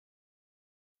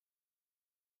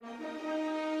All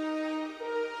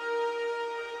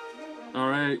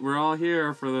right, we're all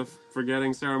here for the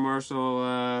Forgetting Sarah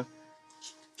Marshall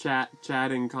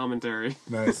chatting commentary.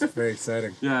 Nice, very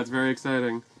exciting. Yeah, it's very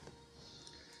exciting.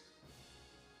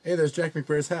 Hey, there's Jack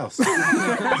McBrayer's house.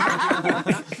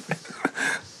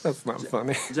 That's not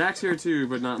funny. Jack's here too,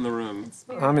 but not in the room.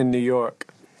 I'm in New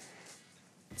York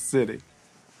City.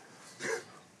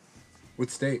 What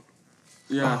state?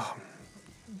 Yeah. Oh,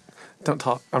 don't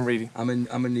talk. I'm reading. I'm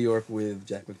in New York with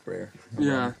Jack McBrayer.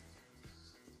 Yeah.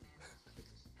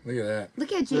 Look at that.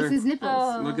 Look at Jason's nipples.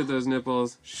 Oh. Look at those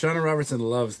nipples. Shauna Robertson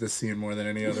loves this scene more than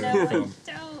any other No, in the I film.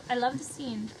 don't. I love the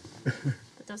scene.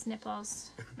 But those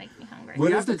nipples make me hungry.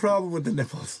 What is the problem with the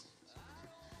nipples?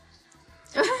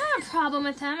 I don't have a problem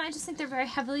with them. I just think they're very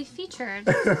heavily featured.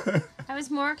 I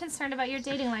was more concerned about your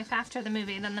dating life after the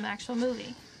movie than the actual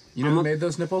movie. You know who made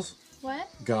those nipples? What?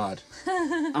 God.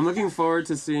 I'm looking forward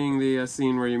to seeing the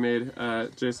scene where you made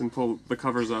Jason pull the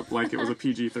covers up like it was a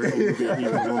PG-13 movie and he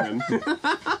was a woman.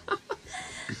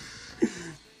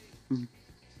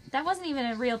 That wasn't even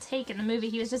a real take in the movie.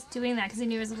 He was just doing that because he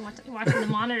knew he was watching the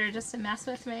monitor just to mess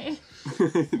with me.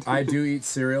 I do eat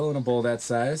cereal in a bowl that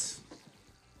size.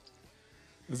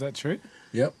 Is that true?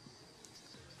 Yep.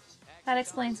 That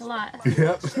explains a lot.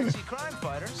 Yep. Sexy crime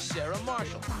fighter, Sarah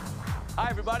Marshall. Hi,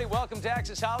 everybody. Welcome to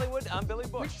Access Hollywood. I'm Billy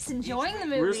Bush. We're just enjoying the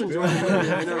movie. We're just enjoying the movie.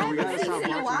 I know. I We gotta haven't stop seen it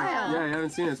in a watching while. Yeah, you haven't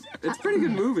seen it. It's a pretty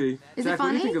good movie. Is Jack, it funny?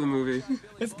 what do you think of the movie?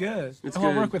 It's good. It's I'll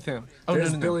good. work with him. Oh,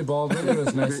 There's no. Billy Baldwin, who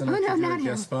was nice enough Oh, no, to do not a him.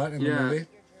 guest spot in the Yeah. movie.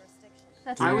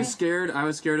 That's I right. was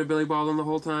scared of Billy Baldwin the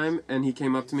whole time, and he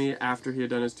came up to me after he had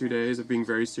done his 2 days of being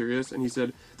very serious, and he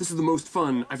said, "This is the most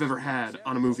fun I've ever had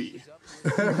on a movie."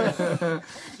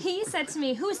 He said to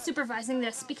me, "Who is supervising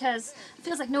this? Because it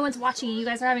feels like no one's watching and you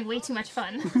guys are having way too much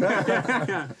fun."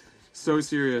 So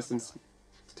serious and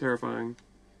terrifying.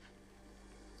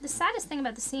 The saddest thing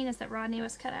about the scene is that Rodney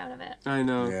was cut out of it. I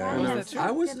know. Yeah. I know. That's I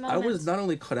was good I was moments. not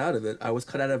only cut out of it, I was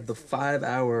cut out of the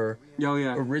 5-hour Oh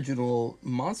yeah. original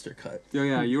monster cut. Oh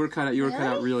yeah. You were cut out. You were cut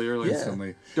out really early. Yeah.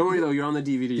 Instantly. Don't worry though. You're on the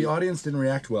DVD. The audience didn't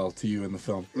react well to you in the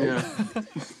film. Yeah.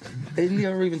 They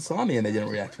never even saw me and they didn't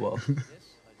react well.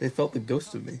 They felt the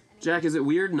ghost of me. Jack, is it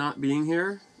weird not being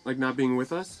here? Like not being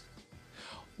with us?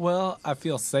 Well, I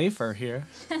feel safer here.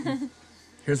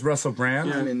 Here's Russell Brand.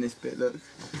 Yeah. I'm in this bit. Look,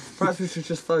 perhaps we should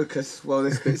just focus while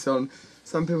this bit's on.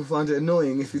 Some people find it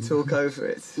annoying if you talk over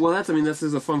it. Well, this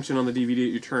is a function on the DVD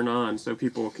that you turn on, so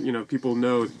people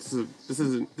know this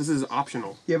is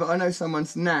optional. Yeah, but I know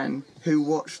someone's nan who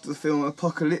watched the film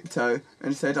Apocalypto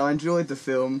and said, I enjoyed the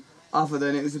film, other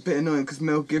than it was a bit annoying because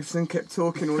Mel Gibson kept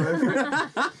talking all over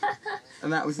it.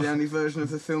 And that was the only version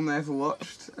of the film they ever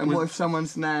watched. And what if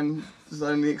someone's nan's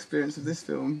only experience of this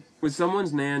film? Was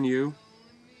someone's nan you?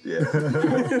 Yeah.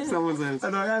 Someone's nan.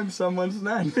 And I am someone's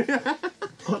nan.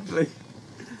 Oddly.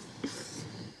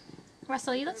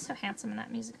 Russell, you look so handsome in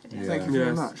that music video. Thank you very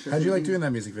Yes. much. How'd you like doing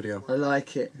that music video? I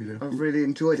like it. You do? I really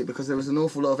enjoyed it because there was an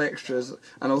awful lot of extras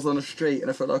and I was on a street and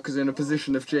I felt like I was in a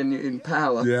position of genuine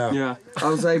power. Yeah. Yeah. I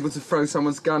was able to throw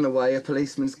someone's gun away, a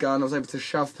policeman's gun. I was able to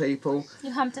shove people.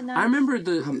 You humped a nun. I remember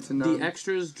Humpty the Nun.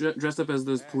 extras dressed up as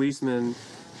those policemen.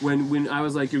 When I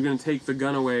was like, "You're gonna take the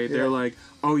gun away," they're like,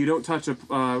 "Oh, you don't touch a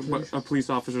police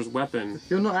officer's weapon."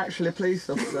 You're not actually a police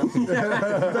officer. You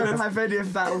don't have any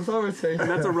of that authority. And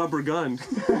that's a rubber gun.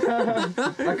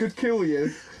 I could kill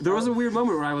you. There was a weird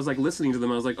moment where I was like listening to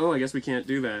them. I was like, "Oh, I guess we can't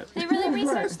do that." They really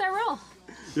researched their role.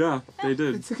 Yeah, they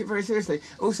They did. took it very seriously.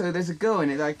 Also, there's a girl in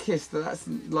it that I kissed. That's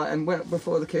like, and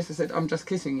before the kiss, I said, "I'm just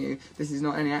kissing you. This is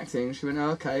not any acting." She went,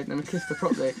 "Oh, okay." And then I kissed her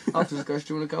properly. Afterwards, I goes,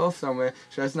 "Do you want to go off somewhere?"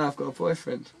 She goes, "No, I've got a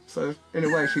boyfriend." So in a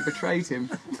way, she betrayed him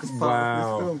as part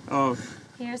of this film. Oh,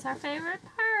 Here's our favorite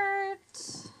part.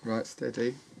 Right,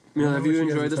 steady. Mila, have you wish you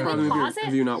enjoyed guys this had part of the Can we movie? pause it?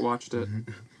 Have you not watched it?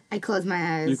 I close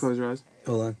my eyes. You close your eyes.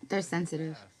 Hold on. They're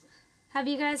sensitive. Have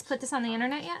you guys put this on the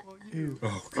internet yet?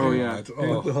 Oh, Oh, yeah. God. Wait,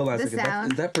 Oh. hold on a The second.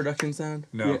 sound. Is that production sound?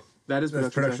 No. Yeah, that is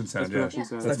That's production sound, That's yeah. production Yeah.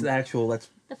 sound. That's the actual. The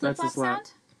That's flip a flop slap. sound?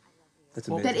 That's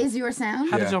Well, amazing. That is your sound?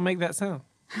 How did Yeah. y'all make that sound?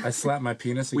 I slapped my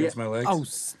penis against my legs. Oh,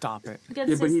 stop it. Against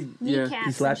Yeah, but his he- yeah. kneecaps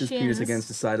He slapped and his penis shins. against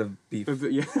the side of beef.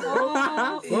 Yeah.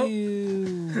 Oh.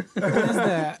 Ew. What is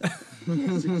that?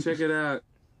 Check it out.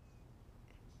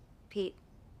 Pete,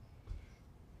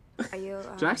 are you?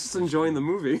 Jack's just enjoying the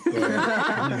movie.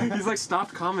 He's like,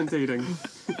 stopped commentating.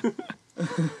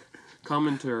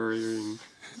 Commentarying.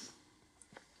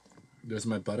 There's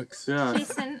my buttocks. Yeah.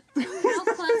 Jason, how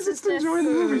close is this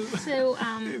to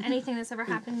anything that's ever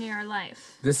happened in your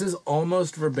life? This is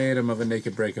almost verbatim of a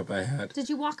naked breakup I had. Did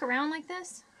you walk around like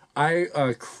this?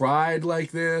 I cried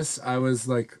like this. I was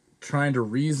like trying to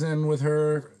reason with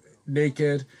her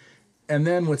naked. And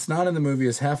then what's not in the movie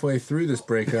is halfway through this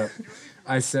breakup,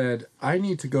 I said, I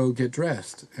need to go get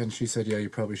dressed. And she said, yeah, you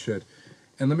probably should.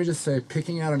 And let me just say,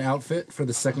 picking out an outfit for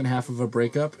the second half of a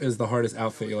breakup is the hardest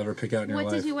outfit you'll ever pick out in your life.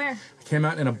 What did you wear? I came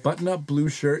out in a button-up blue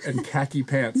shirt and khaki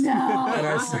pants. No. And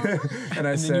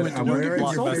I said, I'm wearing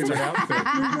your favorite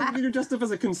outfit. You're dressed up as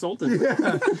a consultant.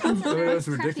 That was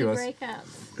ridiculous. Breakup.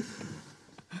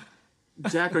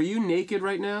 Jack, are you naked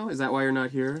right now? Is that why you're not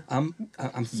here? I'm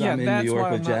Yeah, in that's New York why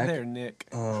I'm with not Jack. there, Nick.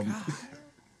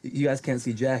 You guys can't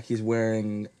see Jack. He's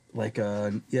wearing like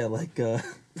a like a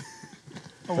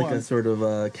sort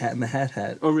of Cat in the Hat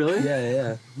hat. Oh, really?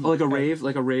 Yeah. Oh, like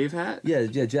a rave hat? Yeah,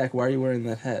 Jack, why are you wearing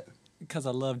that hat? Because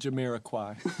I love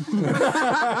Jamiroquai.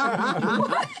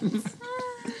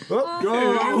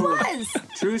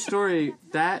 True story.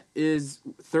 That is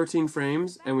 13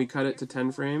 frames, and we cut it to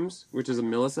 10 frames, which is a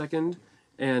millisecond,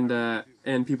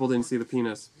 and people didn't see the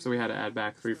penis, so we had to add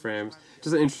back 3 frames.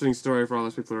 Just an interesting story for all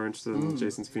those people who are interested in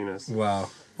Jason's penis. Wow.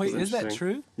 Wait, is that interesting.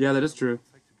 true? Yeah, that is true.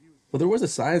 Well, there was a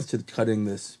science to cutting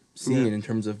this scene in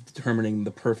terms of determining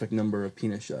the perfect number of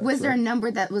penis shots. Was there a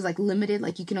number that was like limited,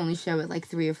 like you can only show it like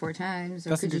 3 or 4 times, or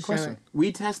That's a could you good show question. it?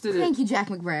 We tested it. Thank you, Jack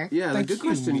McBrayer. Yeah, Thank good you,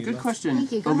 question. Mila. Good question.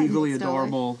 Thank you. Go ahead, Illegally Nick Stoller.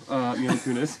 adorable Mila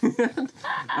Kunis.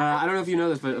 I don't know if you know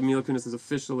this, but Mila Kunis is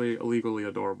officially illegally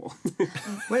adorable.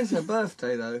 When's her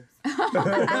birthday though?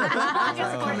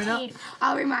 August 14th.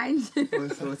 I'll remind you.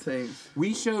 August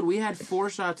 14th. We had 4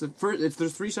 shots of there's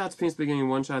 3 shots of penis at the beginning and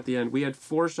 1 shot at the end. We had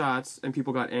 4 shots and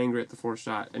people got angry at the 4th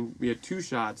shot, and we had 2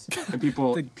 shots and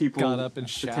people got up and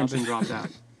the tension shouted. dropped out.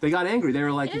 They got angry. They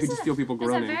were like, you could just feel people It's a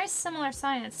groaning. very similar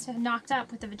science to knocked up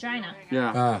with the vagina.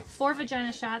 Yeah, 4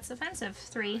 vagina shots, offensive.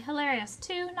 3, hilarious.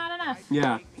 2, not enough.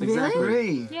 yeah, exactly.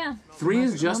 Really? Yeah. 3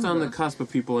 is just on the cusp of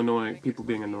people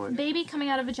being annoyed. Baby coming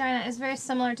out of vagina is very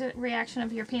similar to reaction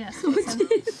of your penis. Oh,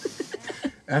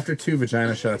 Jason. After 2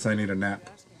 vagina shots, I need a nap.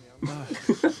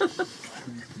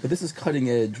 But this is cutting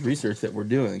edge research that we're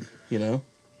doing, you know?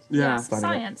 Yeah. Yes, Finding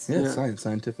out- science. Yeah, Yeah. science,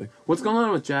 scientific. What's going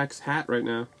on with Jack's hat right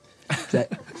now? Jack,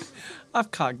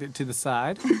 I've cocked it to the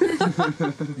side.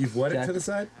 You've what it Jack- to the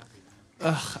side?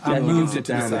 I Jack, you can moved sit it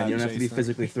to the down, man. side, You don't have to be Jason.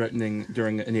 physically threatening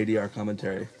during an ADR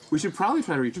commentary. We should probably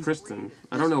try to reach Kristen.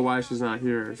 I don't know why she's not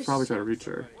here. We should probably try to reach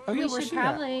her. Oh, yeah, We where's should she at?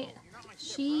 probably.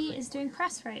 She is doing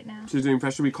press right now. She's doing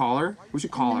press. Should we call her? We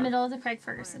should In call the her. middle of the Craig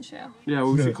Ferguson show. Yeah,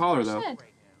 we should call her though. Should.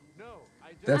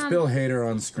 That's Bill Hader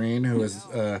on screen, who is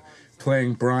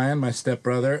playing Brian, my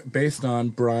stepbrother, based on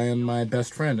Brian, my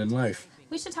best friend in life.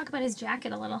 We should talk about his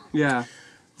jacket a little. Yeah,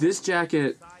 this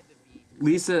jacket.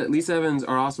 Lisa Evans,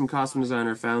 our awesome costume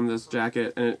designer, found this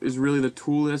jacket, and it is really the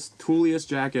tooliest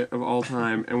jacket of all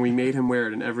time. And we made him wear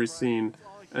it in every scene,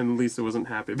 and Lisa wasn't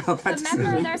happy about that Remember,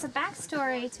 decision. there's a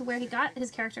backstory to where his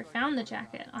character found the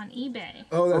jacket on eBay.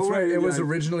 Oh, that's Oh, right. It was yeah.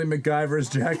 originally MacGyver's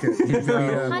jacket. He,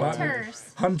 bought-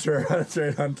 Hunters. Hunter. That's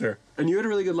right, Hunter. And you had a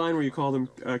really good line where you called him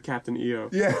Captain EO.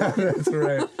 Yeah, that's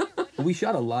right. We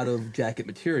shot a lot of jacket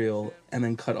material and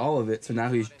then cut all of it, so now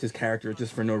his character is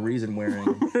just for no reason wearing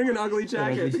Wearing an ugly an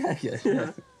ugly jacket. jacket.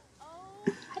 I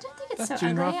don't think it's That's so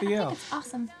June ugly. I Raphael. think it's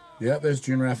awesome. Yep, there's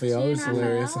June Raphael, who's June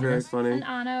hilarious. Raphael. in Very this. funny. And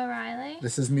Anna O'Reilly.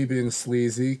 This is me being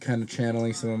sleazy, kind of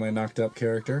channeling some of my knocked up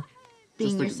character.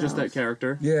 Being Just yourself. that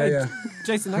character. Yeah, Hey, yeah.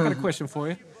 Jason, I got a question for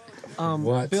you.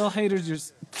 What? Bill Hader's your...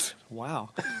 Wow.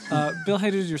 Bill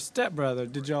Hader's your stepbrother.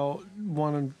 Did y'all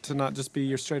want him to not just be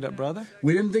your straight-up brother?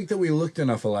 We didn't think that we looked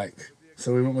enough alike,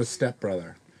 so we went with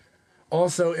stepbrother.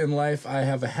 Also, in life, I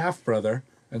have a half-brother,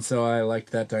 and so I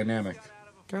liked that dynamic.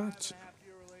 Gotcha.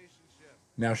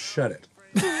 Now shut it.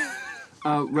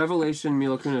 Revelation,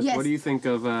 Mila Kunis. Yes. What do you think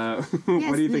of?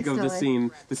 What do you think Nick of the Stoller.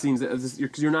 scene? The scenes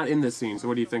because you're not in this scene. So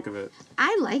what do you think of it?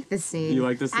 I like the scene. You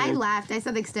like the I scene? laughed. I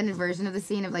saw the extended version of the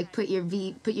scene of like put your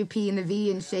P in the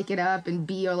V and shake it up and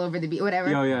B all over the B, whatever.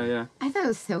 Oh yeah. I thought it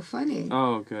was so funny.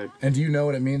 Oh good. And do you know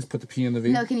what it means, put the P in the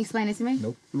V? No, can you explain it to me?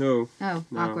 Nope. No. Oh,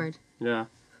 No. awkward. Yeah.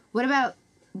 What about,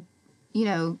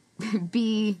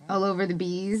 B all over the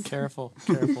B's? Careful.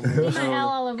 Put my L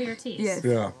all over your T's. Yes.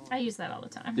 Yeah. I use that all the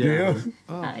time. Yeah.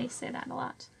 I say that a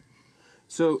lot.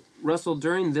 So Russell,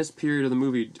 during this period of the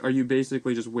movie, are you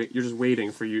basically you're just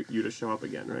waiting for you to show up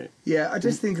again, right? Yeah, I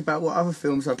just think about what other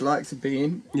films I'd like to be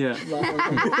in. Yeah.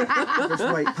 I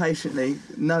just wait patiently,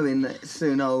 knowing that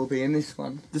soon I will be in this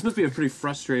one. This must be a pretty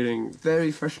frustrating.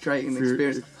 Very frustrating For your-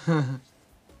 experience. Are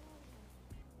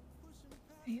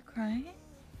you crying?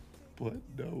 What?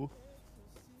 No.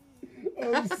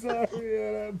 I'm sorry,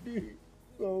 and I'm being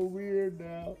so weird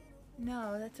now.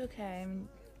 No, that's okay.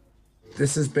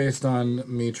 This is based on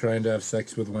me trying to have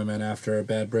sex with women after a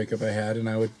bad breakup I had, and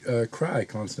I would cry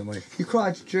constantly. You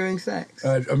cried during sex?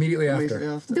 Immediately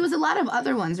after. There was a lot of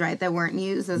other ones, right, that weren't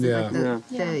used. Those Yeah. like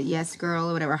the Yes Girl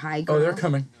or whatever, Hi Girl. Oh, they're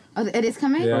coming. Oh, it is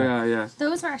coming? Yeah. Yeah.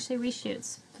 Those were actually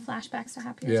reshoots, flashbacks to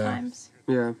happier Yeah. times.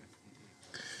 Yeah.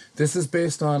 This is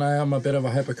based on I am a bit of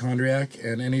a hypochondriac,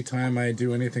 and anytime I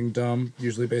do anything dumb,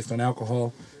 usually based on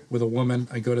alcohol, with a woman,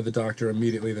 I go to the doctor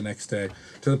immediately the next day,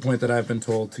 to the point that I've been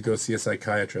told to go see a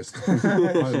psychiatrist.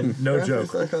 No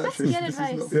joke. That's good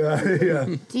advice. Yeah.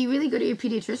 Do you really go to your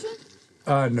pediatrician?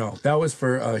 No, that was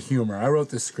for humor. I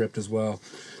wrote this script as well,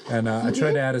 and I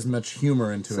tried to add as much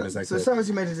humor into it as I So could. sometimes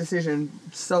you made a decision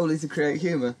solely to create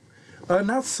humour?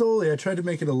 Not solely. I tried to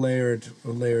make it a layered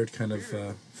kind of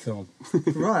film.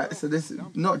 Right, so there's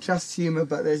not just humour,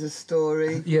 but there's a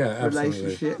story, Yeah, absolutely.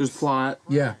 relationship. There's plot.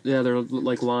 Yeah. Yeah, they're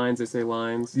like lines. They say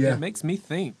lines. Yeah. It makes me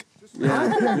think.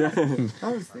 I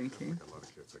was thinking.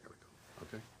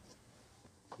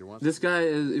 This guy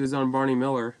he was on Barney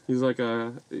Miller. He's like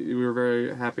we were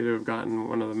very happy to have gotten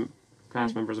one of the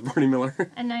cast members of Barney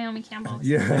Miller. And Naomi Campbell.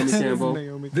 Yeah. Naomi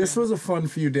Campbell. This was a fun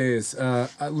few days.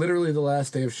 Literally the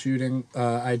last day of shooting,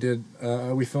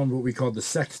 we filmed what we called the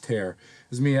sex tear.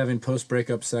 It was me having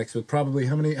post-breakup sex with probably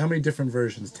how many different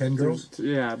versions? 10 girls?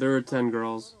 Yeah, there were 10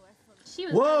 girls. She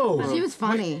was Whoa! She was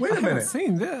funny. Wait a I haven't minute.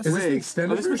 seen this. Is this the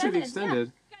extended this must version? be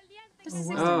extended. This is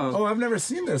Oh, I've never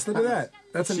seen this. Look at that.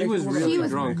 That's a She naked was woman. She was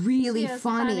drunk. really She was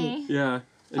funny. Yeah.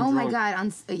 and Oh my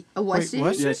drunk. god, was she?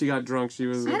 was Yeah, she got drunk. She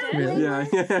was. I don't really Yeah.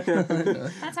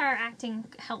 That's our acting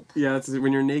help. Yeah, that's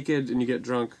when you're naked and you get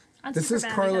drunk. On This is Superbad,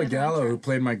 we Carla got a Gallo, bunch who of-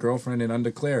 played my girlfriend in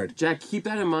Undeclared. Jack, keep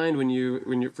that in mind when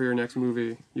you for your next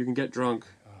movie. You can get drunk.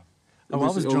 Oh, I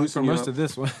was It'll drunk loosen for you most up. of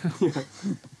this one.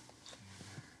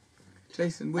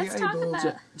 Jason, were Let's you talk able...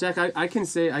 about. Jack, I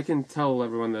can tell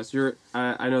everyone this.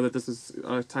 I know that this is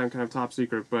kind of top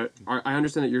secret, but I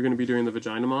understand that you're going to be doing the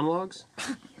vagina monologues.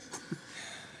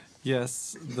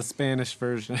 Yes, the Spanish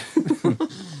version.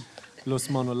 Los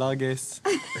monologues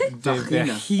de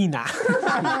vagina.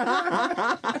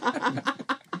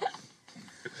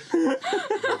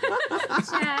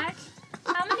 Jack,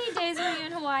 how many days were you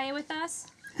in Hawaii with us?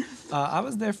 I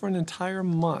was there for an entire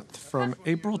month, from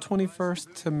April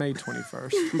 21st to May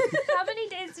 21st. How many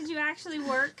days did you actually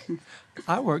work?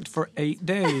 I worked for 8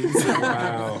 days.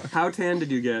 Wow. How tan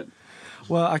did you get?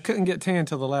 Well, I couldn't get tan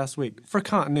till the last week. For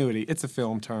continuity, it's a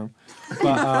film term.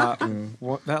 But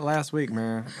that last week,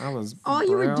 man, I was All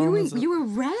you were brown doing, as a- you were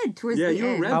red towards Yeah, the you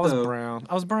were end. red. I was though. brown.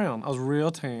 I was brown. I was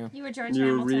real tan. You were George You were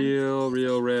Hamilton.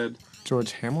 real red.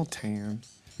 George Hamilton.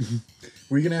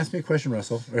 Were you going to ask me a question,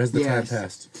 Russell? Or has the time Yes.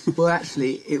 passed? Well,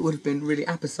 actually, it would have been really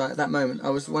apposite at that moment. I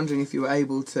was wondering if you were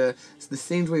able to... So the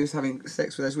scenes where he was having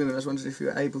sex with those women, I was wondering if you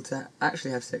were able to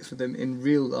actually have sex with them in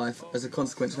real life as a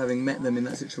consequence of having met them in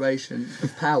that situation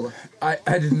of power. I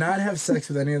did not have sex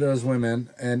with any of those women,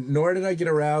 and nor did I get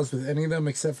aroused with any of them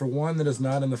except for one that is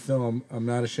not in the film, I'm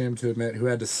not ashamed to admit, who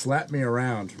had to slap me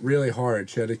around really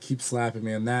hard. She had to keep slapping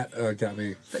me, and that got me got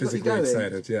you physically going.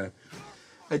 excited, yeah.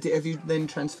 Have you then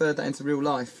transferred that into real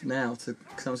life now? Cause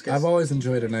I was guessing... I've always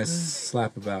enjoyed a nice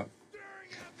slap about.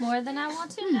 More than I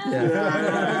want to know. Yeah,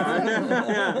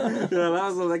 that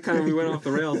was like kind of we went off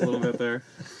the rails a little bit there.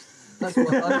 That's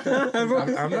what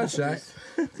I... I'm not shy.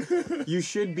 You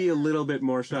should be a little bit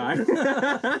more shy.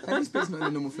 At least it's not in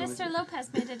the normal film. Mr.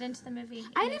 Lopez made it into the movie.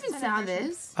 I in the never extended saw version.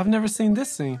 this. I've never seen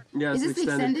this scene. Yeah, Is it's this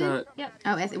the extended extended? cut. Yep.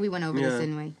 Oh, we went over Yeah. this,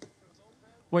 didn't we?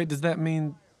 Wait, does that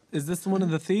mean... Is this the one in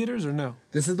the theaters or no?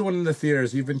 This is the one in the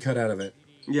theaters. You've been cut out of it.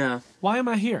 Yeah, Why am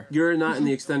I here? you're not in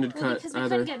the extended Well, cut because we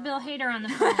either. couldn't get Bill Hader on the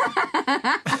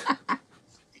phone.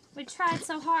 We tried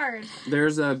so hard.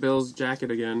 There's Bill's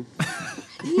jacket again.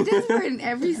 He does wear it in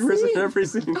every scene. Where's every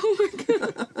scene? Oh my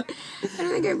god. I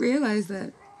don't think I realized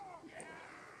that.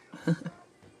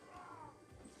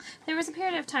 There was a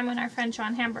period of time when our friend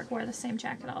Sean Hamburg wore the same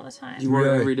jacket all the time. You wore it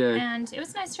Really? Um, every day. And it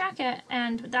was a nice jacket,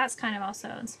 and that's kind of also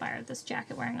inspired this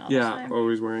jacket wearing all the Yeah, time.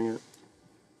 always wearing it.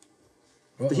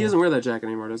 Uh-oh. He doesn't wear that jacket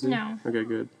anymore, does he? No. Okay,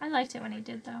 good. I liked it when he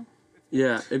did, though.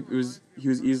 Yeah, he was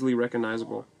easily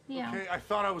recognizable. Yeah. Okay, I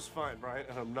thought I was fine, right?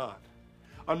 And I'm not.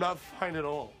 I'm not fine at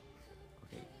all.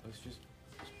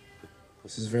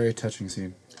 This is a very touching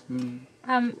scene.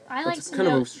 I like It's to kind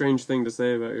know. of a strange thing to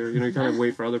say about you kind of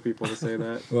wait for other people to say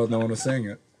that. Well, no one was saying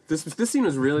it. This scene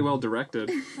was really well directed.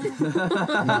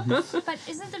 But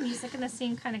isn't the music in the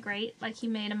scene kind of great? Like he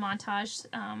made a montage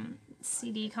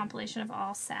CD compilation of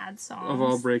all sad songs. Of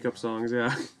all breakup songs,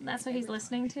 yeah. That's what he's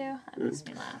listening to. That makes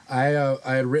me laugh.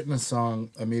 I had written a song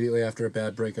immediately after a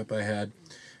bad breakup I had,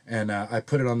 and I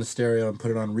put it on the stereo and put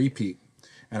it on repeat.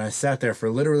 And I sat there for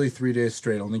literally 3 days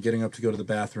straight, only getting up to go to the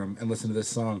bathroom and listen to this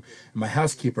song. And my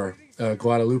housekeeper,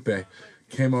 Guadalupe,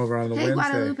 came over on the Hey,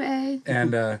 Wednesday.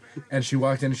 Guadalupe. And she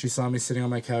walked in and she saw me sitting on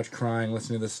my couch crying,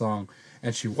 listening to this song.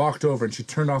 And she walked over and she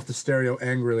turned off the stereo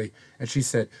angrily. And she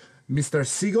said, Mr.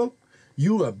 Segel,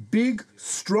 you a big,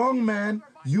 strong man.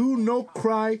 You no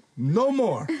cry no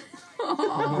more.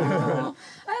 Oh,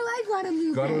 I like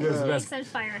Guadalupe. Guadalupe's the He best. said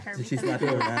fired her. Did she because slap of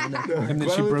you that. around? And then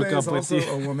she broke Guadalupe up is with also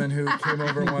you. a woman who came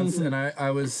over once, and I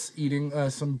was eating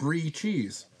some brie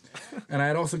cheese, and I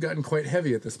had also gotten quite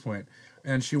heavy at this point.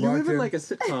 And she You walked live in in like a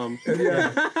sitcom.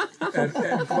 and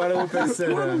Guadalupe said,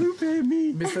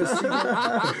 Mr.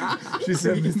 Segel, she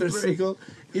said, Mr. Segel,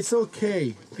 it's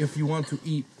okay if you want to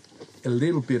eat a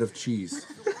little bit of cheese,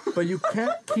 but you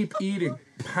can't keep eating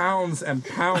pounds and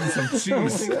pounds of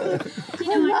cheese. You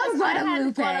know, love I had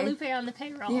Guadalupe. Guadalupe on the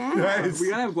payroll. Yeah. We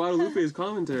gotta have Guadalupe's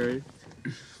commentary.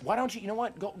 Why don't you know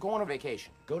what? Go on a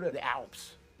vacation. Go to the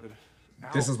Alps.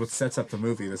 This is what sets up the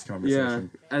movie, this Yeah, conversation.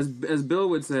 as Bill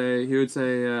would say, he would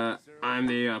say, "I'm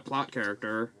the plot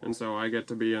character, and so I get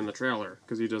to be in the trailer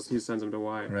because he sends him to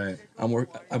Wyatt." Right. I'm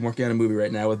working on a movie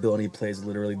right now with Bill, and he plays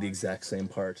literally the exact same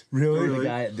part. Really? The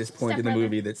guy at this point in the Stepbrother.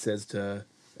 movie that says to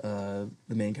the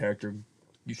main character,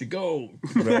 "You should go."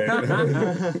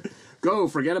 Right. Go,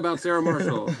 forget about Sarah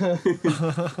Marshall.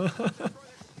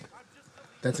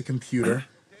 That's a computer.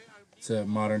 It's a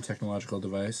modern technological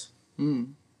device.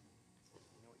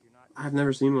 I've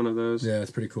never seen one of those. Yeah, it's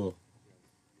pretty cool.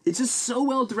 It's just so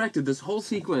well directed. This whole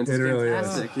sequence is It really is.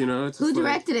 fantastic. You know, it's Who just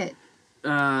like- directed it?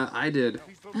 I did.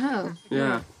 Oh.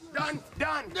 Yeah.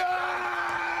 Done.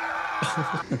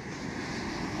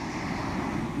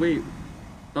 Wait.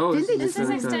 Oh, Didn't they This is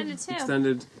the extended too.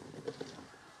 Extended.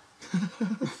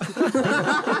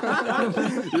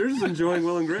 You're just enjoying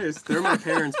Will and Grace. They're my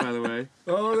parents, by the way.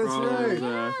 Oh, that's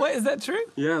right. Wait, is that true?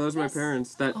 Yeah, those are my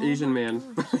parents. That Asian man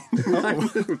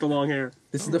with the long hair.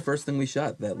 This is the first thing we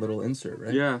shot. That little insert,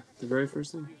 right? Yeah, the very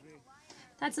first thing.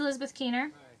 That's Elizabeth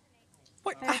Keener.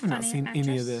 Wait, I Very have not funny seen any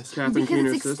actress. of this. Catherine Because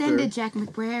Keener's it's sister. extended, Jack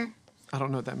McBrayer. I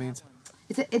don't know what that means.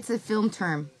 It's a film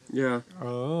term. Yeah.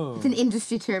 Oh. It's an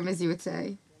industry term, as you would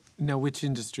say. No, which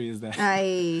industry is that?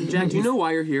 Jack, do you know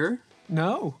why you're here?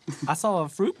 No. I saw a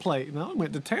fruit plate and I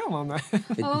went to town on that.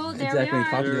 Oh, there Exactly. we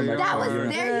Talking to are. him like, That was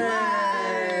you're-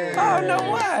 there you Oh,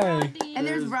 no way. And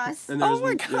there's Russ. And Oh,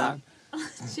 there's- my God.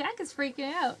 Jack is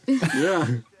freaking out. Yeah.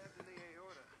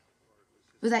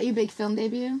 Was that your big film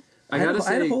debut? I gotta I had a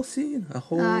say, whole scene, a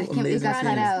whole I can't believe amazing it got scene.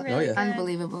 cut out. Oh yeah.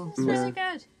 Unbelievable. It's really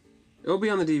good. it'll be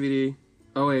on the DVD.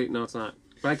 Oh wait, no, it's not.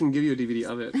 But I can give you a DVD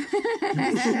of it.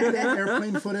 Was that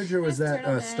airplane footage or was that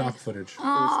Turtle Bay. stock footage?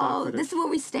 Oh, footage. this is where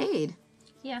we stayed.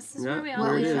 Yes, this is Yeah, where we there all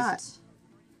Well, it we is. shot. It was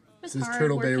This is hard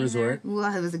Turtle Bay working Resort. there.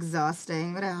 Well, it was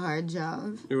exhausting. What a hard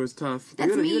job. It was tough.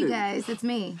 That's You me, did it. guys. That's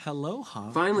me. Hello,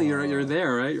 huh? Finally, you're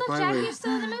there, right? Look, Jack, Finally. you're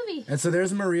still in the movie. And so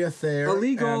there's Maria Thayer.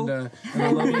 Illegal. And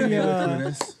I love Mila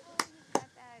Kunis.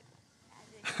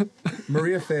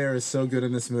 Maria Thayer is so good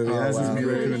in this movie, as is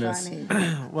Mila Really Kunis.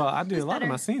 funny. Well, I do a lot of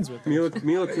my scenes with her. Mila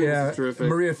Kunis Yeah, is terrific.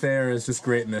 Maria Thayer is just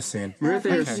great in this scene. Maria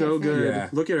Thayer is so good. Yeah.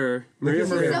 Look at her. Maria at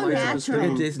Thayer Maria. So lights up the natural. Look at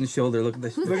screen. Jason's shoulder. Look at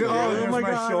this. Look at, there's my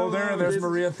my God. shoulder, and there's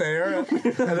Maria Thayer, and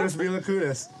there's Mila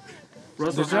Kunis.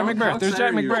 Russell, There's Jack how McBrayer. There's excited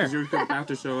Jack are you? 'Cause McBrayer. You're about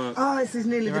to show up. Oh, this is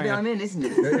nearly the Here I bit am. I'm in, isn't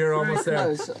it? You're almost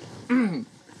there. Close.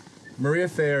 Maria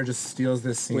Thayer just steals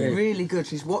this scene. Really good.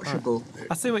 She's watchable.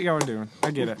 I see what y'all are doing.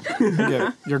 I get it. I get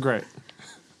it. You're great.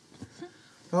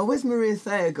 Oh, where's Maria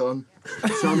Thayer gone?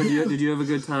 Shauna, did you have a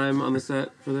good time on the set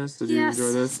for this? Did you Yes,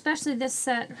 enjoy this? especially this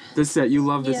set. This set, you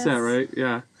love this Yes. set, right?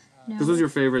 Yeah. No, This was your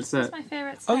favorite it's set. my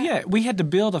favorite set. Oh, yeah. We had to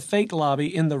build a fake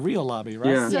lobby in the real lobby, right?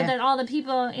 Yeah. So Yeah. that all the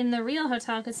people in the real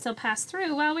hotel could still pass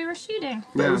through while we were shooting.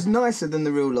 But it Yeah. was nicer than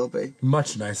the real lobby,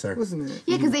 Much nicer. wasn't it?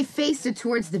 Yeah, because they faced it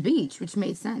towards the beach, which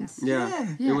made sense.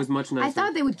 Yeah. Yeah. It was much nicer. I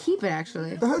thought they would keep it,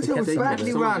 actually. The hotel was They kept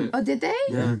badly some of run. it. Oh, did they?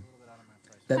 Yeah.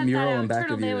 That Cut mural that in out. back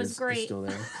Turtle of Bay you was is great. still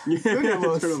there.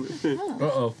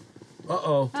 Uh-oh.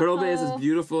 Uh-oh. Turtle Bay is as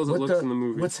beautiful as it What looks the? in the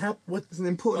movie. What's happened? What? It's an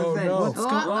important Oh, event. no. What's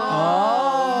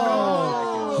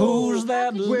Who's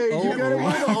that? Wait, you gotta,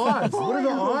 what are the odds? What are the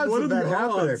odds of that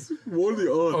happening? What are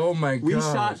the odds? Oh my god. We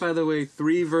shot, by the way,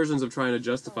 3 versions of trying to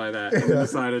justify that, and then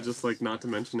decided just like not to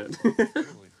mention it.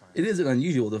 It is an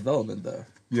unusual development, though.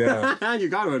 Yeah. You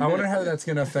got to admit. I wonder how that's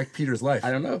gonna affect Peter's life.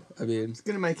 I don't know. I mean, It's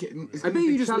gonna make it. It's I gonna bet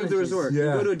be you just leave the challenges. resort. Yeah.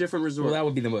 You go to a different resort. well, that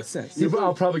would be the most sense.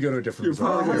 I'll probably go to a different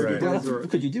resort. probably You're go to a right. different What resort.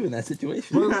 could you do in that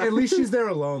situation? Well, at least she's there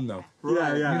alone, though.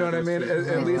 Yeah, yeah. You know what I mean?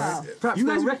 At least. Perhaps You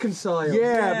they'll guys- reconcile.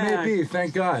 Yeah, maybe.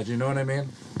 Thank God. You know what I mean?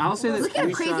 I'll say this. Look how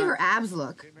we crazy shot- her abs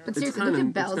look. But It's seriously, kinda- look at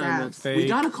it's Belle's kinda- abs. We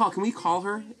gotta call. Can we call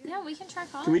her? Yeah, we can try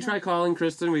calling. Can we her. try calling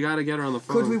Kristen? We gotta get her on the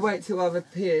phone. Could we wait till I've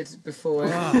appeared before?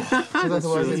 Because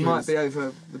otherwise it might be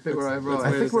over the bit where I arrive.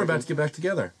 I think we're about to get back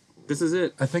together. This is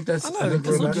it. I think that's. I I think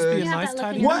this we're will about just be a Yeah, nice, that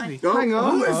tidy looking movie. Oh, hang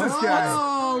on. Who is this guy?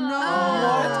 Oh no!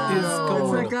 What is It's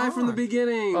going that guy from the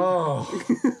beginning. Oh.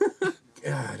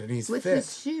 God, and he's With fit.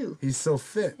 his shoe. He's so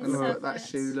fit. It's so That fit.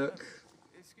 shoe look.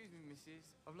 Excuse me, missus.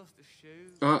 I've lost a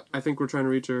shoe. I think we're trying to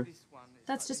reach her.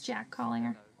 That's just Jack calling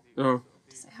her. Oh.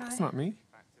 To say hi. That's not me.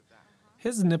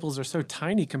 His nipples are so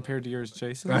tiny compared to yours,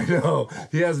 Jason. I know.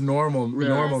 He has normal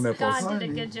Yes, nipples. God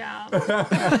did a good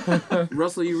job.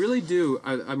 Russell, you really do.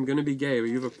 I'm gonna be gay, but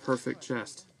you have a perfect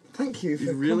chest. Thank you for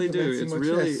You really do. complimenting It's my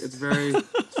really, chest.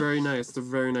 it's very nice. It's a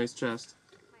very nice chest.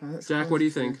 That's Jack, what do you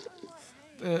think?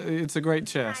 It's a great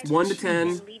chest. 1 to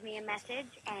 10. Leave me a message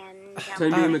and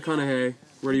 10 being McConaughey.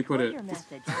 Where do you put it?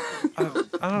 I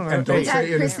don't know. And don't Jack,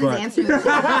 say it in his Kristen's butt. answering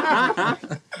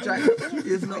the Jack,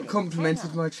 you've not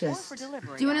complimented my chest. Do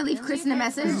you want to leave Kristen a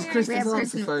message? This is Kristen's We have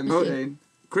answer phone Oh. machine.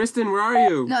 Kristen, where are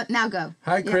you? No, now go.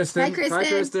 Hi, Yeah. Kristen. Hi, Kristen. Hi,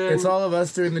 Kristen. It's all of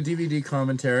us doing the DVD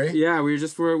commentary. Yeah, we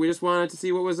just wanted to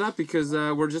see what was up because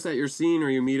we're just at your scene, or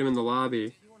you meet him in the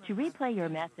lobby. To replay your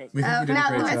message, We think you did a Now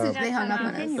the great message, job. they hung up on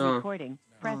continue us. Oh. recording.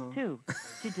 Press 2.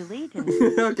 To delete and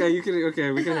Okay,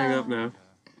 we can hang up now.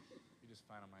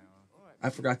 I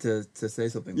forgot to say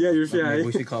something. Yeah, you're Maybe shy.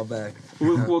 we should call back.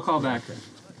 We'll call back.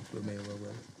 We may well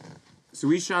will. So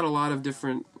we shot a lot of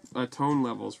different tone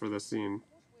levels for this scene.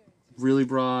 Really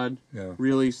broad, Yeah.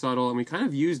 really subtle, and we kind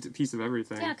of used a piece of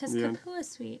everything. Yeah, because Kapua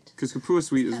Sweet. Because Kapua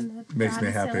Sweet is Kind of Makes broad me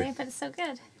and happy. silly, but it's so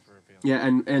good. yeah,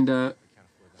 and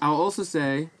I'll also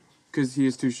say, because he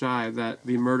is too shy, that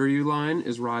the "murder you" line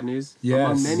is Rodney's. Yes.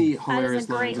 Among many hilarious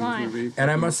great lines in line. this movie.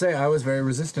 And I must say, I was very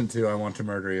resistant to "I Want to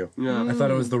Murder You." Yeah. I thought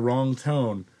it was the wrong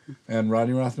tone, and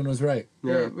Rodney Rothman was right.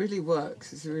 Yeah, Yeah. it really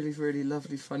works. It's a really, really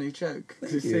lovely, funny joke.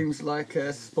 'Cause it seems like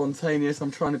spontaneous.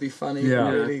 I'm trying to be funny. Yeah.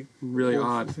 And Yeah. really, Really awful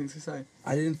odd. thing to say.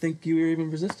 I didn't think you were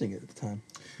even resisting it at the time.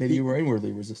 Maybe you were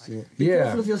inwardly resisting it. Be Yeah.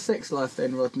 careful of your sex life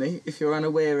then, Rodney, if you're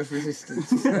unaware of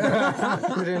resistance. You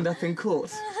could end up in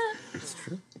court.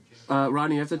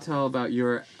 Rodney, you have to tell about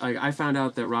your. I found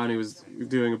out that Rodney was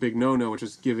doing a big no-no, which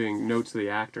was giving notes to the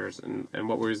actors. And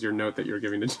what was your note that you were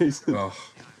giving to Jason? Oh.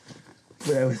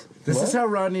 This This is how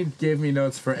Rodney gave me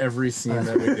notes for every scene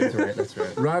that we did. That's right, that's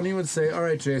right. Rodney would say, "All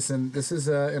right, Jason, this is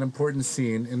an important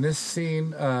scene. In this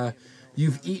scene,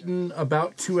 you've eaten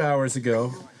about 2 hours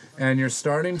ago, and you're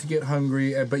starting to get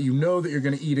hungry, but you know that you're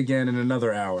going to eat again in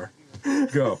another hour.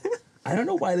 Go." I don't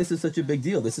know why this is such a big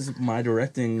deal. This is my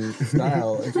directing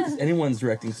style. Anyone's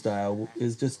directing style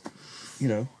is just,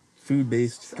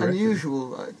 food-based directing.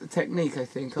 Unusual technique, I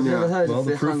think. I've Yeah. never heard Well, of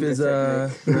the the proof hunger is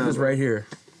technique. right here.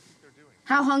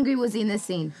 How hungry was he in this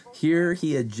scene? Here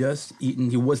he had just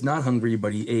eaten. He was not hungry,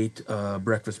 but he ate a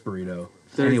breakfast burrito.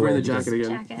 There, he's wearing the because- jacket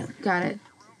again. Jacket. Got it.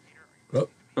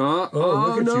 Oh,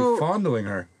 look at no. you fondling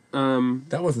her.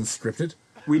 That wasn't scripted.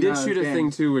 We did No, shoot a again. thing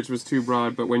too, which was too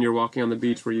broad. But when you're walking on the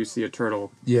beach, where you see a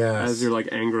turtle, Yes. as you're like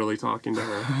angrily talking to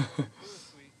her.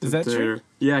 Is that true?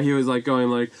 Yeah, he was like going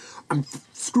like,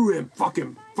 "Screw him, fuck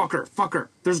him, fuck her.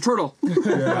 There's a turtle."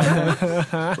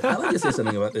 I'd like to say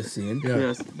something about this scene. Yeah.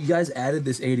 Yes. You guys added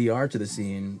this ADR to the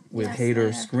scene with Yes,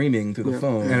 Hader yeah. screaming through the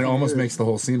phone. And it almost makes the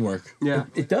whole scene work. Yeah,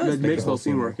 It does It make makes the whole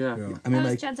scene work. Yeah, Yeah. I mean, That was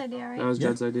like, Jed's idea, right? that was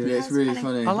Jed's idea. Yeah, it's really Funny.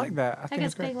 funny. I like that. I That think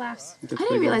gets it's great. big laughs. I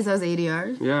didn't realize that was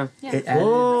ADR. Yeah. Yeah. it added,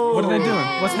 What are they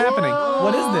doing? What's happening?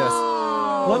 What is this?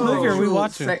 What movie are we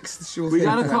watching? We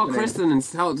gotta call Kristen and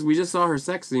tell. We just saw her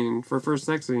sex scene, for first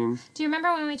sex scene. Do you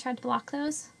remember when we tried to block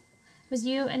those? It was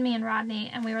you and me and Rodney,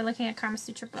 and we were looking at Kama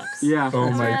Sutra books. Yeah. Oh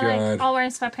And my we were like god. all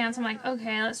wearing sweatpants. I'm like,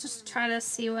 okay, let's just try to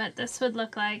see what this would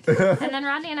look like. And then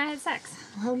Rodney and I had sex.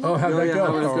 Oh, how'd that yeah, go?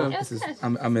 how did it go? It was this is, good.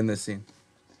 I'm in this scene.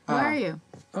 Where are you?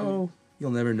 Oh,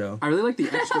 you'll never know. I really like the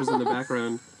extras in the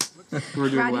background. We're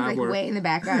doing Rodney's lab like work. way in the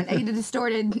background. I need a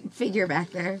distorted figure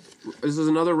back there. This is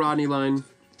another Rodney line.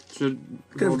 Should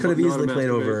Could have know how easily to played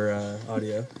masturbate. over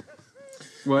audio.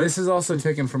 What? This is also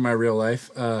taken from my real life.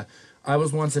 I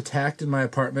was once attacked in my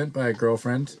apartment by a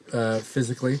girlfriend,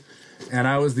 physically, and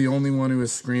I was the only one who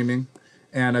was screaming.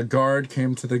 And a guard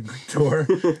came to the door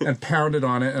and pounded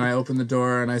on it, and I opened the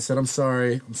door and I said, I'm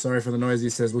sorry for the noise." He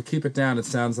says, "Well, keep it down. It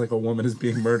sounds like a woman is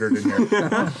being murdered in here."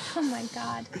 Oh my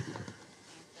god.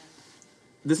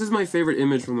 This is my favorite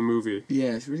image from the movie.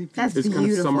 Yeah, it's really That's This kind of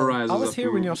beautiful. summarizes. I was up here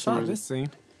the when movie, y'all shot summarizes. this scene.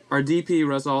 Our DP,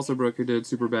 Russ Alsobrook, who did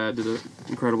Superbad, did an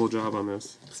incredible job on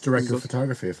this. It's director of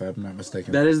photography, if I'm not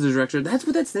mistaken. That is the director. That's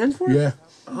what that stands for? Yeah.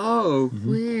 Oh.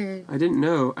 Weird. I didn't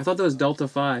know. I thought that was Delta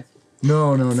Phi.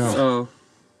 No. Oh.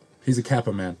 He's a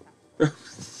Kappa man.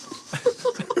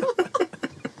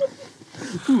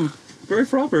 Very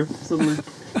proper, suddenly.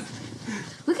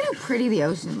 pretty the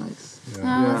ocean looks.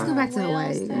 Yeah. Let's go back to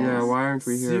Hawaii. Yeah, why aren't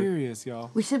we here? Serious,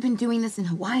 y'all. We should have been doing this in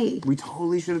Hawaii. We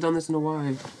totally should have done this in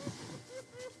Hawaii.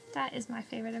 That is my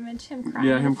favorite image. Him crying.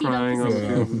 Yeah, him in the field crying on the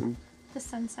opposite field. the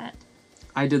sunset.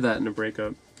 I did that in a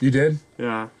breakup. You did?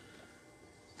 Yeah.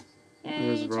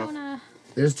 Yay, was rough. Jonah.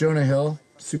 There's Jonah Hill,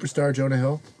 superstar Jonah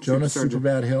Hill. Jonah Superstar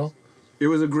Superbad Hill. It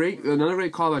was another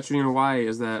great call about shooting in Hawaii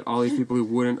is that all these people who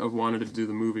wouldn't have wanted to do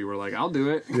the movie were like, I'll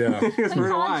do it. Yeah. Because We we're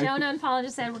in called Hawaii. Jonah and Paula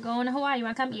just said, we're going to Hawaii. You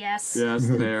want to come? Yes. Yes,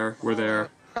 we're there.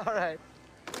 All right.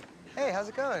 Hey, how's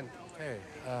it going? Hey,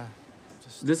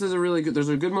 This is a really good. There's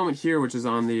a good moment here, which is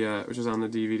on the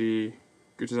DVD,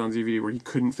 where he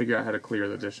couldn't figure out how to clear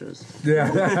the dishes. Yeah.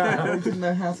 I didn't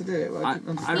know how to do it. I He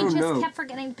don't just know. kept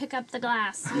forgetting to pick up the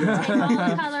glass. He would take all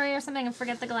the cutlery or something and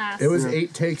forget the glass. It was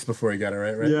 8 takes before he got it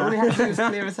right? Yeah. All he had to do was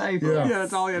clear a table. Yeah. Yeah,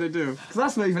 that's all he had to do. Because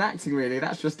that's not even acting, really.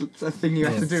 That's just a thing you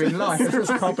have to do in life. It's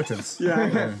just competence.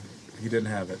 Yeah. He didn't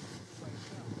have it.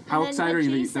 How And then excited are you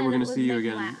Nikki that said we're going it to would see you make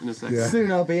again laugh. in a second? Yeah.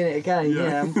 Soon I'll be in it again. Yeah.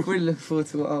 Yeah, I'm really looking forward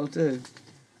to what I'll do.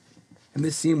 And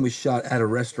this scene was shot at a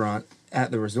restaurant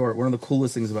at the resort. One of the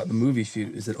coolest things about the movie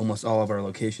shoot is that almost all of our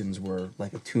locations were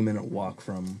like a 2-minute walk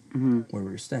from where we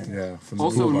were staying. Yeah. From the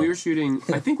Also, when boulevard. we were shooting,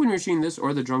 I think when we were shooting this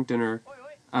or the drunk dinner,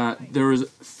 there was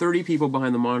 30 people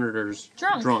behind the monitors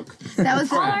Drunk. That was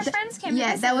All our friends came.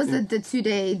 Yeah, to that was visit. the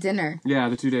 2-day dinner. Yeah,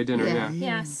 the 2-day dinner. Yeah.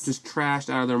 Yeah. Yes. Just trashed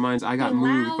out of their minds. I got And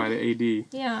moved loud. by the AD.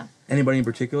 Yeah. Anybody in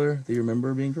particular that you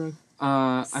remember being drunk?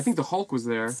 I think the Hulk was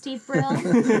there. Steve Brill.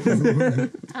 Who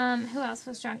else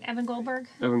was drunk? Evan Goldberg.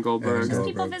 Evan Goldberg. Just Goldberg.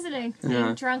 people visiting. Yeah.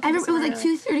 Being drunk. It was like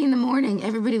disorderly. 2:30 in the morning.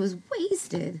 Everybody was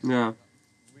wasted. Yeah.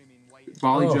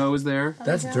 Bolly Oh. Joe was there.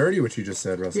 That's dirty what you just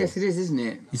said, Russell. Yes, it is, isn't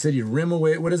it? You said you rim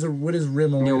away. What is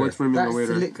rim away? Yeah, what's rimming the That's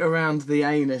waiter? to lick around the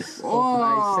anus of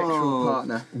a sexual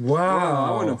partner. Oh, I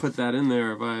Wow. wouldn't have put that in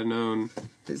there if I had known.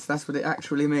 That's what it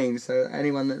actually means. So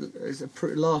anyone that is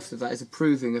laughs at that is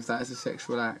approving of that as a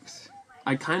sexual act.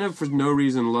 I kind of, for no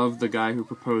reason, love the guy who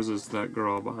proposes to that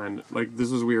girl behind it. Like, this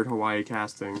was weird Hawaii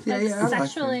casting. Yeah, yeah. I like him.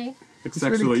 Sexually. Like, He's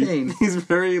really sexually. keen. He's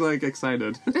very, like,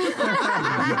 excited.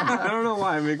 I don't know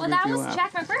why. It makes Well, me that feel was laugh.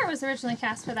 Jack McBrayer was originally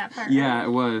cast for that part. Yeah, right? it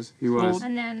was. He was.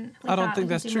 And then we I don't thought think we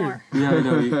that's could do true. more. Yeah, I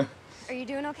know. Are you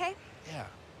doing okay? yeah.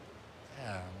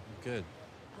 Yeah, I'm good.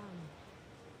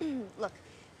 Look,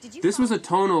 did you This was a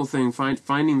follow- tonal thing.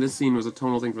 Finding this scene was a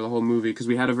tonal thing for the whole movie because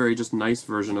we had a very just nice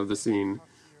version of the scene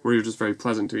where you're just very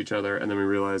pleasant to each other, and then we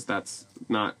realized that's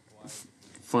not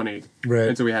funny, Right.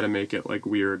 and so we had to make it like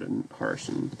weird and harsh.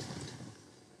 And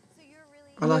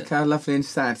I like how lovely and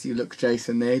sad you look,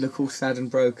 Jason. There, you look all sad and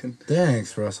broken,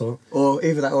 Thanks, Russell. or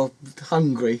either that or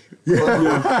hungry.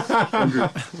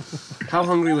 how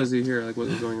hungry was he here? Like, what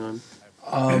was going on?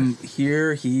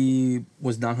 Here he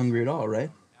was not hungry at all,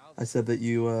 right? I said that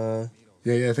you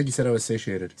Yeah, I think you said I was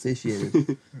satiated.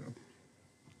 satiated.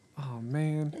 Oh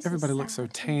man, everybody looks so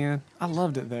tan. I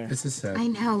loved it there. This is sad. I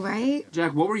know, right?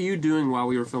 Jack, what were you doing while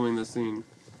we were filming this scene?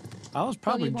 I was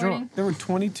probably Boogie drunk. boarding. There were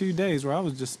 22 days where I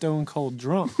was just stone cold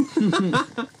drunk.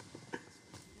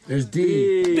 There's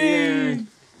D. Ding!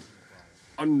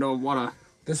 Underwater.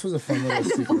 This was a fun little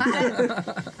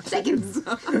sequence. Seconds.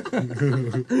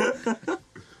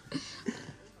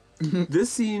 This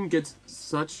scene gets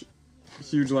such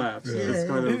huge laughs. It's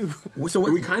kind of. So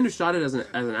what, We kind of shot it as an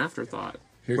afterthought.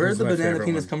 Here where comes did the my banana favorite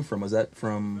penis one. come from? Was that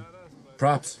from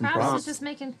Props. Props was just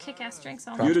making kick-ass drinks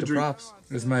all props You'd to have dreamed- props?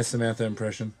 This is my Samantha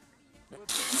impression.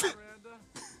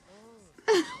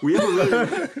 We have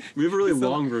a really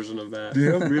long version of that. Do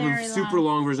you? We have Very a super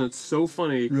long. long version. It's so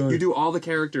funny. Really? You do all the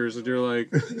characters, and you're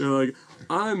like,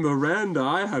 I'm Miranda.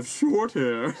 I have short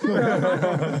hair.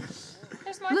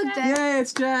 There's more Look, to that. Dad. Yay!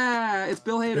 It's Jack. It's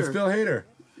Bill Hader. It's Bill Hader.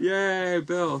 Yay,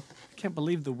 Bill. I can't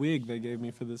believe the wig they gave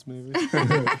me for this movie.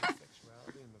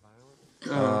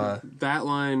 That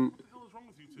line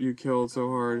you killed so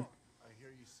hard.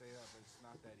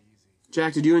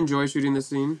 Jack, did you enjoy shooting this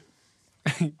scene?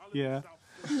 Yeah.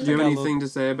 Do you have anything to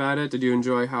say about it? Did you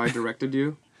enjoy how I directed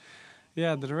you?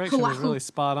 Yeah, the direction was Wow. really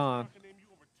spot on.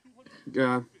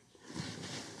 Yeah.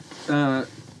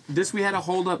 This we had to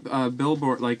hold up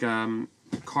billboard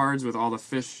cards with all the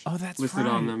fish Oh, that's listed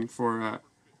on right. them for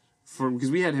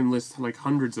because we had him list like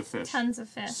hundreds of fish. Tons of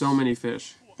fish. So many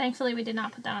fish. Thankfully, we did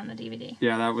not put that on the DVD.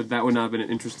 Yeah, that would not have been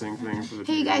an interesting thing for the.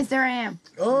 Hey, you guys, there I am.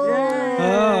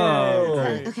 Oh!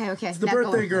 Okay. It's the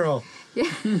birthday girl.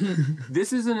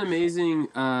 This is an amazing.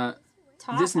 Top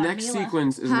This on next Mila.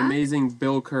 sequence is an amazing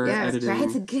Bill Kerr Yeah, it's editing right.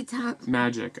 It's a good top.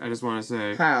 magic. I just want to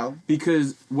say How?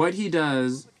 because what he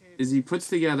does is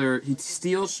he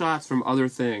steals shots from other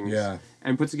things. Yeah.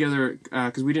 And puts together,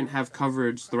 because we didn't have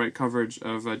the right coverage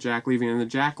of Jack leaving, and the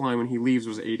Jack line when he leaves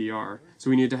was ADR, so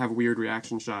we needed to have weird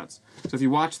reaction shots. So if you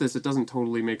watch this, it doesn't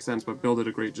totally make sense, but Bill did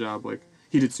a great job. Like,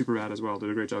 he did super bad as well, did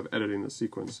a great job editing the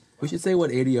sequence. We should say what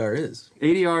ADR is.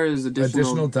 ADR is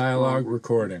additional dialogue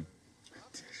recording.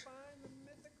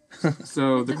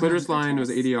 So the clitoris line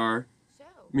was ADR.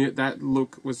 That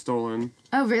look was stolen.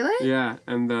 Oh, really? Yeah,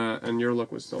 and your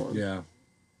look was stolen. Yeah.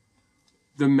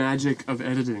 The magic of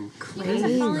editing. You guys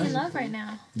are falling in love right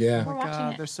now. Yeah. We're watching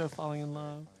it. They're so falling in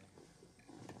love.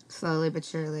 Slowly but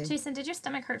surely. Jason, did your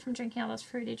stomach hurt from drinking all those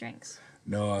fruity drinks?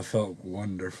 No, I felt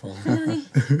wonderful. Really?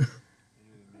 They're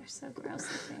so gross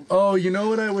looking. Oh, you know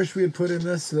what I wish we had put in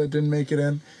this that didn't make it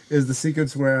in? Is the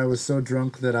sequence where I was so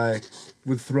drunk that I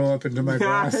would throw up into my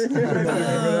glass. Oh,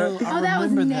 that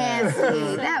was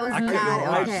nasty. That was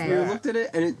not okay. We looked at it,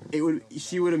 and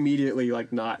she would immediately,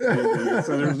 like, not.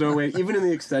 So there's no way, even in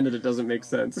the extended, it doesn't make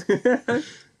sense.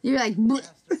 You're like, bleh.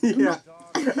 Yeah.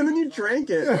 And then you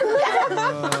drank it.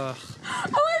 Oh,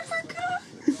 I forgot.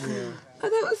 Yeah. Oh,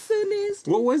 that was so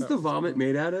nasty. What was the vomit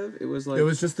made out of? It was like... It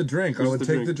was just the drink. I would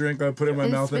take the drink, I would put it in my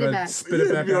mouth, and I'd spit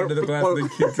it back out into the glass, and then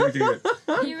keep drinking it.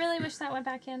 You really wish that went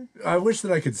back in? I wish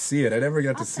that I could see it. I never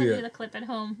got to see I'll send it. you the clip at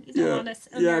home. You don't want us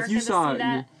America if you saw to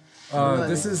see that.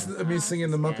 This is me singing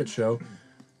The Muppet Show.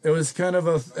 It was kind of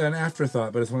an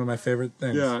afterthought, but it's one of my favorite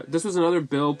things. Yeah, this was another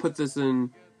Bill put this in...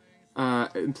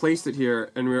 and placed it here,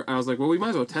 and I was like, well, we might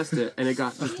as well test it, and it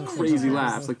got just crazy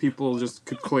laughs. Like, people just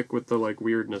could click with the, like,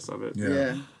 weirdness of it.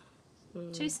 Yeah.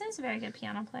 Jason's a very good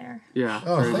piano player. Yeah.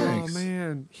 Oh,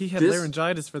 man. He had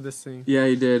laryngitis for this scene. Yeah,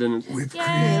 he did. And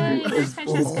Yay!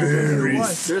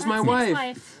 There's my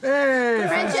wife. Hey!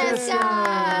 Francesca!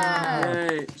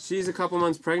 Hey, she's a couple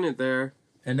months pregnant there.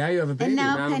 And now you have a baby. And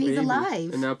now Penny's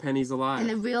alive. And now Penny's alive.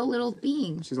 And a real little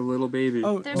being. She's a little baby.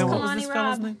 Oh, there's Kalani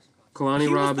Rob.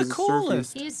 Kalani Rob is a surfer.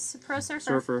 He's a pro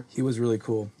surfer. He was really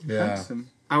cool. Yeah. Handsome.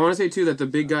 I want to say, too, that the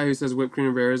big guy who says whipped cream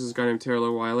and berries is a guy named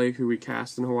Taylor Wiley, who we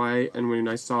cast in Hawaii, and when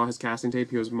I saw his casting tape,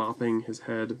 he was mopping his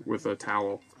head with a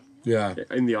towel. Yeah.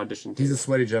 In the audition tape. He's a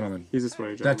sweaty gentleman. He's a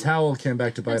sweaty gentleman. That towel came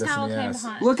back to bite us in the ass.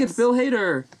 Look, it's Bill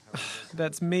Hader.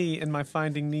 That's me in my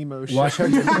Finding Nemo show. Watch how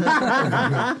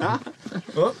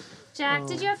Oh. Jack,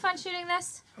 did you have fun shooting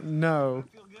this? No.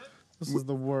 This is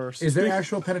the worst. Is there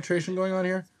actual penetration going on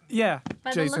here? Yeah,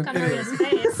 By Jason. the look on Maria's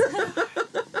face.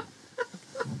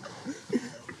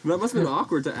 That must have been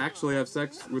awkward to actually have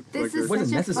sex with This like is your... such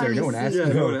Wasn't a necessary. funny No one asked scene.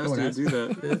 you. Yeah, No one asked you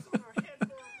to do that.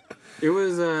 It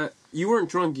was, you weren't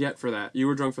drunk yet for that. You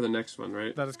were drunk for the next one,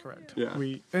 right? That is correct. Yeah.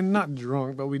 And not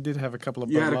drunk, but we did have a couple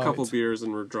of You Bud had a couple Lights. beers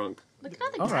and were drunk. Look at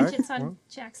all the All right. gadgets on Well.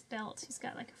 Jack's belt. He's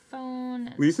got like a phone.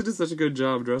 And... Lisa did such a good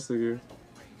job dressing you.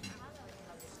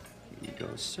 Here you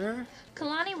go, sir.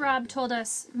 Kalani Rob told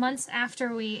us months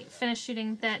after we finished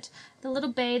shooting that the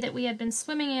little bay that we had been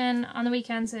swimming in on the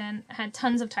weekends in had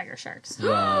tons of tiger sharks.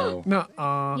 Wow.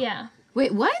 Nuh-uh. Yeah.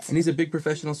 Wait, what? And he's a big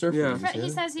professional surfer. Yeah. He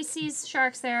says he sees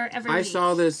sharks there every I week.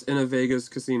 saw this in a Vegas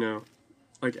casino.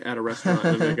 Like, at a restaurant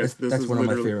in Vegas. This That's is one of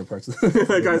my literally- favorite parts.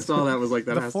 Like, I saw that, was like,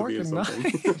 that The has to be in fork and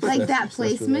something. Like that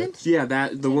placement? Yeah,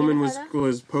 that, the woman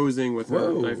was posing with her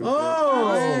Whoa. knife and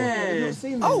Oh! Hey.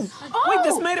 Wait,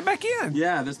 this made it back in.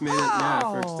 Yeah, this made it, yeah, for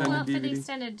Oh. extended Well, for the DVD.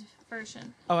 extended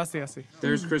version. Oh, I see.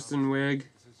 There's Kristen Wiig.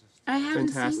 I haven't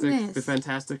Fantastic. seen The this.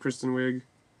 fantastic Kristen Wiig.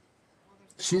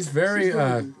 She's very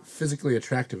physically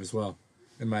attractive as well,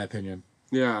 in my opinion.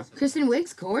 Yeah. Kristen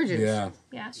Wiig's gorgeous. Yeah.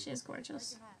 Yeah, she is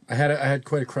gorgeous. I had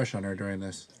quite a crush on her during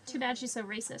this. Too bad she's so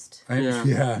racist.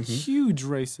 Yeah. Huge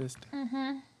racist.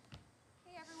 Mm-hmm.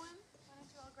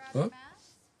 Oh.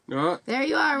 Oh, There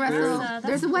you are, Russell.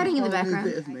 There's a wedding in the Bit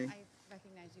background. of me.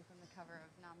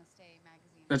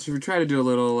 that should we try to do a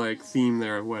little like theme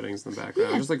there of weddings in the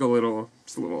background, Yeah. just like a little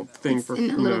thing for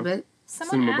In a little bit.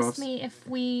 Someone cinema asked buffs.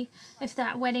 me if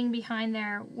that wedding behind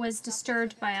there was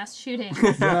disturbed by us shooting.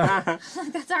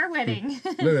 That's our wedding.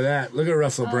 Look at that. Look at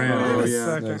Russell Brand. Oh,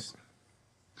 yeah. Nice.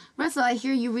 Russell, I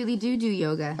hear you really do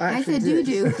yoga. I actually said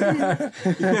did.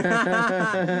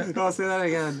 I'll say that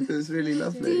again. It was really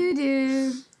lovely.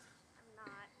 do.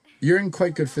 You're in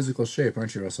quite good physical shape,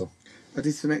 aren't you, Russell? I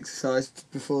did some exercise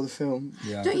before the film.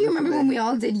 Yeah. Don't you remember when we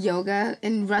all did yoga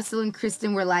and Russell and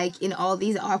Kristen were like in all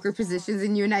these awkward positions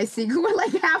and you and I were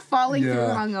like half falling through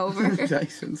hungover?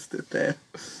 Jason stood there,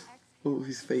 all of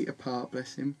his feet apart,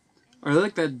 bless him. I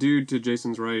like that dude to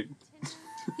Jason's right.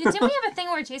 Yeah, didn't we have a thing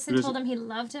where Jason told him he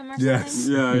loved him or something? Yes.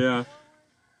 Yeah.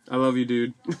 I love you,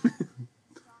 dude.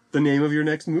 The name of your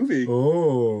next movie.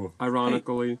 Oh.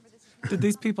 Ironically. Did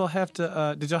these people have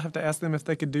to? Did y'all have to ask them if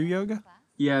they could do yoga?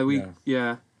 Yeah,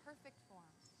 yeah.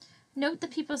 Note the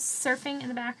people surfing in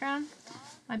the background.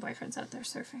 My boyfriend's out there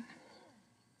surfing.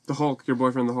 The Hulk, your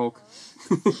boyfriend, the Hulk.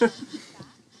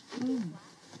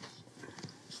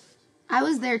 I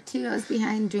was there too. I was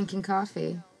behind drinking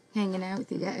coffee, hanging out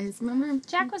with you guys. Remember?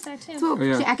 Jack was there too. That's what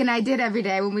Jack and I did every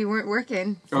day when we weren't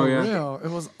working. Oh, yeah. Real. It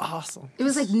was awesome. It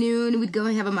was like noon. We'd go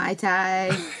and have a Mai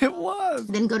Tai. It was.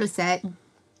 Then go to set.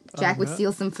 Jack would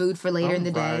steal some food for later in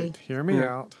the day. Hear me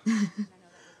out.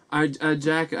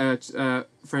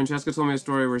 Francesca told me a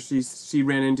story where she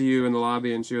ran into you in the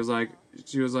lobby and she was like,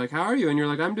 how are you? And you're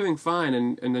like, I'm doing fine.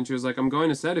 And then she was like, I'm going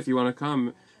to set if you want to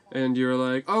come. And you were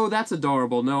like, oh, that's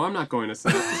adorable. No, I'm not going to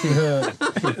set.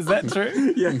 Is that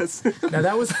true? Yes. Now,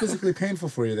 that was physically painful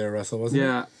for you there, Russell, wasn't it?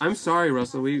 Yeah. I'm sorry,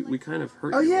 Russell. We kind of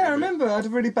hurt you. Oh yeah, I remember. I had a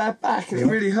really bad back and it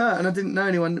really hurt, and I didn't know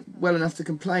anyone well enough to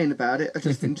complain about it. I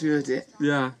just endured it.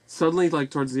 Yeah. Suddenly,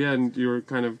 like, towards the end, you were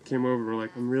kind of came over and were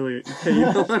like, I'm really in pain.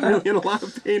 I'm really in a lot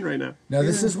of pain right now. Now,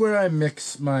 this is where I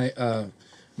mix my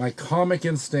my comic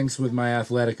instincts with my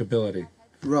athletic ability.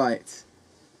 Right.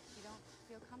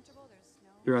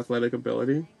 Your athletic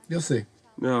ability? You'll see.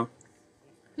 No.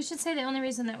 We should say the only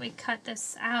reason that we cut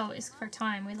this out is for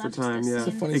time. We loved time, this yeah. scene.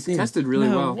 It's a funny scene. Tested really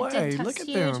well. It did Look test at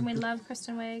huge, them. and we love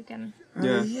Kristen Wiig. And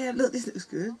Yeah. Yeah, look, this looks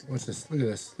good. What's this? Look at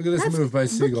this. Look at this move by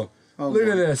Segel. Oh Look my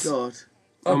at this. God. Up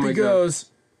Oh my he God. goes.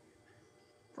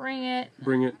 bring it.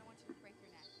 Bring it.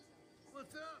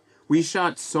 We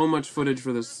shot so much footage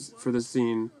for this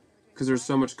scene because there's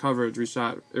so much coverage. We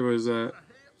shot. It was.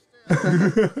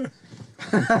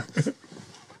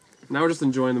 Now we're just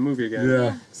enjoying the movie again.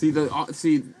 Yeah.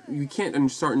 See you can't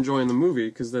start enjoying the movie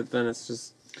because then it's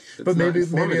just. It's But not maybe in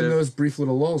informative. those brief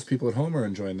little lulls, people at home are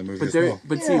enjoying the movie But as they're well.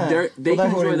 but see Yeah. they Well, can they've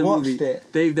enjoy already the movie. watched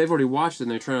it. They've already watched it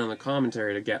and they turn on the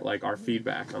commentary to get like our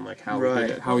feedback on like how we Right. did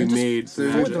it, how we made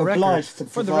the For magic. the obliged to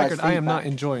For the provide record, I am not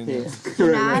feedback enjoying here. this.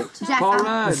 You're not? Jack, Paul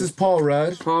Rudd. This is Paul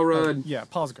Rudd. Paul Rudd. Yeah,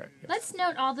 Paul's great. Yeah. Let's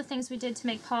note all the things we did to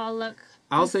make Paul look.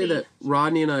 I'll say goofy. that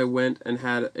Rodney and I went and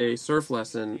had a surf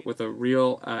lesson with a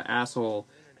real asshole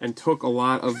and took a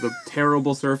lot of the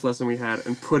terrible surf lesson we had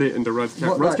and put it into Rudd's character.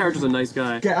 What, Rudd's like- character's a nice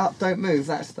guy. Get up, don't move,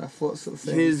 that stuff. What sort of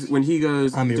thing? When he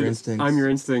goes, I'm your instincts. I'm your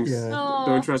instincts. Yeah. Oh.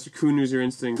 Don't trust your Kunu's your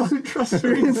instincts. Don't trust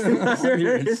your instincts.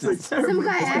 Your instincts. some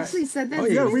guy actually said that. Oh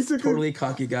to yeah, me. we took totally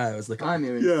cocky guy. I was like, I'm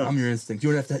your Yeah. I'm your instinct.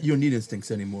 You don't need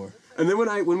instincts anymore. And then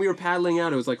when we were paddling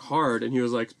out, it was like hard, and he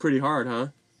was like, "Pretty hard, huh?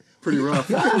 Pretty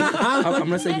rough." I'm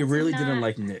gonna say you That's really not- didn't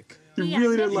like Nick. You Yeah,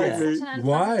 really didn't Nick like was me. such an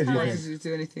Why unpleasant do you Why time. did you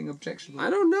do anything objectionable? I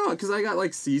don't know, because I got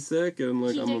like seasick and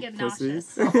like He I'm did a get pussy.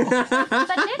 nauseous. But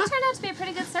Nick turned out to be a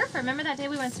pretty good surfer. Remember that day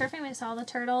we went surfing? We saw all the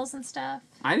turtles and stuff.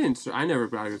 I never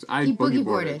brought I He boogie boogie boarded.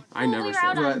 boarded. I Well, never we were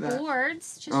out surfed. on Right there.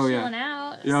 boards, just Oh, yeah. chilling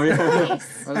out. Oh, yeah.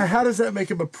 Nice. And how does that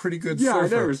make him a pretty good Yeah, I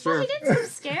surfer? never Well, surfed. he didn't seem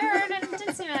scared and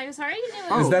didn't seem like he was sorry. He knew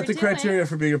what Is we that were the doing. criteria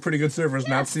for being a pretty good surfer? Is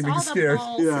not Yes, seeming all the scared?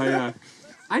 balls. Yeah, yeah.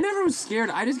 I never was scared.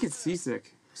 I just get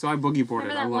seasick. So I boogie boarded.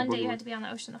 Remember I that love one day boogie you had boarding. to be on the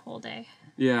ocean the whole day?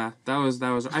 Yeah, that was.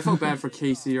 I felt bad for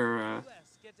Casey, our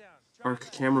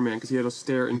cameraman, because he had to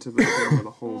stare into the camera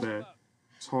the whole day.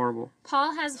 It's horrible.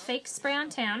 Paul has fake spray on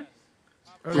tan.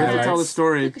 We have to tell the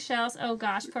story. Puka shells. Oh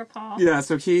gosh, poor Paul. Yeah,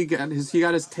 so he got his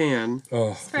tan,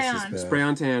 Oh, Spray this is on. bad. spray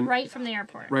on tan, Right from the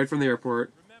airport. right from the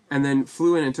airport, and then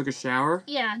flew in and took a shower.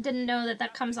 Yeah, didn't know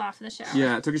that comes off in the shower.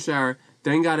 Yeah, took a shower,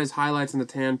 then got his highlights and the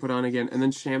tan put on again, and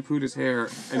then shampooed his hair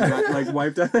and got like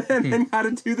wiped out and then had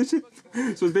to do the shit.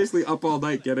 So it's basically up all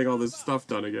night getting all this stuff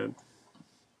done again.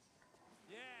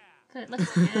 But it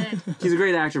looks good. He's a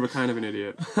great actor, but kind of an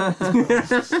idiot.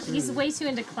 He's way too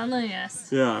into cleanliness.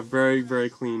 Yeah, very, very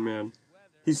clean man.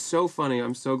 He's so funny.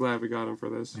 I'm so glad we got him for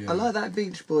this. I like that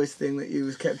Beach Boys thing that you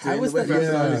kept doing. How was the weather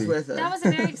that? outside Yeah. is weather. That was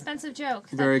a very expensive joke.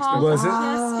 Very that Paul expensive. was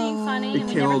Was it? just being funny, It and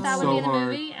we never killed thought so would be in the hard.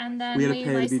 movie, and then We we, had to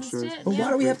pay the Beach licensed Boys. it. But yeah.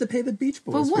 why do we have to pay the Beach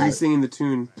Boys? For what? He's singing the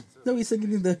tune. No, he's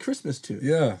singing the Christmas tune.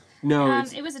 Yeah. No,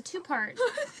 it's, It was a two-part.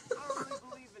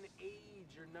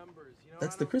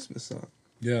 That's the Christmas song.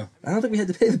 Yeah. I don't think we had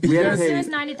to pay the Beach we had to Boys. pay. It was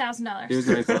 $90,000. It was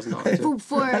 $9,000.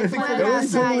 For That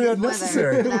was totally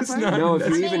unnecessary. That part? No, if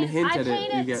you even I hint at paid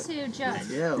it, you it get. to Judd.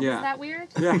 Yeah. Is Yeah. that weird?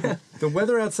 Yeah. The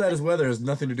weather outside is weather has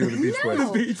nothing to do with the Beach Boys.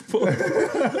 No. Beach Boys.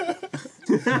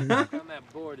 On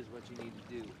that board is what you need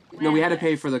to do. No, we had to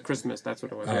pay for the Christmas. That's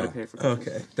what it was. We had to pay for Christmas.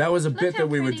 Okay. That was a Look bit how that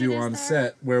we would pretty do it is on there.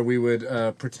 set where we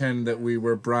would pretend that we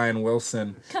were Brian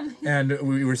Wilson and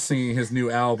we were singing his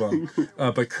new album,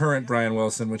 but current Brian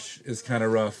Wilson, which is kind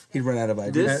of rough. He'd run out of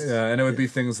ideas. This- And it would be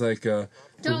things like,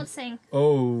 Don't sing.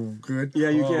 oh, good. Yeah,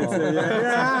 you can't call. say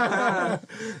that.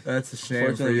 That's a shame for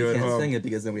Fortunately, you we at can't home. sing it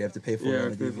because then we have to pay for Yeah, it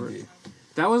on a pay for DVD. it.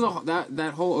 That was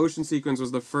that whole ocean sequence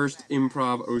was the first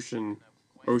improv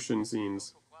ocean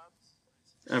scenes.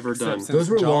 ever done. Those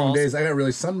were long Jaws. days. I got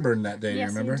really sunburned that day.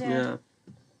 Yes, you you remember? did. Yeah.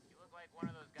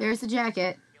 There's the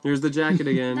jacket. Here's the jacket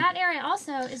again. That area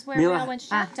also is where we all went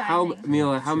shark diving.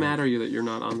 Mila, how mad are you that you're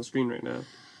not on the screen right now?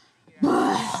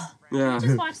 Yeah.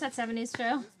 Just watch that 70s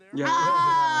show. Yeah.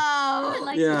 I would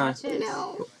like to Yeah. watch it.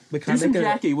 No. But Do some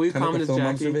Jackie. Will you can I comment make as a film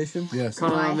Jackie? observation? Yes.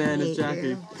 Come Oh, I on, man, hate it's Jackie.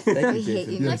 you. Thank I you, hate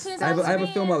Jason. you. Look who's I have a observing.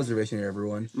 film observation here,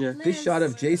 everyone. Yeah. This shot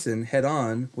of Jason head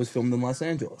on was filmed in Los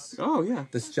Angeles. Oh, yeah.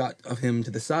 This shot of him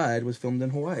to the side was filmed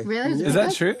in Hawaii. Really? Is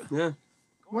that true? Yeah.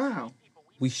 Wow.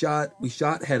 We shot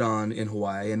head on in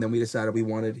Hawaii, and then we decided we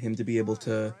wanted him to be able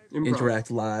to Improv. interact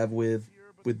live with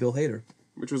Bill Hader.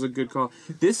 Which was a good call.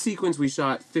 This sequence we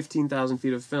shot 15,000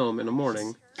 feet of film in a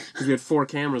morning because we had 4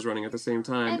 cameras running at the same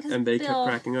time, And 'cause and they kept Bill-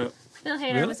 cracking up. Bill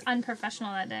Hader Really? was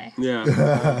unprofessional that day.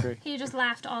 Yeah. He just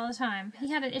laughed all the time. He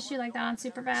had an issue like that on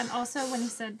Superbad also when he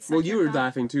said... Well, "Suck you your were cock."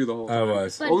 laughing too the whole I time.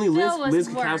 was. But Only Bill was Liz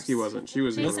worse. Kukowski wasn't. She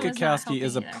was. Jason Liz was not Kukowski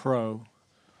is a helping either. pro.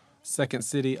 Second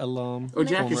City alum. Oh,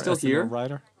 Jack, you're former still here? SNL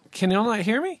writer. Can y'all not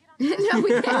hear me? No, we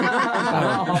can't.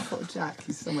 Oh, poor Jack,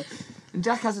 he's somewhere. And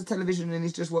Jack has a television and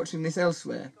he's just watching this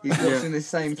elsewhere. He's watching this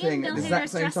same It's in thing Bill at the exact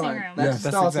Hader's same dressing time. room. That Yeah. That's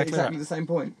starts at exactly exactly right. the same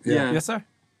point. Yeah. Yes, sir.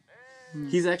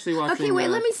 He's actually watching. Okay, wait,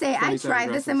 let me say, I 27 tried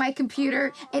this dresses. in my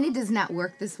computer, and it does not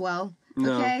work this well.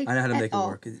 No. Okay? I know how to At make it all.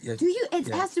 work. Yeah. Do you? It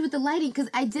Yeah. has to do with the lighting, because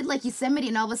I did like Yosemite,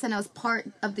 and all of a sudden I was part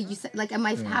of the like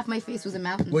my half my face was a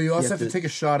mountain. Well, you also You have have to to- take a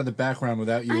shot of the background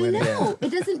without you I in it. know it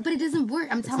doesn't, but it doesn't work.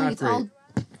 I'm telling you, not it's all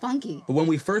great. funky. But when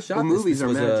we first shot Well, this, movies this are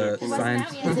was magic. a It wasn't science.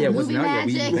 out yet. Yeah, it wasn't Movie out yet.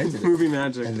 We magic. invented it. Movie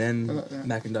magic. And then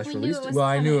Macintosh We knew released it it. was Well,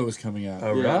 I knew coming. it was coming out.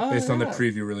 Oh, right? Based on the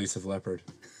preview release of Leopard.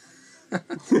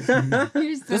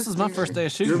 This is my first day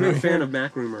of You're a shooting. big fan of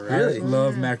Mac Rumor, right? Really? I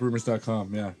love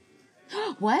MacRumors.com, yeah.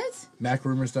 What?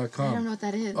 MacRumors.com. I don't know what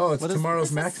that is. Oh, it's What is-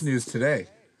 tomorrow's Mac news today.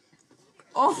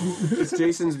 It's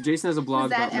Jason has a blog Was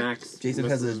that about ev- Macs. Jason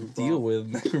This has a is deal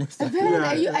with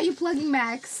Apparently, Yeah. are you plugging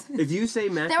Max? If you say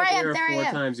Mac There I am, Air there I 4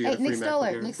 am. times, you Hey, get a free Nick Mac Stoller,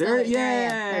 Air. Nick There, Stoller,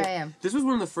 yeah. there I am. This was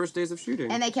one of the first days of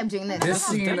shooting. And they kept doing this. This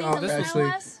scene, dirty the listener actually,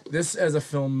 was? this as a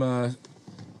film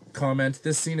comment,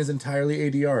 this scene is entirely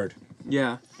ADR'd.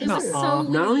 Yeah. It was so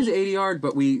Not only is it witty. ADR,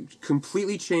 but we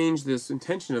completely changed this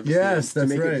intention of the Yes, scene to that's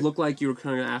make right. it look like you were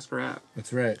kind of ask rap.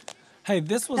 That's right. Hey,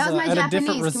 this was, That was my at a Japanese. different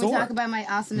Can we resort. talk about my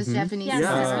awesomest Japanese? Yes,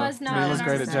 Yeah. this was not Mila's on our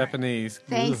great at resort. Japanese.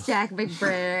 Thanks, Ugh. Jack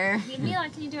McBrayer. Mila,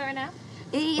 can you do it now?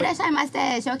 いらっしゃいま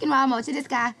せ。賞金はお持ちです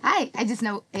か? Hi. I just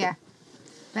know. Yeah.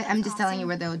 But I'm just telling you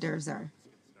where the hors d'oeuvres are.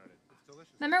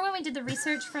 Remember when we did the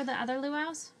research for the other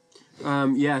luau's?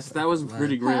 Yes, that was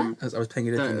pretty grim. I was paying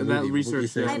attention to the That movie.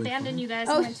 research, I yeah. abandoned you guys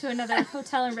Oh. and went to another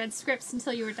hotel and read scripts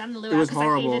until you were done the luau It was because I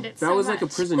horrible. hated it That so was like a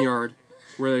much. prison yard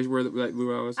where that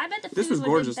luau was. I bet the food This was would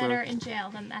gorgeous, be better though. in jail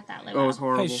than at that luau. Oh, it was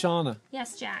horrible. Hey, Shauna,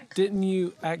 Yes, Jack. didn't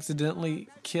you accidentally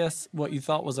kiss what you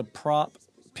thought was a prop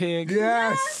pig?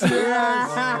 Yes!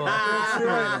 That's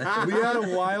right. We had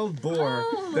a wild boar.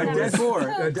 Oh, That that dead was boar.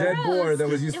 so A dead boar that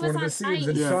was used It for one of the was on scenes.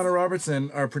 And ice. Shauna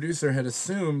Robertson, our producer, had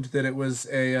assumed that it was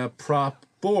a prop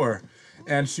boar.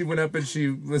 And she went up and she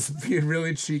was being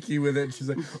really cheeky with it. She's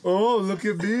like, "Oh, look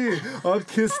at me! I'll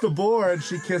kiss the boar." And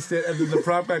she kissed it. And then the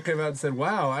prop guy came out and said,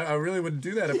 "Wow, I really wouldn't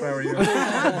do that if I were you."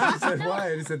 She said, "Why?"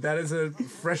 And he said, "That is a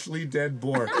freshly dead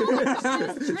boar."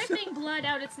 It was dripping blood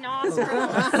out its nostrils.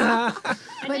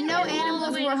 But no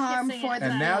animals were harmed for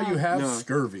And now you have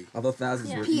scurvy. Although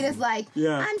thousands were Peter's like,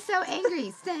 Yeah. I'm so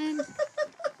angry, Stan.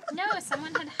 No,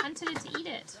 someone had hunted it to eat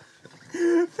it.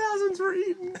 Thousands were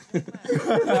eaten.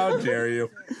 How dare you?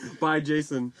 By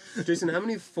Jason. Jason, how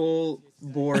many full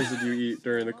boars did you eat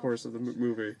during the course of the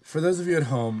movie? For those of you at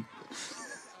home,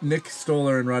 Nick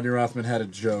Stoller and Rodney Rothman had a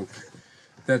joke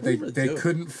that they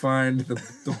couldn't find the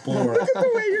boar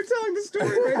The way you're telling the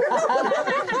story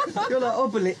right now. You're like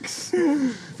Obelix.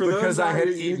 because I had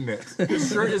eaten it. His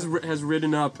shirt has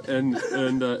ridden up and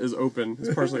is open.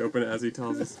 It's partially open as he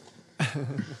tells us.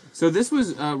 So this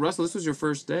was Russell. This was your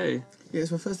first day. Yeah,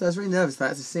 it's my first day. I was really nervous. I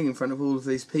had to sing in front of all of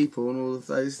these people and all of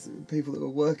those people that were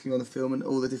working on the film and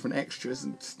all the different extras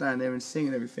and stand there and sing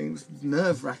and everything. It was a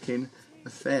nerve-wracking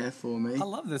affair for me. I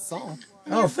love this song.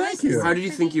 Oh, thank you. How did you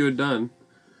think you had done?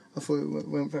 I thought it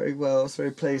went very well. I was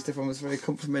very pleased. Everyone was very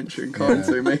complimentary and kind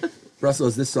to me. Russell,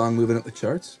 is this song moving up the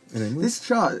charts in England?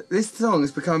 This song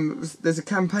has become. There's a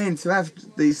campaign to have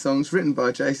these songs written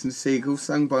by Jason Segel,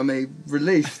 sung by me,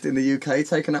 released in the UK,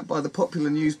 taken up by the popular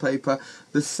newspaper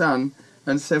The Sun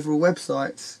and several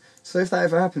websites. So if that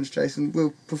ever happens, Jason,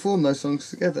 we'll perform those songs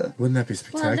together. Wouldn't that be Well,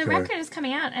 spectacular? the record is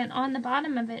coming out, and on the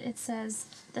bottom of it, it says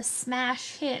the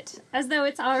smash hit, as though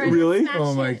it's already Really? a smash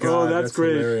Oh my hit. god, that's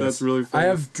great. hilarious. That's really I funny.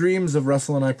 have dreams of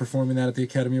Russell and I performing that at the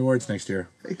Academy Awards next year.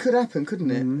 It could happen,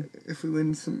 couldn't it? If we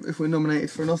win if we're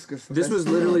nominated for an Oscar for This best was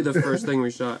song. literally the first thing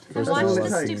we shot. And all watch it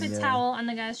the takes. stupid towel on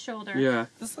the guy's shoulder. Yeah.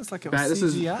 This looks like it That- was this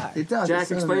is- CGI. It does. Jack,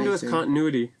 it's explain to us animated.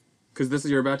 continuity, because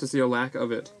you're about to see a lack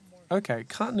of it. Okay,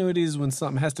 continuity is when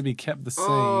something has to be kept the same.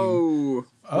 Oh.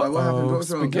 What happened? What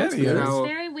was wrong? Spaghetti. It's It's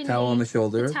very windy. Towel on the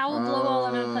shoulder. The towel blew all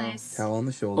over the place. Towel on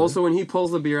the shoulder. Also, when he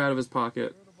pulls the beer out of his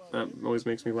pocket, that always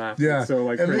makes me laugh. Yeah. It's so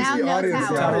like And crazy. Now the no audience-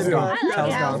 towel. Towel's gone.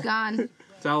 Towel's gone.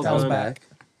 Towel's Towel's done. back.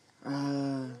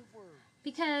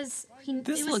 Because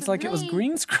This looks like it was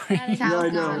green screen. Yeah, I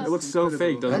know. It looks so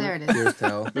fake, Oh, doesn't there it? it is. Here's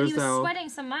towel. But There's he was towel. sweating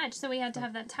so much, so we had to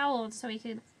have that towel so he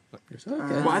could.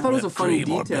 Well, I thought it was a funny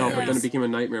detail, but then it became a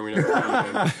nightmare. We never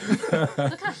found it.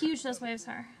 Look how huge those waves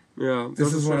are. Yeah.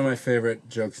 This is one of my favorite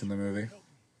jokes in the movie.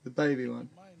 The baby one.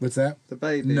 What's that? The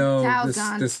baby. No, Towel's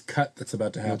gone. this cut that's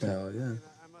about to happen. Towel, yeah.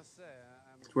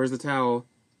 Where's the towel?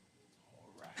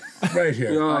 Right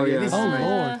here. Oh, yeah. this is Oh, amazing.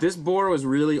 Lord. This boar was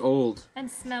really old. And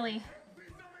smelly.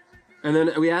 And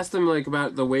then we asked him like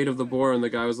about the weight of the boar, and the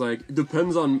guy was like,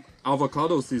 "Depends on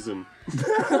avocado season."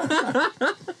 I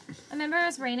remember it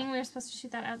was raining. We were supposed to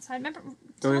shoot that outside. Remember,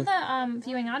 tell yeah. the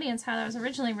viewing audience how that was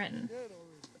originally written.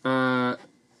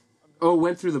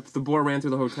 Went through the boar ran through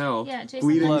the hotel. Yeah, Jason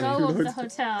Bleeding let through go of the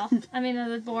hotel. I mean,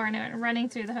 of the boar, and it went running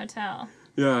through the hotel.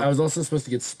 Yeah. I was also supposed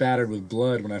to get spattered with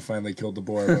blood when I finally killed the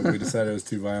boar, but we decided it was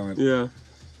too violent. Yeah.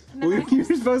 Well, you're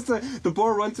supposed to. The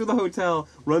boar runs through the hotel,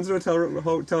 runs to a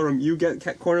hotel room. You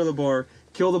corner the boar,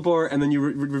 kill the boar, and then you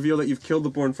reveal that you've killed the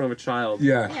boar in front of a child.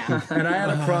 Yeah. And I had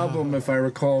a problem, if I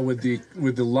recall, with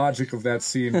the logic of that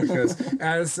scene because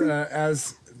as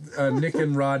Nick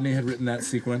and Rodney had written that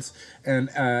sequence, and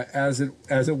as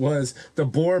it was, the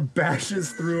boar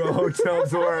bashes through a hotel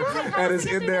door and is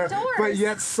in there, but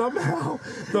yet somehow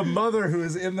the mother who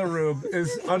is in the room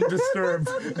is undisturbed.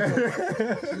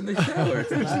 In the shower.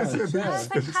 I was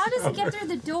like, how does it get through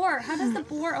the door? How does the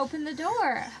boar open the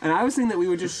door? And I was saying that we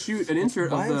would just shoot an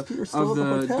insert Why is of Peter still the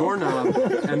at the hotel? doorknob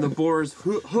and the boar's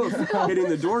hoof hitting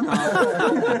the doorknob.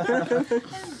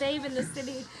 And Dave in the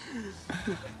city.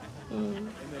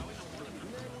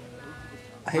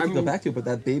 I hate to go back to it, but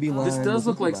that baby line. This does was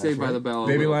look like improvised, Saved by right? the Bell. a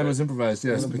Baby little line bit. was improvised,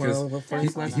 yes,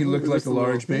 because he looked like a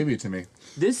large baby to me.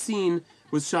 This scene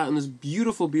was shot on this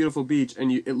beautiful, beautiful beach,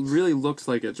 and it really looks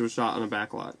like it was shot on a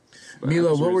back lot. But Mila,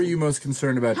 for some what were reason- you most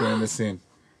concerned about during this scene?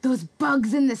 Those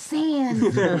bugs in the sand.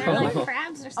 They're like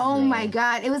crabs or something. Oh my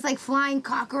god. It was like flying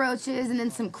cockroaches and then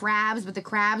some crabs, but the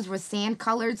crabs were sand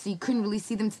colored, so you couldn't really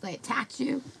see them till they attacked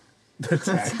you.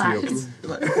 Attacked you.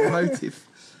 Like motive.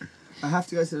 I have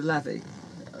to go to the lavvy.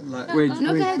 Like, Wait,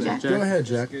 No, go ahead, Jack. Go ahead,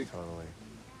 Jack.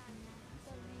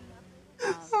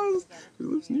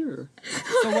 Who lives near?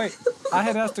 So wait, I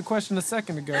had asked a question a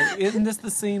second ago. Isn't this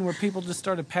the scene where people just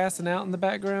started passing out in the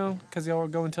background because y'all were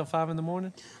going till 5 in the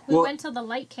morning? We Well- went till the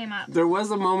light came up. There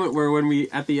was a moment where when we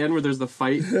at the end where there's the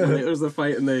fight,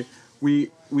 and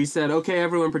we said, okay,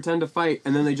 everyone pretend to fight,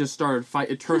 and then they just started fight.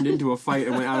 It turned into a fight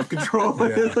and went out of control. Yeah.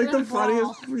 It's like the Really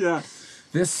brawl. funniest. Yeah.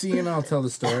 This scene, I'll tell the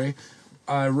story.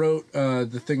 I wrote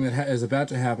the thing that is about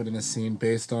to happen in this scene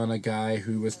based on a guy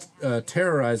who was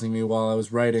terrorizing me while I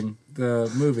was writing the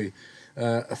movie.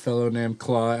 A fellow named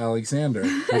Claw Alexander,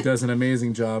 who does an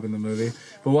amazing job in the movie.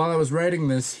 But while I was writing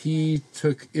this, he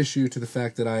took issue to the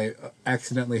fact that I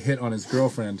accidentally hit on his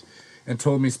girlfriend and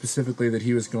told me specifically that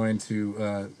he was going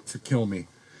to kill me.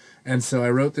 And so I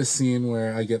wrote this scene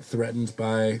where I get threatened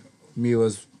by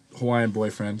Mila's Hawaiian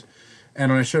boyfriend.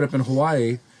 And when I showed up in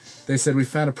Hawaii, they said, we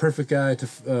found a perfect guy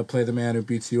to play the man who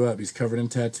beats you up. He's covered in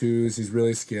tattoos. He's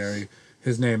really scary.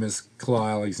 His name is Claw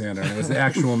Alexander. And it was the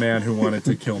actual man who wanted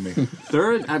to kill me. There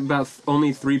are about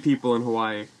only 3 people in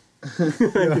Hawaii.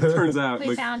 It turns out. We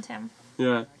Like, found him.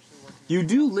 yeah. You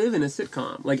do live in a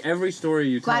sitcom. Like every story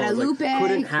you tell is, like, Guadalupe,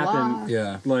 couldn't happen. Claw.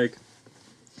 Yeah. Like,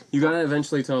 you gotta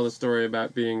eventually tell the story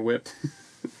about being whipped.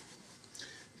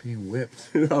 Being whipped.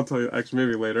 I'll tell you, actually,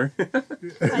 maybe later.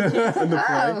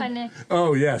 Hi, Nick.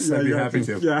 Oh, yes. I'd be you happy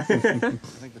have to. Yeah. I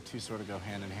think the two sort of go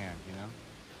hand in hand, you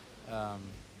know?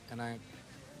 And I...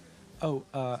 Oh,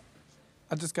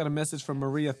 I just got a message from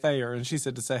Maria Thayer, and she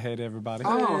said to say hey to everybody.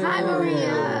 Oh, Hi, Maria.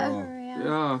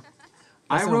 yeah.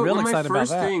 I I sound wrote real one of my excited about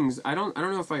first that. things. I don't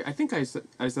know if I think I said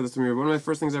this to me, but one of my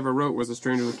first things I ever wrote was a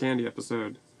Stranger with Candy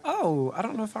episode. Oh, I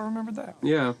don't know if I remember that.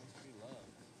 Yeah.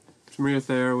 Maria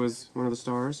Thayer was one of the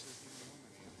stars.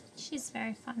 She's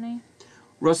very funny.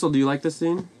 Russell, do you like this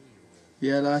scene?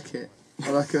 yeah, I like it. I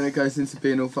like it when it goes into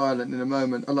being all violent in a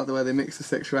moment. I like the way they mix the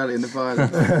sexuality and the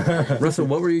violence. Russell,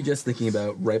 what were you just thinking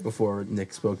about right before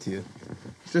Nick spoke to you?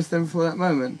 Just then before that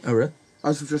moment. Oh, really? I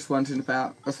was just wondering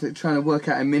about, I was trying to work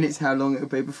out in minutes how long it would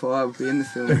be before I would be in the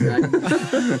film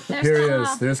again. Here he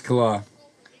is. There's Kala.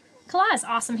 Kala is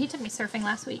awesome. He took me surfing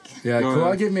last week. Yeah,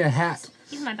 Kala gave me a hat.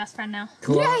 He's my best friend now.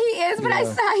 Kala, Yeah, he is, but I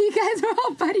saw you guys were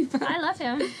all buddy. I love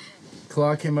him.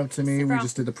 Kala came up to me. We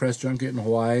just did the press junket in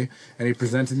Hawaii, and he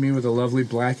presented me with a lovely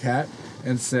black hat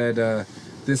and said,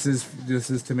 "This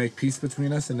is to make peace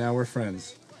between us, and now we're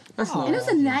friends." And it was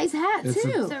a nice hat, It's too.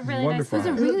 It's a really wonderful nice It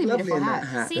hat. was a really beautiful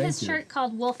hat. See his shirt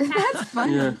called Wolfpack? That's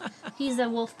funny. Yeah. He's a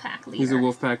Wolfpack leader. He's a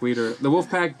Wolfpack leader. The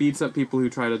Wolfpack beats up people who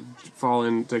try to fall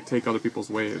in to take other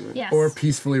people's ways. Yes. Or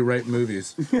peacefully write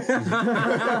movies.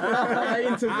 I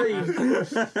intervene.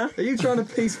 Are you trying to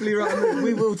peacefully write?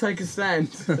 We will take a stand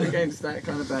against that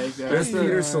kind of behaviour. There's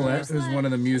Peter Solet, who's one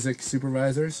of the music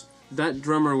supervisors. That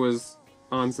drummer was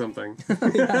on something. I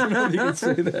don't know if you can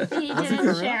say that. He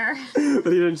didn't share.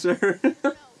 But he didn't share.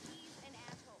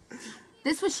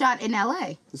 This was shot in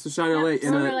L.A. This was shot in LA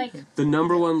in the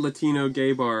 #1 Latino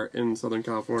gay bar in Southern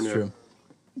California. True.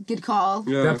 Good call.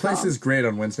 Yeah. That place is great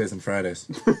on Wednesdays and Fridays.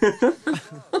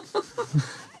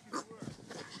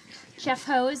 Jeff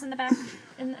Ho is in the back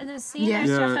in the scene. Yeah. There's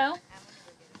Yeah. Jeff Ho.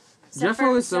 Jeff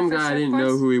Ho is some Zephyr guy I didn't Surfboards.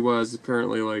 know who he was.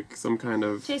 Apparently, like some kind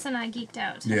of. Jason and I geeked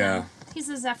out. Yeah. He's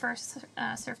a Zephyr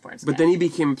surfboards But guy. then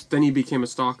he became a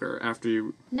stalker after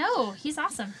you. No, he's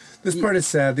awesome. This part is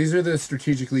sad. These are the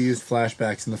strategically used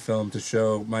flashbacks in the film to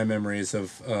show my memories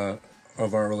of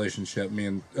our relationship, me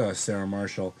and Sarah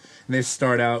Marshall. And they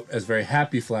start out as very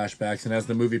happy flashbacks, and as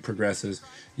the movie progresses,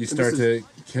 you start to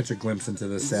catch a glimpse into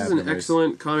the This sad is an memories.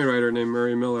 excellent comedy writer named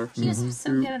Murray Miller. He was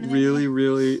so Who good in the movie. really,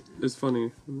 really is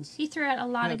funny. He threw out a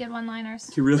lot of good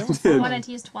one-liners. He really I did. wanted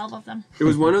to use 12 of them. It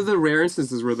was one of the rare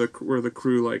instances where the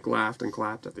crew like laughed and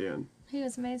clapped at the end. He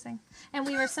was amazing. And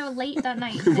we were so late that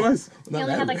night. It was. We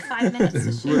only had like 5 minutes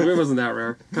to shoot. It wasn't that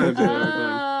rare. Kind of did everything.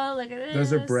 Oh, look at this.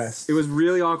 Those are breasts. It was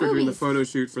really awkward during the Boobies. photo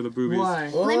shoot for the boobies. Why?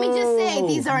 Let me just say,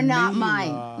 these are not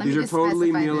mine. Let These me are just totally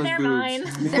specify Mila's this. They're mine.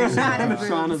 boobs. They're Shauna's boobs.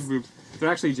 Shauna's boobs. They're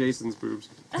actually Jason's boobs.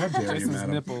 How dare you, Jason's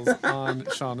madam? nipples on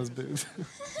Shauna's boobs.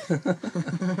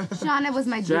 Shauna was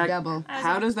my Jack, double.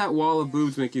 how does that wall of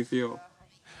boobs make you feel?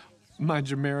 My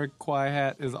Jamiroquai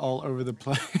hat is all over the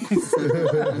place.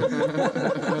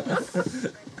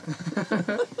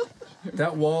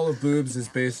 That wall of boobs is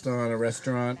based on a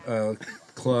restaurant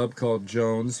club called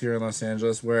Jones here in Los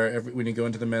Angeles, where when you go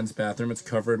into the men's bathroom, it's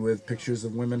covered with pictures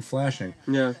of women flashing.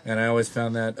 Yeah. And I always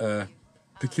found that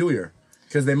peculiar,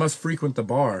 because they must frequent the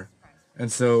bar.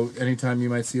 And so anytime you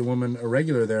might see a woman, a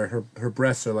regular there, her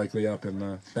breasts are likely up in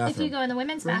the bathroom. If you go in the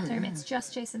women's bathroom, it's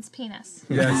just Jason's penis.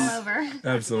 Yes. All over.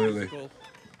 Absolutely.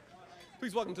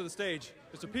 Please welcome to the stage,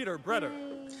 Mr. Peter Bretter.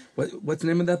 What's the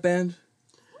name of that band?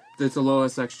 It's Aloha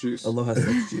Sex Juice. Aloha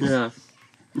Sex Juice. Yeah.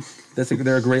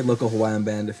 They're a great local Hawaiian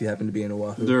band if you happen to be in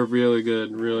Oahu. They're really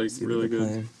good. Really, really good.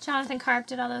 Playing. Jonathan Karp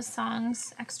did all those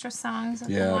songs, extra songs of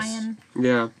Yes. Hawaiian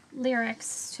Yeah.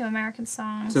 lyrics to American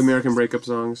songs. To American breakup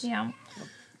songs. Yeah.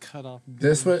 Cut off.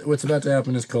 What's about to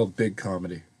happen is called big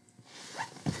comedy.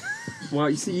 Well,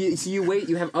 you wait.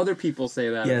 You have other people say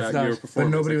that Yeah, it's about not- your But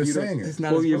performance. nobody Like, was you don't- saying it. It's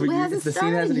not Well, as yeah, but It hasn't the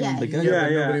scene hasn't started even yet. begun. Yeah,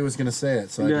 But yeah. nobody was going to say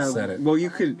it, so I just said it. Well, you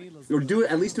could, or do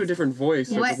it at least to a different voice.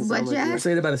 so it What- doesn't what, sound like Jack? you.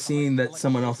 Say it about a scene that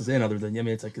someone else is in, other than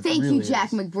it's like. It's Thank really you,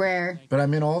 Jack McBrayer. But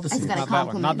I'm in all the I just scenes. got a Not that one.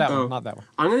 compliment. Not that Oh. one. Not that one.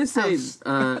 I'm gonna say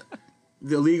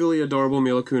the legally adorable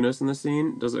Mila Kunis in the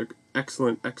scene does an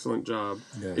excellent job.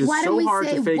 Yes. It's Why so don't we hard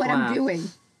say to fake what laugh. I'm doing?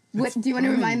 What do you want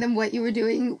to remind them what you were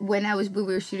doing when we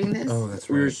were shooting this? Oh, that's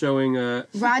We were right. showing.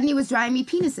 Rodney was drawing me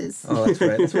penises. Oh, that's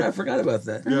right. That's right. I forgot about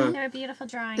that. Yeah. They're beautiful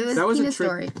drawings. It was That was a penis trick.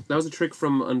 story. That was a trick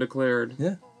from Undeclared.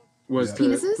 Yeah. Was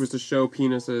Penises? was to show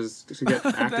penises to get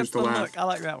actors That's to the laugh. look. I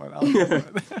like that one. I like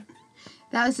that one.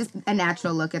 That was just a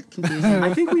natural look at confusion.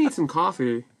 I think we need some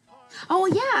coffee. Oh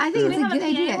yeah, I think Do we it's have a a good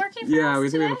PA idea. working for Yeah, us we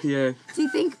think today? we have a PA. Do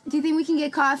you think we can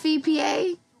get coffee,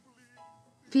 PA?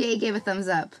 PA gave a thumbs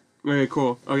up. Okay,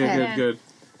 cool. Okay, Yeah. good.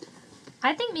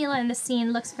 I think Mila in the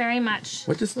scene looks very much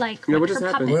What just- like, Yeah, like what her just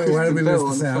happened? puppet. Why did we Bell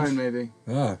lose on the the phone, sound? maybe.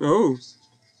 Ah. Oh.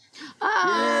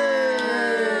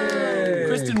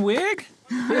 Kristen Wiig?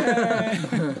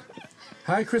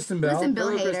 Hi, Kristen Bell. Listen, Bill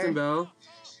Hello, Hader. Kristen Bell.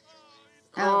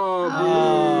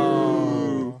 Oh.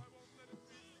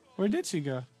 Where did she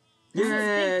go? This is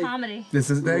Yay. big comedy.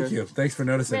 Thank you. Thanks for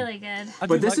noticing. Really good. I do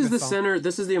But this like is the song. center.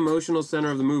 This is the emotional center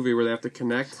of the movie where they have to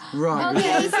connect. Right.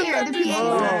 Okay, he's here. The PA.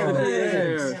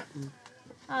 Yeah.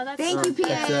 Oh, that's Thank you, PA.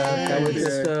 That was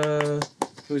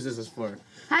Who's this is for?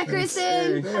 Hi,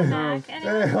 Kristen. Come back.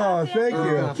 Hey, oh, thank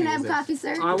you. Can I have coffee,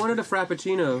 sir? I wanted a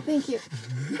frappuccino. Thank you.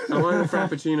 I wanted a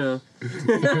frappuccino.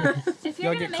 If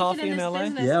you're going to make it in this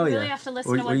business, Yeah, you yeah. really have to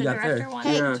listen to what the director wants.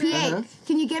 Hey, Yeah. PA,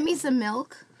 can you get me some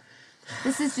milk?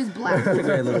 This is just black.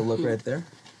 Great little look right there.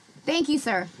 Thank you,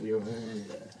 sir.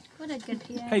 What a good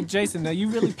PA. Hey, Jason, now you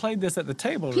really played this at the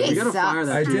table, PA right? You gotta sucks. fire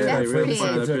that. I did. I That's played pretty. this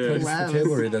at the Wow.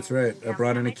 table read. That's right. I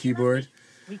brought in a keyboard.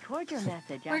 Record your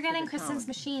message. We're after getting the Kristen's tone.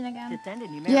 machine again. To send a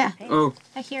numeric Yeah. page. Oh,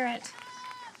 I hear it.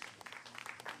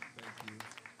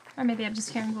 Or maybe I'm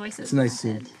just hearing voices. It's a nice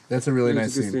scene. That's a really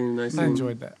nice it's a good scene. scene. Nice I scene.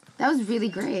 enjoyed that. That was really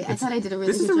great. I thought I did a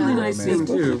really This is good a really job. nice man. scene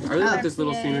too. I really like this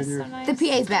little PA scene right is here. so nice. The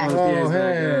PA's back. Oh, Oh, PA's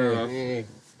back. hey. Yeah.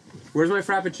 Where's my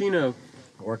frappuccino?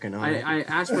 Working on it. I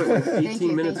asked for it like 18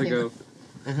 you, minutes thank you.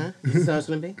 ago. This is how it's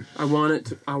gonna be. I want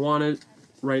it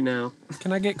right now.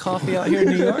 Can I get coffee out here in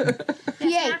New York?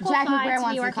 PA, We'll Jack fly McBrayer to wants New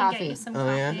some York and get coffee. you some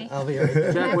Oh yeah, coffee. I'll be right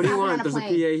there. Jack, what do you Coffee on want? a There's a plane.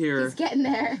 PA here. He's getting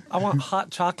there. I want hot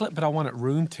chocolate, but I want it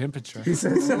room temperature. He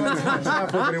says he wants hot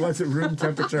chocolate, but he wants it room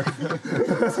temperature.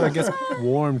 So I guess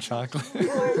warm chocolate.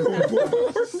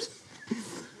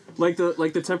 Like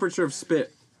the temperature of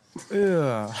spit.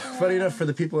 Ugh. Funny enough, for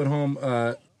the people at home,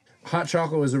 hot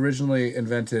chocolate was originally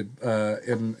invented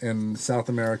in South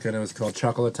America, and it was called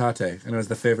chocolatate, and it was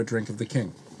the favorite drink of the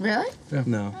king. Really?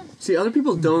 No. See, other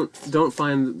people don't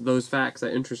find those facts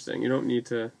that interesting. You don't need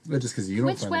to. Just because you don't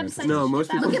Which find them website? interesting. No,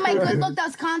 most people. Look at my good look. That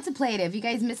was contemplative. You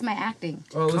guys missed my acting.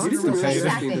 Oh, listen to Contemplative. Russell.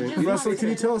 Acting. Russell, can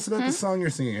you tell us about the song you're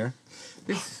singing here?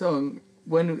 This song,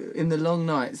 when in the long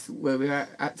nights where we were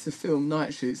at to film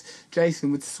night shoots,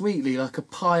 Jason would sweetly, like a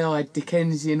pie-eyed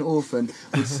Dickensian orphan,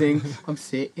 would sing, "I'm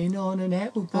sitting on an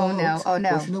apple box, Oh, no. Oh,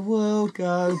 no. watching the world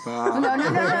go by." No.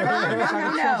 It's like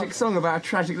a tragic song about a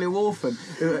tragic little orphan.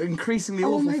 Increasingly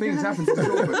awful my things God. happen to the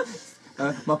orphan.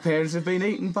 My parents have been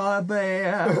eaten by a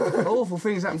bear. Awful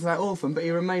things happen to that orphan, but he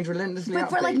remained relentlessly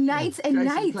But for upbeat. like nights and Jason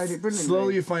nights. played it brilliantly.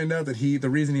 Slowly you find out that the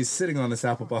reason he's sitting on this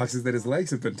apple box is that his legs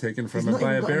have been taken from him Not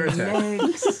by a even bear got attack.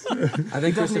 legs. I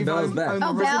think Kristen Bell is back.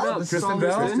 Oh, Bell? Kristen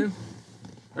Bell?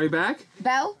 Are you back?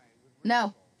 Belle?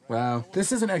 No. Wow.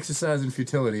 This is an exercise in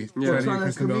futility. Yeah. Trying to Trying get to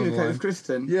Kristen Bell on the communicate line. with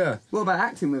Kristen. Yeah. What about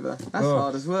acting with her? That's Oh.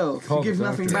 hard as well. Call She gives the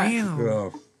nothing doctor. back. Damn.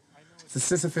 Oh. It's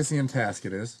a Sisyphusian task,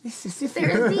 it is. It's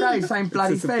Sisyphus. No, same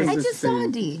bloody thing. I just saw a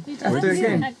D. You Have to do it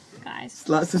again. Guys. It's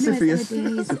like Sisyphus.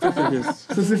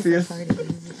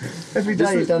 Sisyphus. Every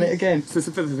day you've done it again.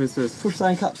 Sisyphus. Push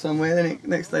something up somewhere, then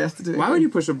next day has to do it. Why would you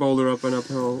push a boulder up an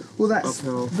uphill? Well, that's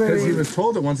uphill. Because he very. was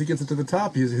told that once he gets it to the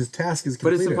top, his task is But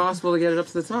completed. it's impossible to get it up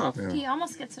to the top. Yeah. He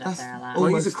almost gets it up there a lot. Well,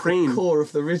 use almost a crane. The core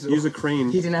of the riddle. Use a crane.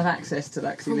 He didn't have access to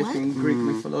that because he lived in Greek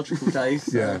mythological days.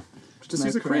 So Yeah. Just no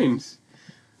use a crane. cranes.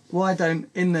 Why don't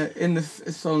in the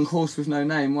song "Horse with No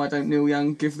Name"? Why don't Neil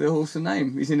Young give the horse a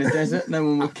name? He's in a desert. No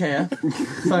one would care.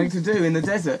 Something to do in the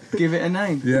desert. Give it a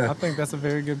name. I Yeah. think that's a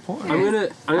very good point. I'm gonna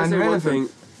say one relevant. thing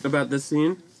about this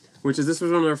scene, which is this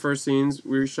was one of our first scenes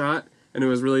we shot, and it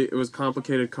was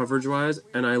complicated coverage wise,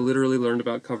 and I literally learned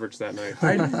about coverage that night.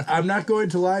 I'm not going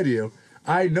to lie to you.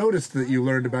 I noticed that you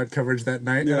learned about coverage that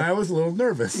night, and I was a little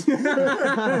nervous.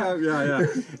 yeah.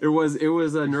 It was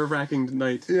a nerve-wracking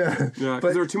night. Yeah. Yeah,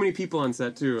 because there were too many people on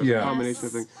set too. It was Yeah. a combination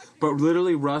of things. But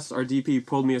literally, Russ, our DP,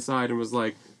 pulled me aside and was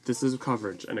like, "This is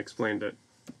coverage," and explained it.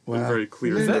 Wow. Very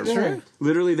clear. Is that true?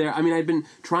 Literally there. I mean, I'd been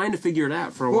trying to figure it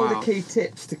out for a What while. are the key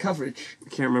tips to coverage? I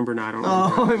can't remember now. I don't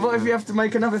Oh, remember. what if you have to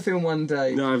make another film one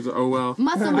day? No, oh well.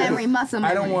 Muscle memory, muscle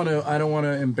memory. I don't want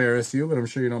to embarrass you, but I'm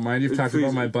sure you don't mind. You've talked Please.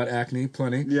 about my butt acne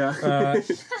plenty. Yeah.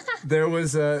 There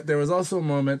was also a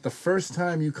moment the first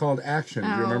time you called action. Do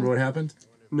you remember what happened?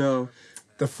 No.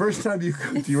 The first time do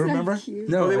you remember?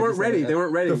 No, they weren't ready. They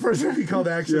weren't ready. The first time he called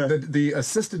action, Yeah. the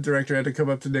assistant director had to come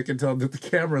up to Nick and tell him that the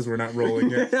cameras were not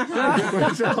rolling yet,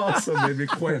 which also made me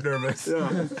quite nervous.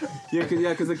 Yeah,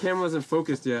 because the camera wasn't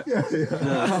focused yet.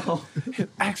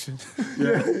 Action.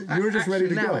 Yeah, you were just ready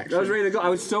to go. I was ready to go. I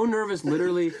was so nervous.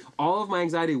 Literally, all of my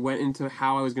anxiety went into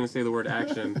how I was going to say the word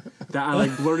action. That I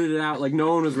like blurted it out. Like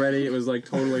no one was ready. It was like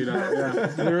totally not. Yeah.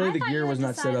 Literally, the gear was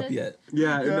not set up yet.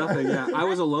 Yeah, nothing. Yeah, I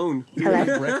was alone.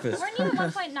 Breakfast. Weren't you at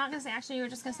one point not going to say action? You were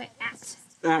just going to say act.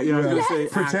 Yeah, I was going to say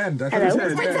Pretend. act. I thought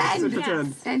you Pretend. said Pretend.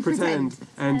 Pretend. And Pretend. pretend.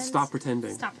 And stop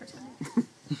pretending. Stop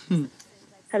pretending.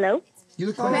 Hello? You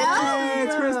look like Hey,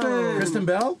 it's Kristen. Kristen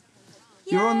Bell.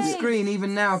 You're on the screen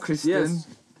even now, Kristen. Yes.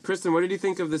 Kristen, what did you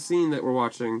think of the scene that we're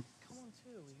watching?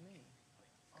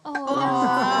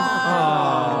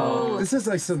 This is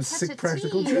like some sick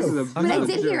practical tease. joke. This is a But I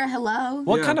did hear a hello.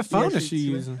 What Yeah. kind of phone is she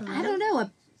using? I don't know.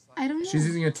 I don't know. She's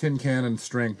using a tin can and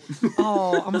string.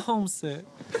 Oh, I'm homesick.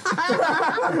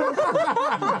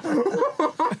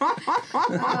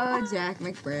 Oh, Jack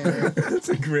McBrayer. That's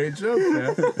a great joke,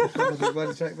 man. Why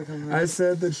did Jack become I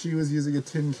said that she was using a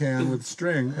tin can with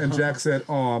string, and Jack said,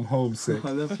 "Oh, I'm homesick."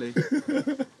 Oh, lovely.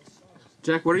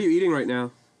 Jack, what are you eating right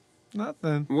now?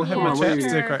 Nothing. What, I have come my on, what have you-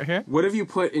 chapstick right here. What have you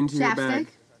put into your bag?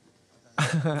 I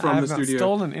From have the not studio.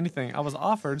 stolen anything. I was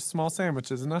offered small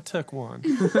sandwiches, and I took one.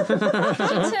 You took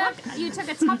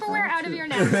a Tupperware out of your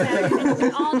knapsack and you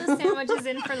put all the sandwiches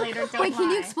in for later. Don't Wait, can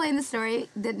you lie. explain the story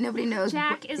that nobody knows?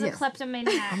 Jack is a Yes.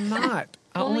 kleptomaniac. I'm not.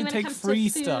 I Only only when it take comes to free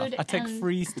food stuff. I take and-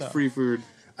 free stuff. Free food.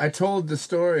 I told the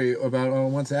story about I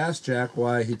once asked Jack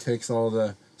why he takes all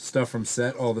the stuff from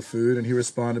set, all the food, and he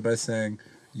responded by saying,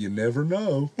 "You never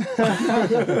know."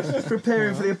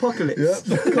 Preparing for the apocalypse. Yep.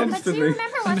 But do you Constantly.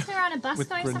 remember once we were on a bus With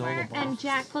going granola somewhere bars. and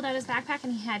Jack pulled out his backpack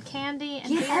and he had candy and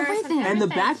He had beers everything. And the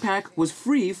backpack was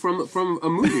free from a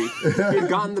movie. He had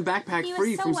gotten the backpack He was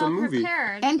free so from some well movie.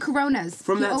 prepared. And Coronas.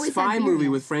 From He that always spy had beer. movie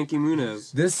with Frankie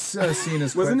Muniz. This scene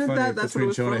is quite Wasn't it funny that? That's what between it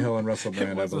was Jonah from? Hill and Russell Brand,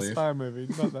 I It was a believe. spy movie.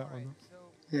 Not that one.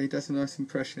 Yeah, he does a nice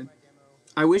impression.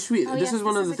 I wish we. Oh, this yes, is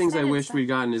one this of the is things I extended wish stuff. we'd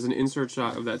gotten is an insert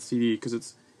shot of that CD because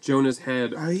it's Jonah's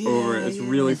head Oh, yeah, over it. It's yeah.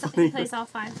 really He funny. plays all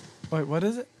five. Wait, what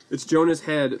is it? It's Jonah's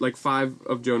head, like 5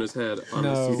 of Jonah's head on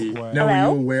No a CD. way. Now, were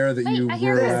Hello? you aware that Wait, you I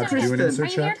hear were Kristen. allowed to do an Kristen. insert Are you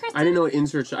here, shot? Kristen? I didn't know what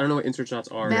insert shot. I don't know what insert shots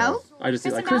are. Bell? I just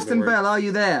see like Kristen the Kristen word. Bell, are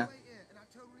you there?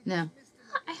 No.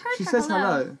 I heard She her says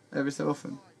hello every so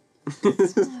often.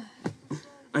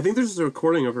 I think there's just a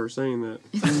recording of her saying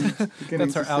that.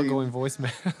 That's her outgoing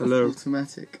voicemail. Hello.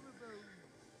 Automatic.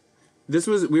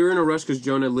 We were in a rush because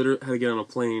Jonah literally had to get on a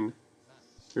plane.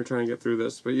 We were trying to get through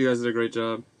this, but you guys did a great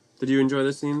job. Did you enjoy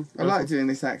this scene? I like doing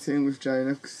this acting with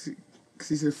Jonah because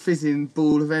he's a fizzing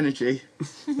ball of energy.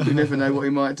 You never know what he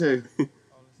might do. He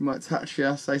might touch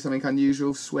you, say something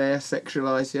unusual, swear,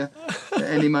 sexualise you at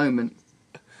any moment.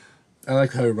 I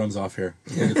like how he runs off here.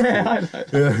 Yeah, I know.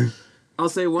 Yeah. I'll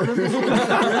say one of the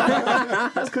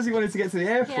That's because he wanted to get to the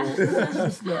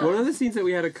airport. one of the scenes that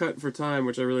we had to cut for time,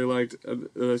 which I really liked,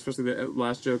 especially the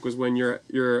last joke, was when you're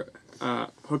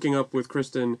hooking up with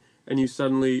Kristen and you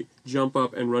suddenly jump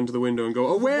up and run to the window and go,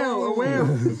 "A whale! A whale!"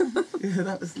 Yeah,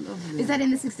 that was lovely. Is that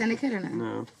in this extended cut or not?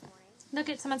 No, Look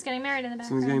at someone's getting married in the background.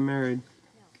 someone's getting married.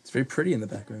 It's very pretty in the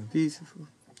background. Beautiful.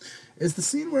 Is the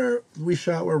scene where we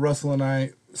shot where Russell and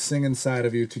I sing inside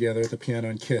of you together at the piano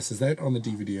and kiss, is that on the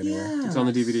DVD anywhere? Yeah. It's on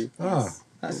the DVD. Ah,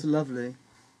 That's lovely.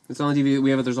 It's on the DVD. We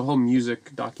have it. There's a whole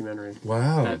music documentary.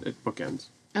 wow. That it bookends.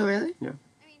 Oh, really? Yeah.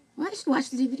 Well, I should watch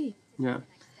the DVD. Yeah.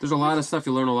 There's a lot of stuff.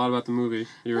 You learn a lot about the movie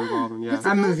you're involved in. Yeah.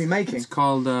 And movie making. It's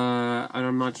called.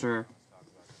 I'm not sure.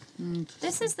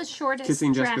 This is the shortest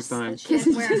Kissing dress Jessica Stein. that she had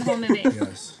to wear in the whole movie.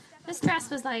 Yes. This dress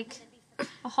was like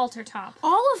a halter top.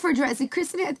 All of her dresses,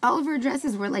 Kristen had, all of her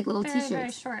dresses were like little Very, t-shirts.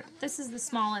 very short. This is the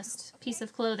smallest piece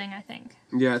of clothing, I think.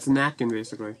 Yeah, it's a napkin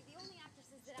basically.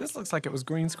 This looks like it was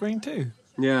green screen too.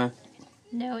 Yeah.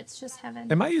 No, it's just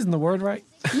heaven. Am I using the word right?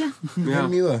 Yeah. Yeah. Hey,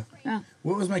 Mila, Oh.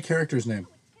 what was my character's name?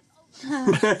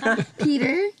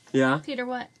 Peter Yeah. Peter,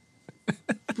 what?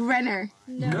 Brenner.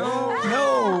 No.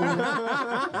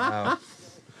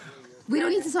 We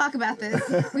don't need to talk about this.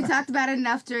 We talked about it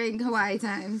enough during Hawaii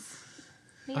times.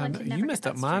 Mila could never You get messed that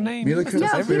up my straight. name. Mila You messed Kunis.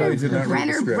 up No, everybody. Peter, did not read the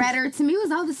Brenner, script. Brenner, to me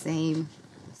was all the same.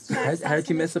 How did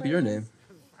you mess up your name?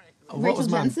 What Rachel was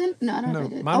mine? Jensen? No, I don't know No,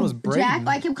 if I did. mine was Jack, Braden.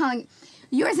 I kept calling...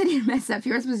 Yours I didn't mess up.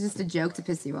 Yours was just a joke to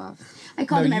piss you off. I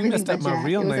called No, him you everything messed but up my Jack.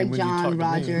 real It was name like when you John,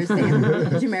 talked to me. Roger,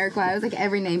 Sam, Jamiroquai. I was like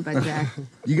every name but Jack.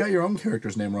 You got your own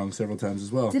character's name wrong several times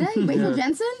as well. Did I? Rachel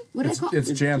Jensen? What did I call?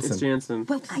 It's Jansen. It's Jansen.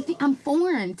 But I think I'm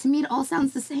foreign. To me, it all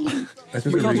sounds the same. That's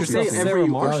You what can Rachel say Jensen. every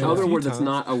Marshall other a few word that's times.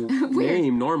 not a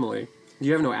name normally.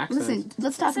 You have no accent. Listen,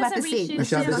 let's talk This is about a the scene. reshoot. Let's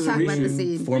This just is talk a about the reshoot.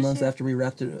 scene. 4 months after we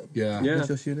wrapped it up. Yeah. Yeah.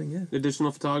 Initial shooting, yeah.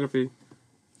 Additional photography.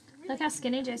 Look how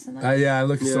skinny Jason looks. Yeah, I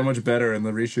looked Yeah. so much better in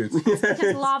the reshoots.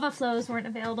 Because lava flows weren't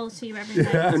available to you every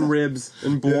night. And ribs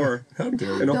and boar. How dare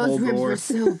you? And a whole Those ribs boar. were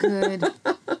so good.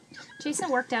 Jason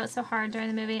worked out so hard during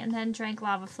the movie and then drank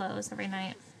lava flows every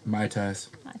night. Mai Tais.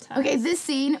 My time. Okay, this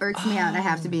scene irks me out. I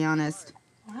have to be honest.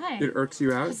 Why? It irks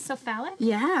you out. It's so phallic?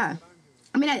 Yeah.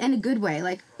 I mean, in a good way,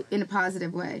 like in a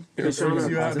positive way. Hey, Shauna,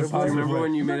 you out in a do you positive remember way.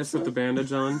 when you made us put the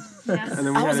bandage on? Yes. And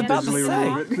then we I had was to about to digitally say.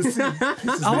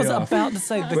 remove it? I was me off. about to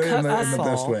say the But cut in I the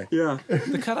best saw. way. Yeah.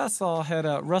 The cut I saw had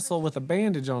Russell with a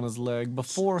bandage on his leg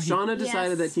before he. Shauna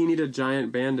decided that he needed a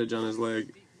giant bandage on his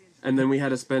leg. And then we had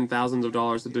to spend thousands of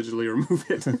dollars to digitally remove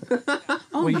it.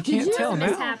 Well, you can't tell now.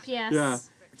 Mishap, yes. Yeah.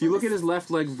 If you look at his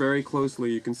left leg very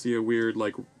closely, you can see a weird,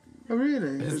 like, Oh,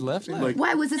 really? His left leg. Like,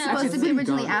 Why was it supposed to be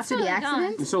originally It's after the totally gone.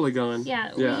 accident? it's totally gone.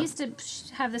 Yeah, we used to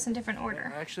have this in different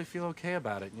order. I actually feel okay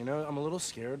about it. You know, I'm a little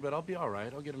scared, but I'll be all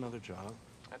right. I'll get another job.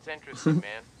 That's interesting,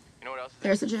 man. You know what else?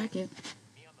 There's a jacket.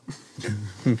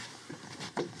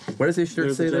 What does his shirt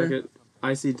There's say the there? jacket.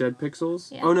 I see dead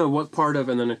pixels. Yeah. Oh no, what part of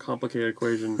and then a complicated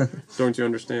equation don't you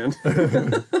understand?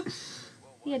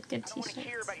 He had good I want to hear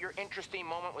t-shirts. about your interesting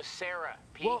moment with Sarah,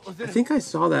 Pete. Well, I think I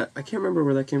saw that. I can't remember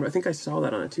where that came from. I think I saw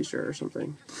that on a t-shirt or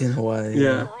something. In Hawaii.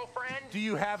 Yeah. do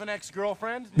you have an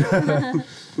ex-girlfriend?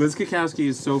 Liz Kukowski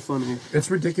is so funny. It's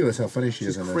ridiculous how funny she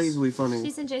is She's in this. crazily funny.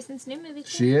 She's in Jason's new movie, too.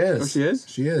 She is. Oh, she is?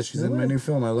 She is. She's in my way. new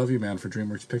film, I Love You Man, for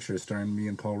DreamWorks Pictures, starring me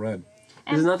and Paul Rudd.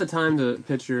 This is not the time to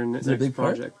pitch your next it a big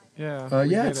part? project. Yeah.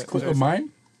 Yeah, it's mine.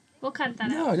 We'll cut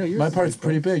that No, out. no, yours My is part's big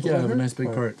pretty big. Yeah, I have a Well, nice big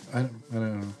her part. I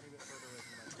don't know.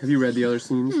 Have you read the other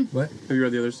scenes? What? Have you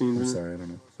read the other scenes? I'm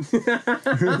in it? sorry,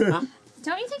 I don't know.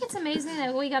 Don't you think it's amazing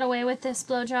that we got away with this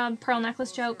blowjob pearl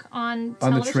necklace joke on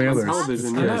On the television? trailers.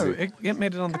 Television, I yeah. know. It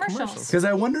made it on the Commercials. commercials. Because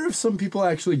I wonder if some people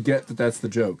actually get that that's the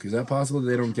joke. Is that possible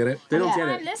that they don't get it? They don't By the get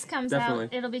time it. this comes Definitely.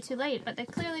 out, it'll be too late, but they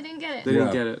clearly didn't get it. They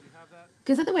didn't get it.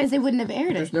 Because otherwise they wouldn't have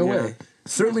aired it. There's no Yeah. way.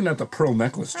 Certainly not the pearl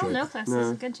necklace Pearl joke. necklace No. is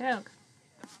a good joke.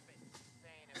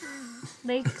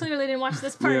 They clearly didn't watch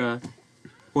this part. Yeah.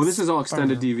 Well, this is all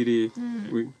extended DVD.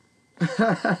 We,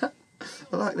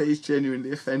 I like that he's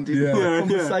genuinely offended Yeah. by Yeah, a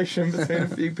conversation between a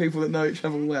few people that know each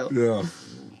other well. Yeah.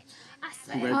 I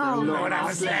say, Oh, Lord, I'll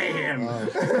slay him.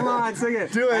 Come on, sing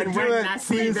it. Do it, And do when it. I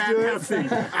see Please that do it. Nazi,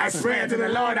 I swear to the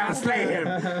Lord I'll slay him.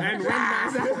 And when I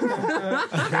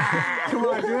come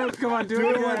on, do it. Come on, do it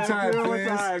one again. time, Do it one please.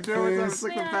 time. Do it one time. Please. It's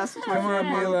like the best one. Come on,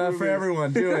 Mila, for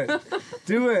everyone, do it.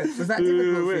 Do it. Was that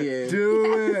difficult for you?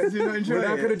 Do it. Do you not enjoy We're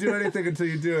not it? going to do anything until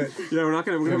you do it. Yeah, we're not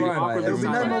gonna. We're gonna Come be on. awkward. There'll be no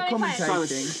more Everybody quiet.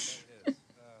 commentating.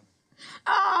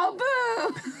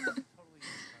 Oh, boo!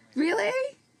 Really?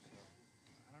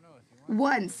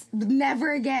 Once, but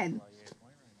never again.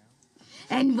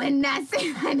 And when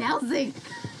Nancy Van Helsing,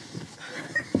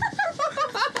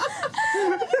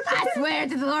 I swear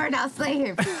to the Lord, I'll slay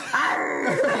him. Arr.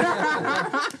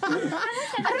 I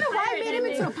don't know why I made him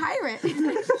into a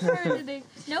pirate.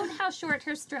 Note how short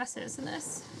her dress is in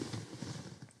this.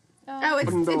 Oh,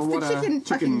 it's What the a chicken fucking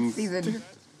chicken- season.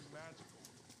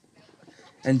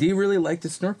 And Dee really liked to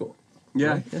snorkel.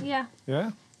 Yeah. Yeah, Yeah.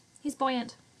 he's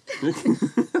buoyant.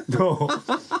 No.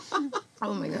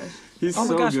 Oh my gosh. He's Oh my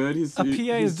so gosh. good. He's A PA he's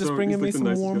is just so, bringing he's me like the some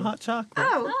nicest warm guy. hot chocolate.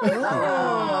 Oh.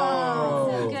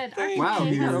 So good. Our Wow, PA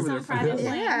you got has over some there. private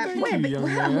plan. Yeah. Thank Wait, you, but young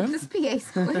wow, man. this PA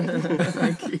square.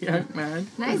 Thank you, young man.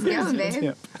 Nice going, babe.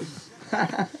 Tip.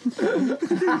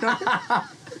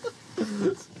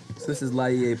 So this is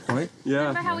Laie Point. Yeah.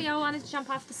 Remember how we all wanted to jump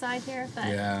off the side here, but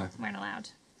Yeah. we weren't allowed.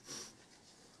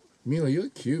 Mila, you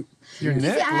look cute. Your You see,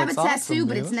 neck I have a looks tattoo, awesome,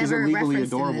 but it's Mila. She's never illegally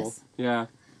referenced in adorable. this. Yeah.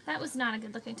 That was not a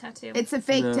good looking tattoo. It's a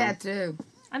fake No. tattoo.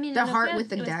 I mean, the it was heart good. with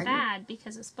the it was dagger. bad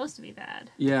because it's supposed to be bad.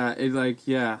 Yeah. It like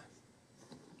yeah.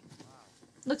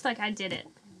 Looks like I did it.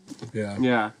 Yeah.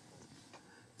 Yeah.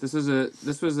 This was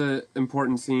a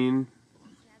important scene.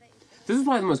 This is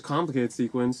probably the most complicated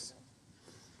sequence,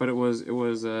 but it was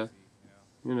you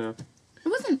know. It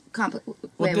wasn't complicated.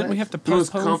 Well, didn't we have to The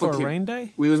most postpone for a complicated- rain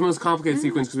day? It was the most complicated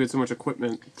sequence because we had so much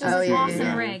equipment. Oh, yeah, Awesome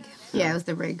yeah. rig. Yeah, it was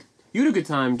the rig. You had a good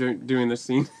time doing this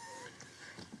scene.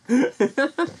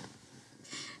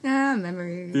 Ah,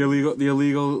 memories. The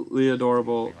illegally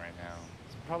adorable. Right now.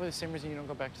 It's probably the same reason you don't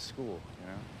go back to school, you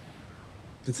know?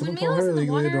 Did someone When call Mila's her in the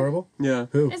illegally water- adorable? Yeah.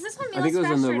 Who? Is this when I Mila think it was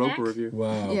in scratched the her Roper neck? review.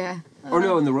 Wow. Yeah. Or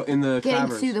no, in the Getting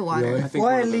Travers. to the water. Really? I think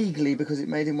Why one of them. illegally? Because it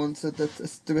made him want to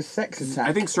do a sex attack.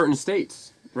 I think certain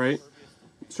states, right?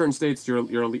 Certain states,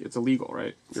 it's illegal,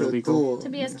 right? You're To illegal. adore. To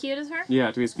be as cute as her?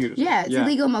 Yeah, to be as cute as Yeah, it's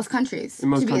illegal in most countries. In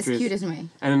most to be countries. as cute as me.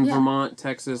 And in Yeah. Vermont,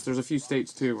 Texas, there's a few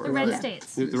states too. Where The red Yeah.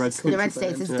 states. The red states. The red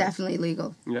states is Yeah. definitely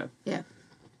illegal. Yeah. Yeah.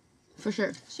 For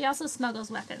sure. She also smuggles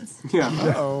weapons. Yeah.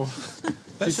 Uh-oh.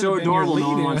 That She's should've so been your adorable. No one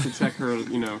lead-in. wants to check her.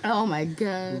 You know. Oh my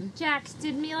god. Jack,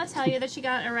 did Mila tell you that she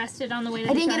got arrested on the way to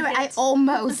I the didn't get it. I junket?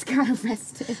 almost got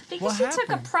arrested. Because she took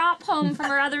a prop home from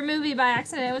her other movie by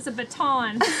accident. It was a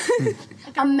baton.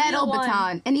 Like A metal real one.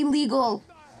 baton. An illegal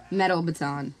metal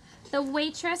baton. The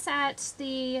waitress at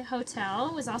the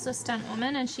hotel was also a stunt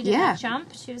woman, and she did Yeah. that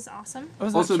jump. She was awesome.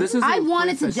 Also, this is. I a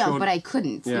wanted cliff to that jump, showed- but I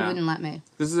couldn't. They Yeah. wouldn't let me.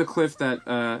 This is a cliff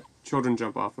that children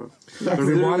jump off of. They're We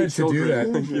literally wanted to do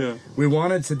children. that. Yeah. We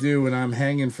wanted to do when I'm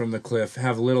hanging from the cliff,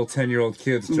 have little 10-year-old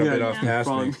kids jumping Yeah, off yeah. past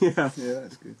Fun. me. Yeah. Yeah,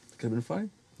 that's good. Could have been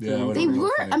fine. Yeah, They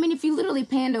were. I mean, if you literally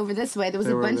panned over this way, there was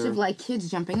They a were bunch there. of like kids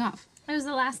jumping off. It was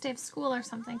the last day of school or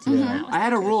something, too. That was I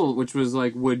had a rule, which was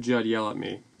like, would Judd yell at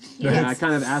me? Yes. And I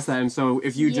kind of asked that, and so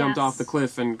if you jumped Yes. off the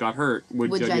cliff and got hurt, would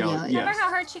Judd yell at you? Remember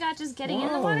how hurt she got just getting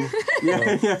in the water?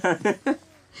 Yeah.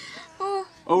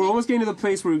 Oh, we're almost getting to the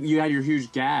place where you had your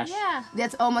huge gash. Yeah.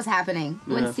 That's almost happening.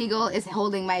 When Yeah. Segel is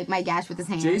holding my gash with his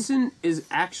hand. Jason is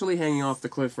actually hanging off the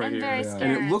cliff right I'm here. very And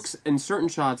scared. it looks, in certain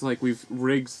shots, like we've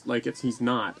rigged, like he's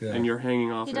not, Yeah. and you're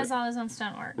hanging off He it. does all his own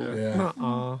stunt work.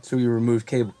 Yeah. So we removed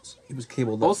cables. He was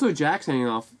cabled up. Also, Jack's hanging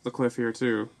off the cliff here,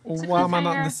 too. Why am I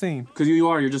not in the scene? Because you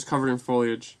are, you're just covered in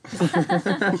foliage.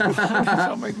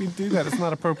 Don't make me do that. It's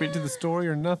not appropriate to the story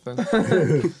or nothing.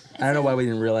 I don't know why we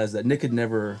didn't realize that. Nick had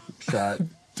never shot.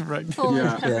 Direct.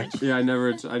 Yeah, I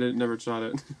never shot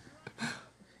it.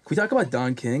 Can we talk about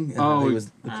Don King? And how he was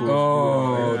the coolest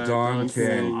Oh, Yeah, Don Don King.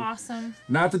 King. Awesome.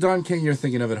 Not the Don King you're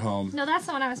thinking of at home. No, that's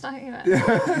the one I was talking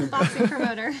about. Boxing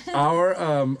promoter.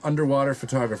 Our underwater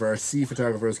photographer, our sea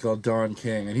photographer, is called Don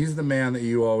King, and he's the man that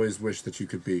you always wish that you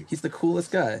could be. He's the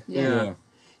coolest guy. Yeah.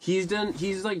 He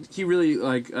really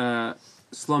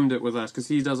slummed it with us, because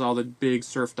he does all the big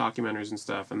surf documentaries and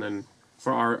stuff, and then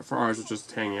for ours was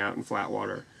just hanging out in flat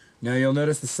water. Now you'll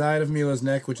notice the side of Mila's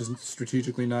neck, which is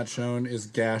strategically not shown, is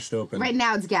gashed open. Right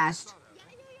now it's gashed.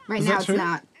 Right Is now that it's true?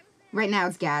 not. Right now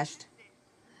it's gashed.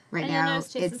 Right And now you'll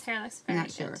notice Jason's it's hair looks very not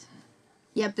good. sure.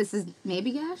 Yep, this is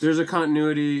maybe gashed. There's a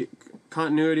continuity.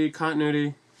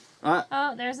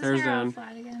 Oh, there's his Hair's hair all down.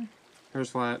 flat again. Hair's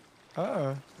flat.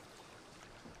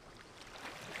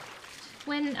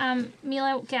 When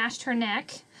Mila gashed her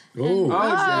neck. Oh,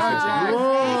 Jack.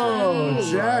 Whoa,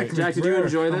 Jack. Jack, did you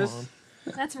enjoy this?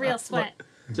 That's real sweat.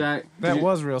 Jack, That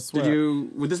was real sweat. Did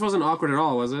you? Well, this wasn't awkward at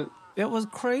all, was it? It was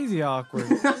crazy awkward.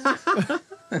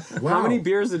 How many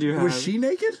beers did you have? Was she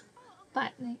naked?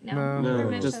 But no.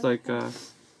 No, just like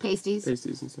pasties.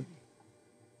 Pasties and stuff.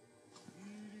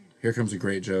 Here comes a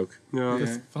great joke. Yeah.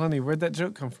 It's funny. Where'd that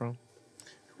joke come from?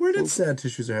 Where did sad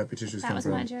tissues or happy tissues That come was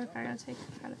from? my joke. I gotta take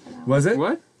credit for that. Was it?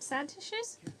 What? Sad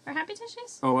tissues? Or happy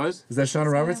tissues? Oh, was? Is that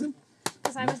Shauna Robertson?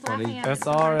 Because I was laughing at That's it.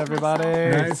 all, everybody.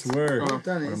 Nice work. Well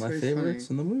done, One it's of my very favorites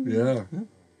funny. in the movie. Yeah.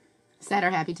 Sad or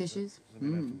happy tissues?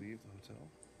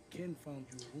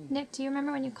 Nick, do you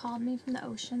remember when you called me from the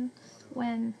ocean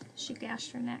when she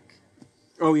gashed her neck?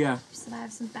 Oh yeah. She said, I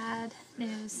have some bad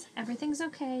news. Everything's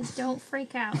okay. Don't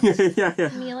freak out. yeah.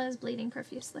 Mila is bleeding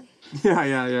profusely. Yeah.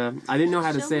 I didn't know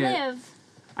how to She'll say it. live,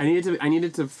 I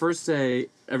needed to first say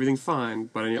everything's fine,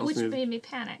 but I also which needed. made me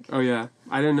panic. Oh yeah.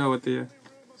 I didn't know what the.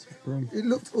 It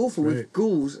looked awful Right. with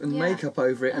gauze and Yeah. makeup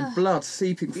over it and blood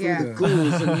seeping through Yeah. the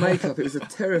gauze and makeup. It was a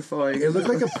terrifying. It looked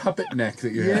like a puppet neck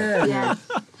that you had. Yeah. Yeah.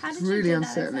 How did really you do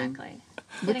unsettling. that exactly?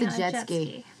 With Getting the on a jet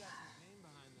ski.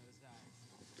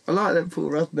 I like that Paul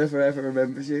Rudd never ever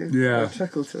remembers you. Yeah. I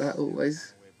chuckle to that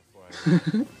always.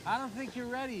 I don't think you're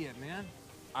ready yet, man.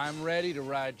 I'm ready to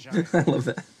ride giant. I love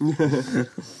that.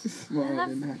 I Smiling love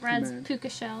happy Red's man. puka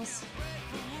shells.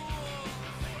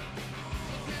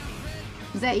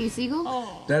 Is that you, Segel?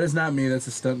 Oh. That is not me. That's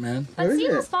a stunt man. But is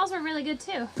Siegel's it? falls were really good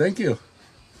too. Thank you.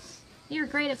 You were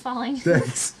great at falling.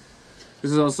 Thanks.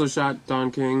 This is also shot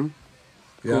Don King,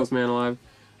 Yeah. coolest man alive.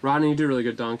 Rodney, you do a really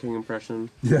good Don King impression.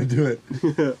 Yeah, do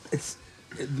it.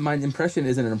 My impression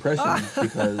isn't an impression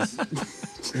because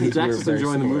Jack's just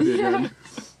enjoying the movie again.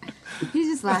 He's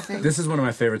just laughing. This is one of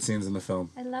my favorite scenes in the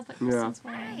film. I love what Yeah. Kristen's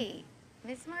wearing. Hi,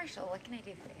 Miss Marshall. What can I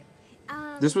do for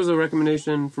you? This was a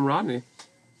recommendation from Rodney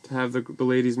to have the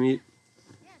ladies meet.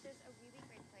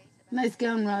 Nice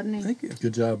gown, Rodney. Thank you.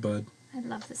 Good job, bud. I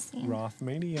love this scene. Roth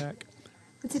maniac.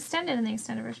 It's extended in the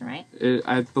extended version, right?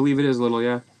 I believe it is a little,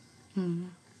 yeah. You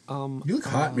look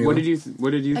hot, Mila. What did you I was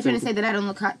trying think? to say that I don't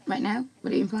look hot right now.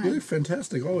 What are you You implying? look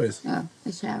fantastic always. Oh,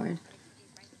 I showered.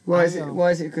 Why is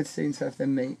it a good scene to have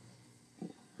them meet?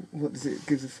 What does it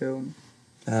give the film?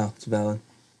 Oh, it's valid.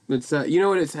 It's you know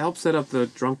what? It helps set up the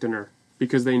drunk dinner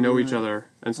because they know each other,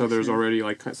 and so there's already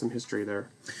like some history there.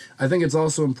 I think it's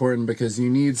also important because you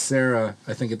need Sarah,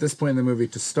 I think at this point in the movie,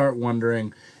 to start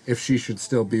wondering if she should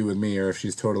still be with me or if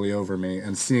she's totally over me,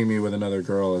 and seeing me with another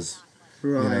girl is,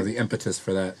 Right. you know, the impetus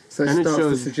for that. So it And it starts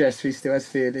shows- to suggest she still has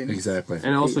feelings. Exactly. And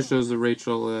it also shows that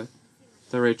Rachel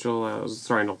was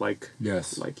starting to like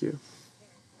Yes. you.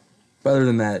 But other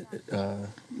than that, It Not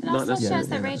also necessarily. shows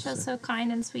that Yeah, Rachel's so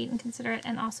kind and sweet and considerate,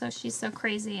 and also she's so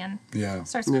crazy and Yeah.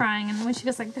 starts Yeah. crying. And when she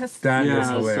goes like this, That Yeah, is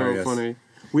it was hilarious. so funny.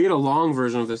 We had a long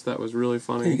version of this that was really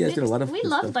funny. you guys did a lot of we good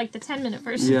loved stuff. like the 10-minute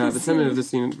version. Yeah, of the the 10-minute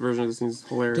scene. version of the scene is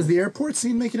hilarious. Does the airport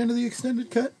scene make it into the extended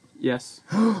cut? Yes.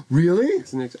 Really?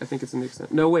 I think it's an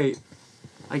extent. No, wait.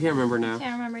 I can't remember now.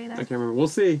 Can't remember either. I can't remember. We'll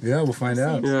see. Yeah, we'll find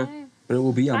out. Yeah. but it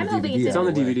will be on I'm the hoping DVD. it's It's on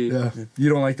the either way. DVD. Yeah. You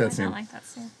don't like I that scene. don't like that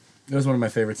scene. It was one of my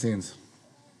favorite scenes.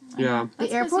 Yeah.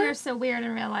 That's The airport? You're so weird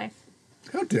in real life.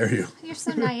 How dare you? You're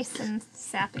so nice and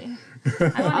sappy.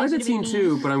 I like that scene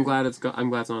too, but I'm glad it's not in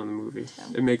the movie.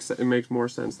 It makes more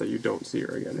sense that you don't see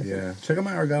her again. Yeah. Check out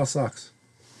my Argyle socks.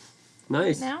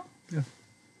 Nice. Now? Yeah.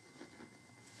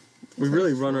 We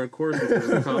really run our course into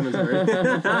the commentary.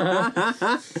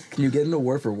 Can you get an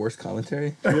award for worst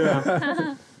commentary?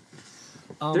 Yeah.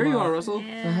 There you are, Russell.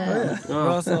 Yeah.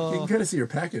 Russell. You can kind of see your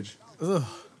package. Ugh.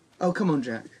 Oh, come on,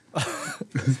 Jack.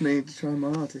 It's me trying my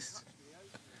hardest.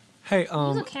 Hey, You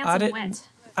look handsome I didn't. wet.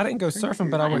 I didn't go surfing,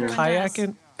 but I went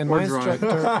kayaking, and my instructor.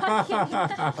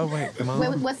 Oh wait, Mom.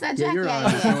 Wait, what's that, Yeah,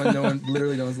 Jack? you're on.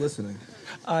 Literally no one's listening.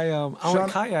 I went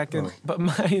kayaking, but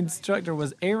my instructor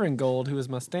was Aaron Gold, who was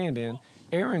my stand-in.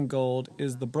 Aaron Gold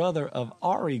is the brother of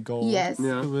Ari Gold, Yes.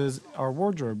 Yeah. who is our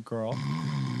wardrobe girl.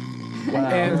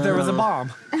 And there was a bomb.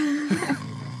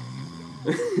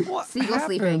 What Segel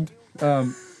sleeping.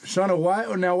 happened? Shauna,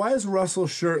 why is Russell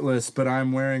shirtless, but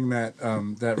I'm wearing that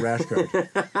rash guard?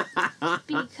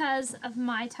 Because of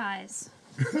my ties.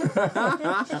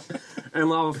 And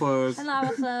lava flows. And lava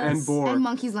flows. And boar. And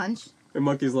monkey's lunch. And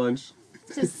monkey's lunch.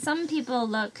 Because some people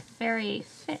look very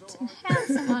fit and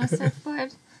handsome on a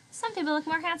surfboard. Some people look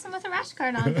more handsome with a rash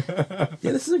guard on.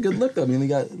 Yeah, this is a good look though. I mean, we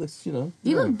got looks, you know.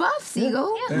 You look buff,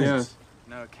 Segel. Yeah.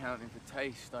 No accounting for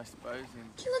taste, I suppose.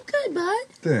 You look good, bud.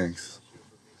 Thanks.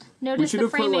 Notice the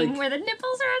should've put, framing like- where the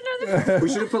nipples are under the. We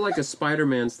should have put like a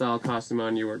Spider-Man style costume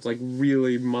on you, where it's like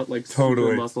really super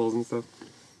Totally. muscles and stuff.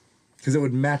 Because it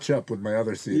would match up with my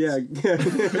other seats. Yeah.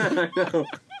 I know.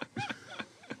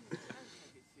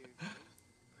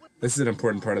 This is an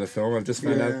important part of the film. I've just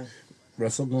found Yeah. out.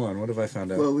 Russell, go on. What have I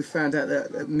found out? Well, we found out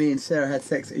that me and Sarah had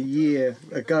sex a year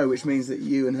ago, which means that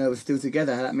you and her were still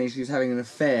together. That means she was having an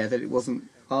affair, that it wasn't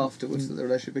afterwards that the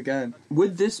relationship began.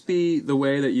 Would this be the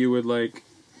way that you would like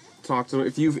talk to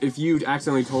if you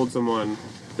accidentally told someone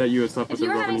that you had slept If with you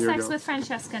their were having girlfriend a year sex ago? with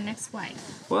Francesca, Nick's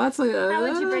wife, Well, that's like how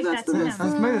would you break that to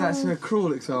him? Maybe that's a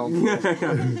cruel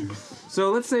example. So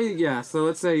let's say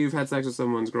you've had sex with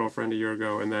someone's girlfriend a year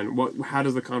ago, and then how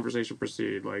does the conversation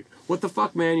proceed? Like, what the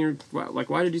fuck, man?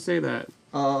 Why did you say that?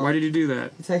 Why did you do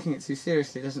that? You're taking it too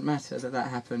seriously. It doesn't matter that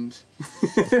happened.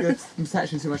 You're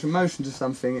attaching too much emotion to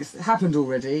something. It's happened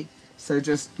already, so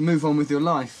just move on with your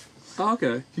life. Oh,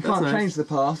 okay. You can't change the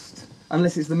past.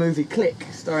 Unless it's the movie Click,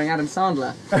 starring Adam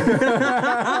Sandler.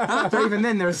 But even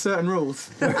then, there are certain rules.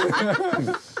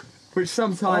 Which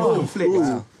sometimes conflict.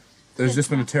 Wow. There's just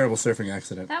been a terrible surfing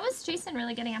accident. That was Jason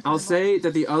really getting after I'll the ball. say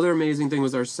that the other amazing thing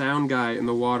was our sound guy in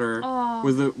the water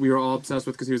Oh. we were all obsessed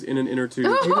with because he was in an inner tube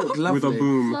He looked with a lovely.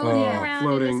 boom. Floating around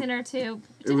Floating. in his inner tube.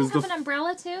 It Did he was have the an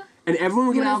umbrella too? And everyone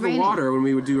would get When it out was of the raining. water when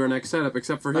we would do our next setup,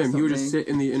 except for him. That's He would not just me. sit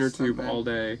in the inner That's not tube bad. all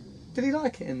day. Did he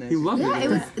like it in there? He loved Yeah, it. it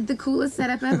was the coolest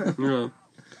setup ever. Yeah.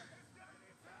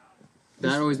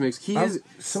 That always makes. He I'm is.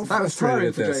 so That was frustrated tiring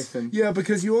at for this. Jason. Yeah,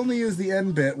 because you only use the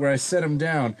end bit where I set him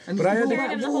down, And but you I had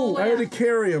carried him the whole to, way I had to up.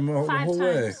 carry him the 5 whole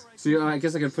way. times. So I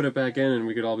guess I could put it back in, and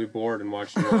we could all be bored and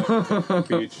watch the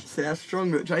beach. See how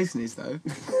strong that Jason is, though.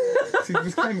 He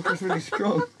just came across really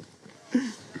strong.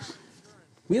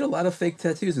 We had a lot of fake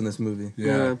tattoos in this movie.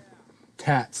 Yeah.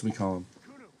 Tats, we call them.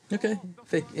 Okay.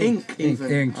 Fake Ink,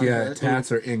 even. Ink, I yeah. heard. Tats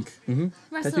are ink. Mm-hmm.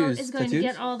 Russell Tattoos. is going to Tattoos?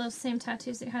 get all those same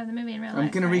tattoos that you had in the movie in real life. I'm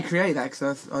going to right? recreate that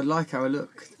because I like how I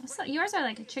look. So yours are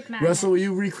like a chick magnet. Russell, will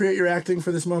you recreate your acting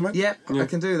for this moment? Yep, I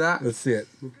can do that. Let's see it.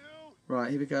 Right,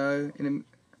 here we go.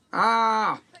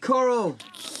 Coral!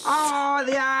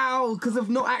 The owl! Because I've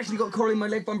not actually got coral in my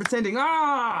leg, but I'm pretending.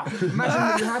 Imagine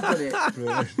that you have got it.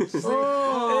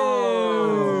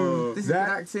 This is good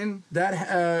acting. That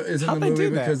is in How'd the they movie do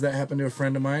that? because that happened to a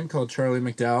friend of mine called Charlie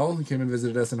McDowell, who came and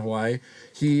visited us in Hawaii.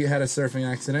 He had a surfing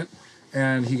accident,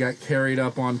 and he got carried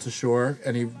up onto shore,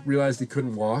 and he realized he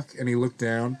couldn't walk, and he looked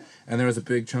down, and there was a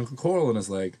big chunk of coral in his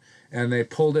leg. And they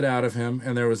pulled it out of him,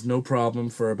 and there was no problem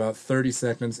for about 30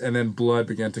 seconds, and then blood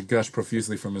began to gush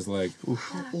profusely from his leg.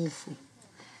 Awful.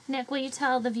 Nick, will you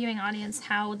tell the viewing audience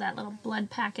how that little blood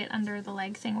packet under the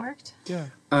leg thing worked? Yeah.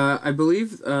 I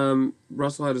believe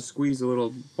Russell had to squeeze a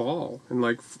little ball and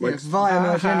like via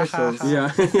my genitals. Yeah.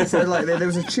 So like there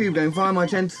was a tube going via my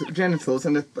genitals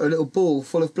and a little ball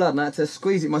full of blood, and I had to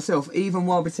squeeze it myself, even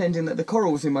while pretending that the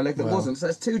coral was in my leg that Wow. wasn't. So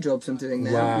that's 2 jobs I'm doing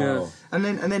now. Wow. Yeah. And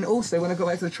then also when I got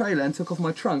back to the trailer and took off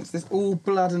my trunks, there's all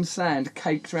blood and sand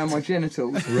caked around my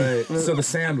genitals. Right. So the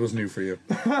sand was new for you.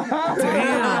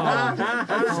 Damn.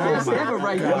 I've ever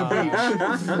raped on the beach.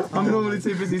 I'm normally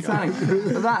too busy tanning.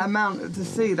 But that amount, to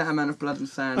see that amount of blood and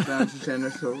sand down to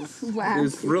genitals, Wow. It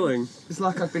was thrilling. it's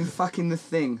like I've been fucking the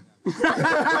thing.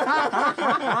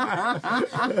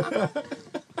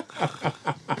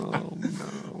 Oh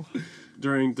no.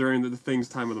 during the thing's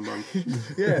time of the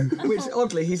month. Yeah, which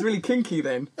oddly he's really kinky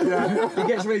then. Yeah, he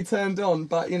gets really turned on,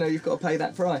 but you've got to pay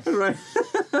that price. Right.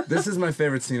 This is my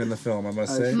favorite scene in the film, I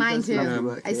must say. Mine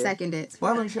too. I second it.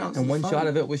 Why won't you answer And the one phone? shot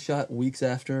of it was shot weeks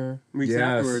after. Weeks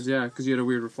afterwards, yeah, because you had a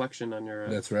weird reflection on your.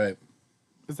 That's right.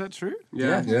 Is that true?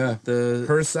 Yeah. Yeah. The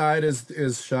Her side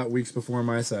is shot weeks before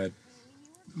my side.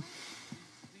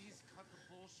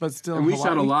 But still, And we Hawaii?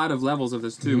 shot a lot of levels of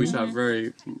this too. We shot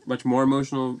very much more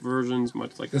emotional versions,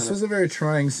 much like This was a very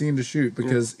trying scene to shoot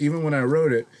because even when I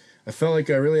wrote it, I felt like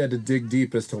I really had to dig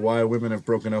deep as to why women have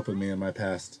broken up with me in my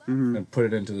past and put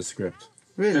it into the script.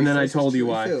 Really? And then So I it's told a you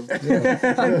true why. film. And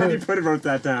then you wrote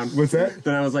that down. What's that?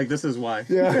 Then I was like, this is why.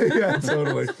 Yeah,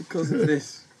 totally. Because of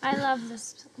this. I love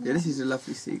this. Yeah, this is a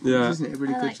lovely sequence, Yeah. isn't it? A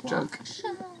really I good like joke.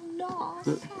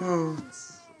 Shauna. Oh.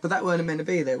 But that weren't meant to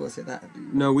be there, was it? That.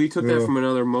 No, we took that Yeah. from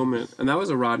another moment, and that was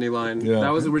a Rodney line. Yeah.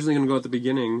 That was originally going to go at the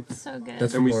beginning. So good. That's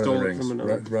And from we Lord stole of the it Rings. from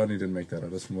another. Rodney didn't make that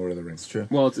up. That's from Lord of the Rings. true.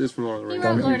 Well, it is from Lord of the He Rings.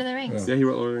 wrote Lord of the Rings. Yeah, he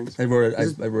wrote Lord of the Rings. I wrote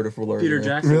it. I wrote it for Lord. Peter of the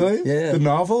Rings. Jackson. Really? Yeah. The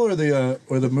novel or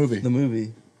the movie? The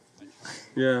movie.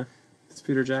 Yeah, it's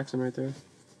Peter Jackson right there.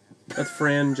 That's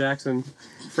Fran Jackson.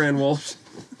 Fran Walsh.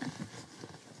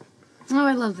 Oh,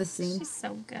 I love this scene. She's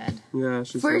so good. Yeah,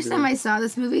 she's First so good. time I saw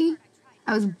this movie,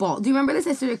 I was bald. Do you remember this?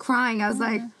 I started crying. I was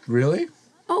like, Really?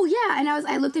 oh yeah. And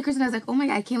I looked at Kristen. I was like, oh my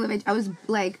god, I can't believe it. I was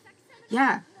like,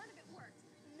 yeah.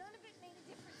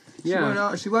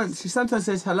 Yeah. She won't. She sometimes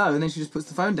says hello and then she just puts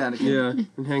the phone down again. Yeah,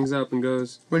 and hangs up and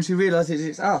goes. When she realises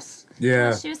it's us.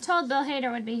 Yeah. She was told Bill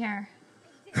Hader would be here.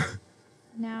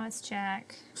 Now it's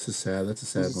Jack. This is sad. That's a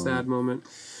sad It's a moment. sad moment.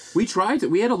 We tried to.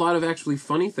 We had a lot of actually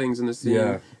funny things in the scene,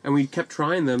 Yeah. and we kept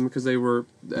trying them because they were,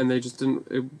 and they just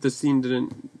didn't. The scene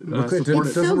didn't Look, it support didn't-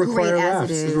 it. doesn't so require great as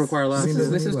laughs. it Doesn't is. require laughs. Scene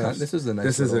doesn't This is need laughs. this is the nice.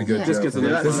 This is a little- good Yeah. Just joke. gets a Yeah.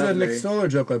 nice This is a lovely. Nick Stoller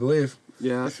joke, I believe.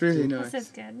 Yeah, That's really nice. This is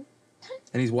good.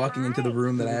 And he's walking into the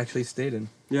room that I actually stayed in.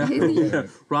 yeah. yeah.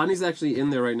 Rodney's actually in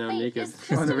there right now, Wait, naked. is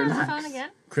Kristen on the phone again?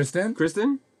 Kristen?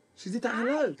 Kristen? She did that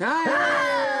hello.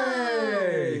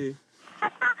 Hey!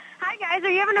 Hi guys, are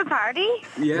you having a party?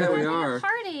 Yeah, we We're having a are.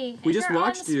 party. We and just you're on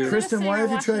watched the you. screen Kristen, with why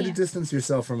have you Sarah tried to watching distance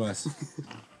yourself from us?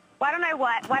 Why don't I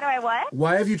what? Why do I what?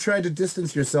 Why have you tried to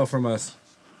distance yourself from us?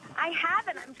 I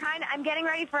haven't. I'm getting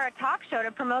ready for a talk show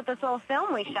to promote this little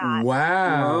film we shot.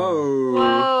 Wow. Whoa.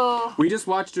 Whoa. We just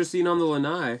watched your scene on the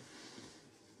lanai.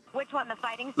 Which one? The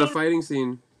fighting scene? The fighting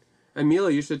scene. And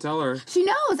Mila, you should tell her. She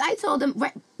knows. I told him,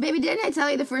 right, baby, didn't I tell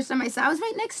you the first time I saw? I was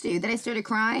right next to you. That I started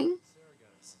crying.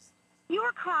 You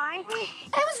were crying. I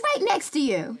was right next to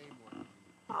you.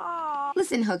 Oh.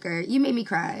 Listen, hooker, you made me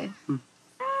cry.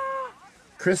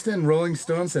 Kristen, Rolling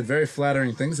Stone said very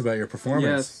flattering things about your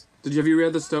performance. Yes. Have you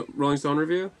read the Rolling Stone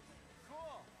review?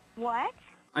 What?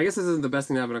 I guess this isn't the best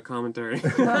thing to have in a commentary.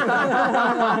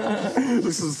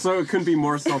 This is so, it couldn't be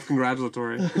more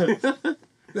self-congratulatory.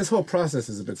 This whole process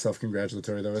is a bit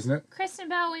self-congratulatory, though, isn't it? Kristen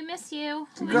Bell, we miss you.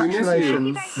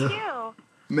 Congratulations. Thank you.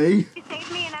 Me? You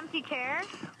saved me an empty chair?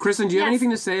 Kristen, do you have Yes. anything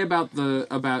to say about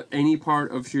any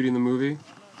part of shooting the movie?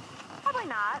 Probably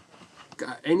not.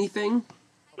 Anything?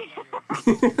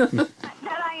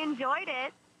 That I enjoyed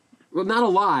it. Well, not a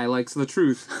lie, like the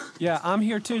truth. Yeah, I'm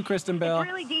here too, Kristen Bell. It's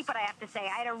really deep, what I have to say.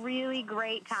 I had a really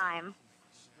great time.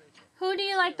 Who do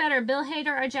you like better, Bill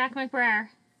Hader or Jack McBrayer?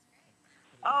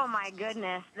 Oh my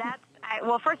goodness.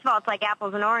 Well, first of all, it's like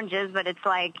apples and oranges, but it's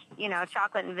like,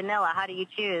 chocolate and vanilla. How do you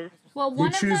choose? Well, You one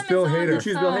of choose them Bill is on Hader. the You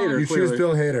choose phone, Bill Hader. You choose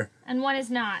Bill Hader. and one is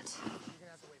not.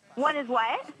 One is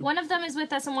what? One of them is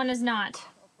with us and one is not.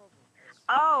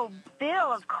 Oh,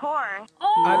 Bill, of course.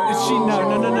 No,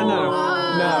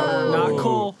 not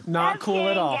cool, not cool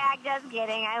at all. Jack, just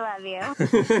kidding. I love you.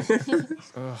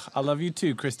 Ugh, I love you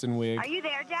too, Kristen Wiig. Are you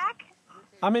there, Jack?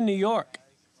 I'm in New York.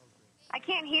 I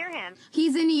can't hear him.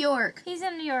 He's in New York. He's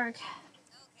in New York.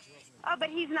 Oh, but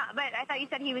he's not. But I thought you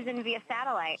said he was in via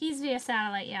satellite. He's via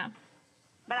satellite, yeah.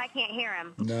 But I can't hear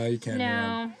him. No, you can't.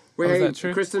 No. Wait, is hey, that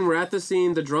true? Kristen, we're at the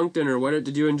scene, the drunk dinner.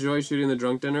 Did you enjoy shooting the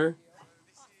drunk dinner?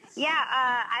 Yeah,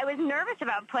 I was nervous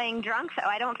about playing drunk, so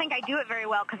I don't think I do it very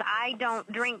well because I don't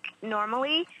drink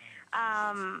normally.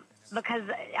 Because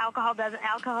alcohol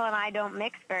and I don't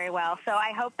mix very well. So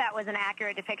I hope that was an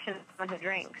accurate depiction of someone who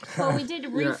drinks. Well, we did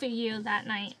roofie you that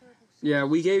night. Yeah,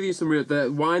 we gave you some real. The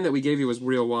wine that we gave you was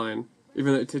real wine,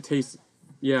 even though it tastes.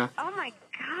 Yeah. Oh my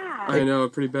god. I know,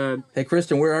 pretty bad. Hey,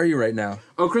 Kristen, where are you right now?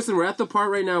 Oh, Kristen, we're at the part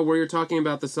right now where you're talking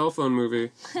about the cell phone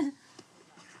movie.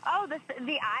 Oh,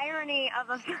 the irony of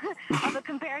a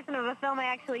comparison of a film I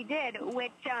actually did,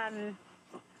 which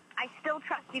I still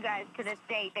trust you guys to this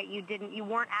date that you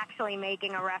weren't actually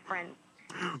making a reference.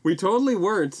 We totally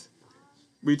weren't.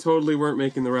 We totally weren't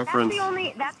making the reference.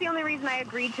 That's the only reason I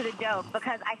agreed to the joke,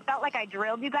 because I felt like I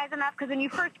drilled you guys enough. Because when you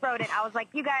first wrote it, I was like,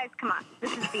 you guys, come on,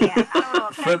 this is BS. I don't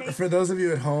know what For those of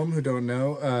you at home who don't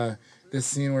know, this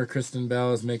scene where Kristen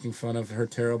Bell is making fun of her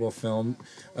terrible film,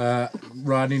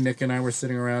 Rodney, Nick, and I were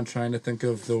sitting around trying to think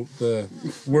of the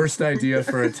worst idea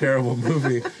for a terrible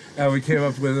movie, and we came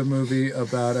up with a movie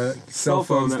about cell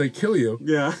phones that kill you.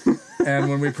 Yeah. And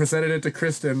when we presented it to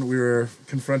Kristen, we were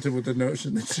confronted with the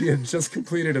notion that she had just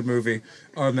completed a movie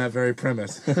on that very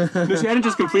premise. No, she hadn't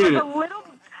just completed it. A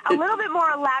little bit more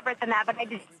elaborate than that, but I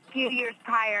did a few years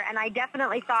prior, and I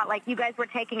definitely thought like you guys were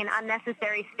taking an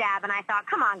unnecessary stab, and I thought,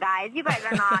 come on, guys, you guys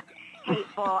are not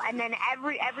hateful. And then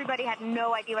everybody had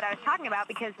no idea what I was talking about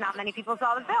because not many people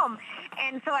saw the film.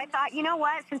 And so I thought, you know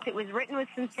what, since it was written with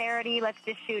sincerity, let's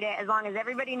just shoot it, as long as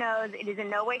everybody knows it is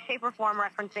in no way, shape, or form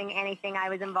referencing anything I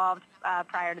was involved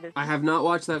prior to this. I have not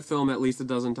watched that film at least a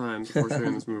dozen times before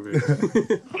shooting this movie.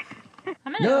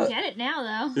 I'm gonna go get it now,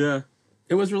 though. Yeah.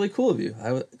 It was really cool of you.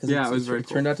 It was very cool.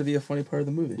 It turned out to be a funny part of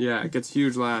the movie. Yeah, it gets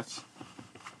huge laughs.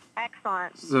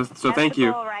 Excellent. So That's thank the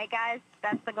you. goal, right, guys?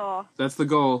 That's the goal. That's the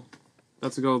goal.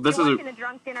 That's the goal. This You're is watching a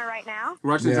drunk dinner right now?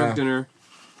 We're watching drunk dinner.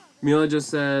 Mila just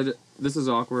said, "This is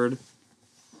awkward."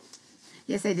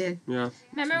 Yes, I did. Yeah.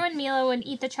 Remember when Mila would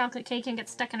eat the chocolate cake and get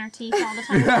stuck in her teeth all the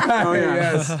time? Oh yeah.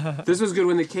 Yes. This was good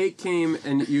when the cake came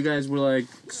and you guys were like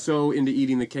so into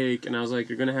eating the cake, and I was like,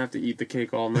 "You're gonna have to eat the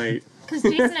cake all night." Because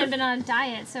Jason had been on a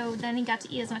diet, so then he got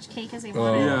to eat as much cake as he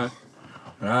wanted. Yeah.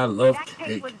 I love That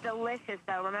cake was delicious,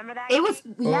 though. Remember that? It was,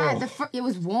 yeah, Oh. it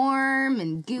was warm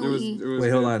and gooey.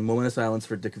 Wait, hold on. Moment of silence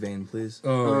for Dick Vane, please.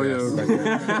 Oh, yes.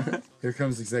 yeah. Here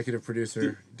comes executive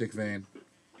producer Dick Vane.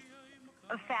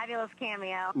 A fabulous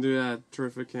cameo. Yeah,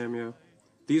 terrific cameo.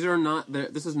 These are not.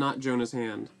 This is not Jonah's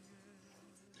hand.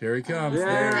 Here he comes.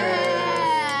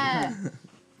 Yeah.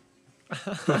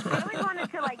 I always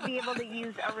wanted to like be able to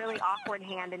use a really awkward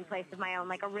hand in place of my own,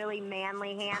 like a really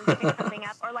manly hand to pick something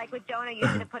up, or like with Jonah, you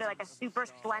had to put it like a super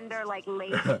slender, like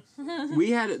lace.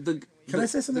 We had the. Can I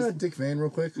say something about Dick Vane real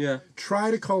quick? Yeah.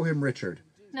 Try to call him Richard.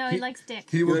 No, he likes Dick.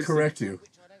 He will likes correct you.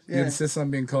 He Yeah. insists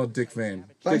on being called Dick Vane.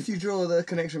 But if you draw the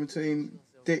connection between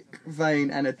Dick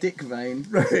Vane and a Dick Vane,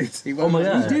 Right. he won't my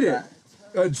God. he He did it.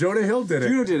 Jonah Hill did it.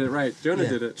 Jonah did it, right. Jonah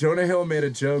did it. Jonah Hill made a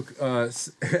joke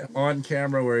on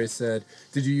camera where he said,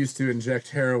 "Did you used to inject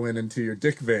heroin into your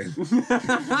dick vein?"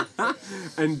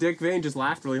 And Dick Vane just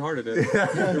laughed really hard at it.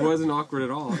 It wasn't awkward at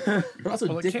all. But also,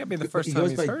 Well, it can't be the first he time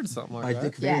goes he's by- heard something like by that.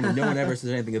 Dick Vane, Yeah. and no one ever says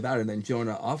anything about it. And then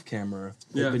Jonah off camera,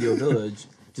 Yeah. at Video Village,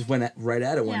 just went right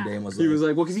at it one Yeah. day and was He like, was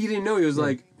like, well, because he didn't know. He was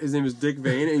like, his name is Dick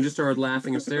Vane, and he just started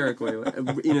laughing hysterically in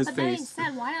his But then he face.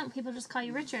 said, why don't people just call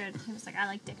you Richard? He was like, I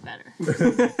like Dick better.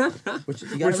 which,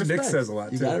 you gotta Which Nick respect. says a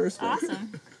lot, You too. gotta respect.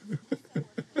 Awesome.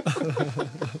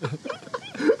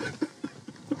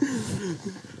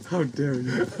 How dare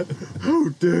you? How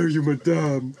dare you,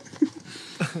 madame?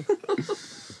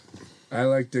 I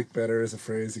like Dick better as a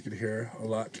phrase you can hear a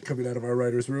lot coming out of our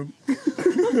writer's room.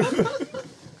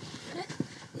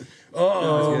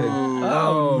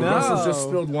 Oh, no. Russell's just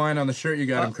spilled wine on the shirt you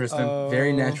got him, Kristen.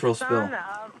 Very natural spill. Son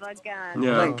of a gun.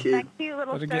 Yeah. Thank you. That cute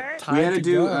little Gotta get shirt. tied We had to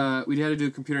do together. we had to do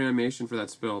computer animation for that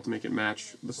spill to make it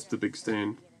match the big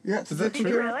stain. Yeah, Is that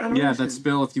true? Really? Yeah, that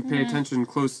spill. If you pay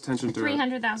close attention to it.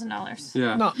 $300,000.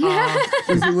 Yeah, No,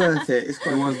 Is it worth it? It's it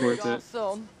quite was worth it.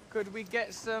 Garçon, could we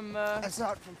get some,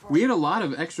 We had a lot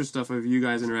of extra stuff of you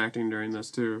guys interacting during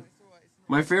this too.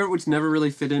 My favorite, which never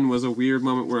really fit in, was a weird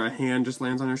moment where a hand just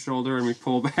lands on her shoulder and we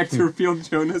pull back to reveal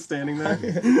Jonah standing there.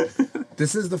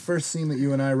 This is the first scene that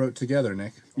you and I wrote together,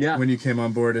 Nick. Yeah. When you came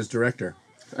on board as director.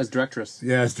 As directress.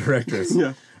 Yeah, as directress.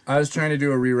 Yeah. I was trying to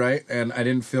do a rewrite, and I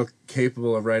didn't feel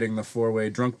capable of writing the four-way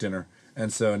drunk dinner.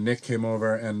 And so Nick came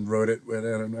over and wrote it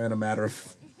in a matter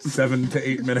of 7 to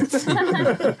 8 minutes. But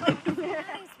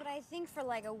I think for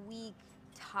like a week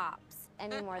tops.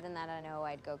 Any more than that, I know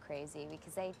I'd go crazy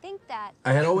because I think that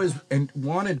I had always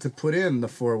wanted to put in the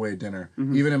four-way dinner,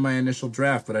 even in my initial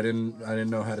draft, but I didn't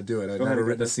know how to do it. I'd never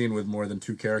written a scene with more than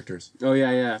 2 characters. Oh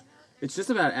yeah, yeah. It's just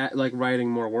about like writing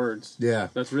more words. Yeah.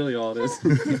 That's really all it is.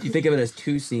 You think of it as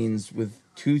 2 scenes with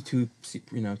two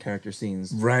character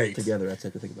scenes Right. together. That's how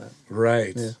to think about it.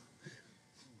 Right. Yeah.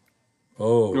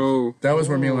 Oh. That was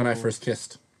where Mila and I first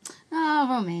kissed. Oh,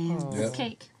 romance. Yep.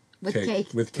 Cake. With cake.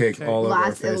 With cake all over our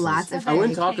Lots and faces. lots of I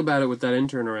wouldn't cake. talk about it with that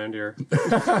intern around here.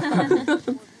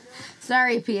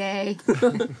 Sorry, PA.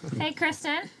 Hey,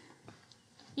 Kristen.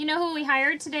 You know who we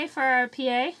hired today for our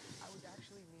PA?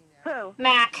 Who?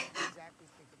 Mac.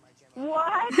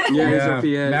 What? Yeah, he's our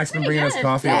PA. Max been bringing us good.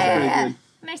 coffee. That's all pretty day.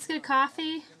 good. Makes good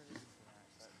coffee.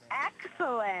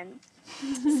 Excellent.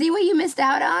 See what you missed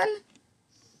out on?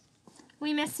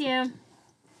 We miss you.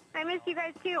 I miss you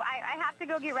guys too. I have to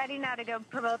go get ready now to go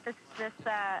promote this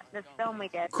film we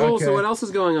did. Cool. So what else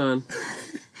is going on?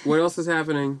 What else is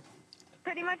happening?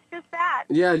 Pretty much just that.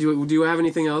 Yeah. Do you have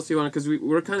anything else you want? Because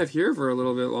we're kind of here for a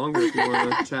little bit longer. If you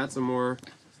want to chat some more.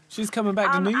 She's coming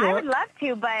back to New York. I would love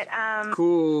to, but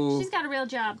Cool. She's got a real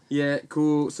job. Yeah.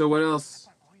 Cool. So what else?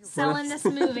 Selling this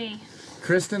movie.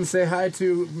 Kristen, say hi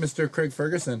to Mr. Craig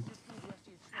Ferguson.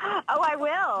 Oh, I will.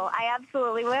 I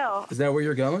absolutely will. Is that where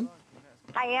you're going?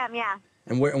 I am, yeah.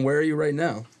 And where are you right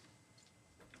now?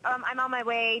 I'm on my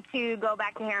way to go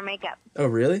back to hair and makeup. Oh,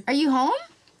 really? Are you home?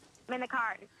 I'm in the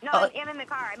car. No, I'm in the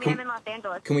car. I mean, I'm in Los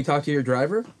Angeles. Can we talk to your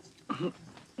driver? No,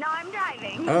 I'm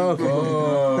driving. Oh, okay.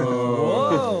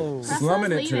 Whoa.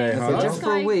 Slumming it today, huh? Just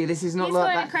for a wee. This is not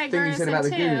like that Craig thing you said about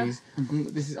the Ferguson,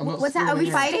 Goonies. This is. I'm not What's that? Are we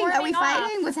storming out. fighting? Are we Storming off.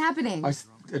 fighting? What's happening? I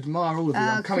admire all of you.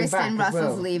 I'm coming Kristen back as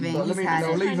Russell's well. leaving. But He's let me had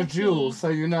it. leave a jewel so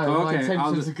you know my Okay.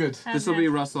 intentions are good. This will be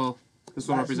Russell. This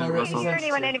will represent I can't Russell. hear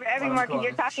anyone anymore because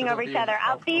you're talking over each other.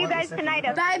 I'll see you guys tonight.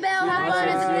 Bye, Bill. Have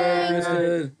fun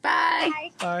listening.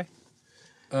 Bye. Bye.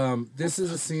 This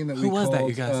is a scene that we Who was called, that,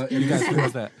 you guys? in You guys, the who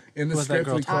was that? In the Who was that script,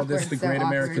 girl we called this talking? the Great So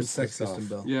American awkward. Sex Off. Kristen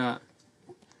Bell. Yeah.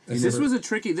 And This never- was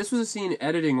a scene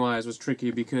editing wise was tricky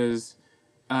because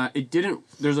it didn't.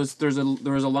 There was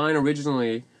a line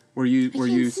originally where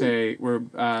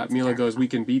Mila goes, "We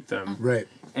can beat them." Right.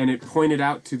 And it pointed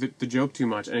out to the joke too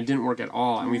much, and it didn't work at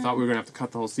all. And we thought we were gonna have to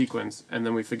cut the whole sequence, and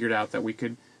then we figured out that we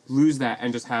could lose that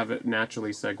and just have it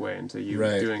naturally segue into you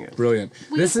doing it. Brilliant.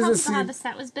 We This just is a talked about how scene. the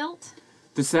set was built.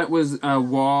 The set was a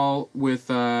wall with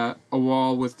the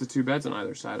two beds on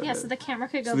either side of Yeah, it. so the camera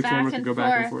could So go, the back, camera and could go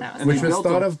back and forth. forth. That And Which they was built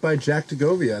thought them. of by Jack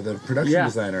DeGovia, the production Yeah.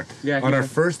 designer, Yeah, on he our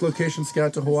did. first location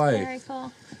scout to Hawaii. Very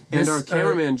cool. And This, our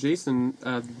cameraman Jason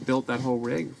built that whole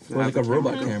rig. to Or have like a the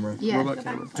robot camera. Yeah. Robot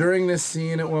camera. During this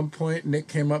scene, at one point, Nick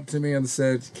came up to me and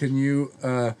said, "Can you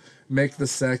make the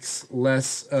sex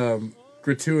less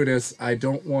gratuitous? I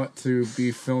don't want to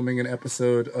be filming an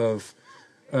episode of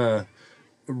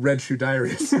Red Shoe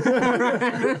Diaries." I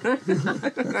don't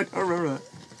remember that.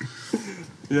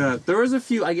 Yeah, there was a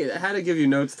few. I had to give you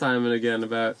notes time and again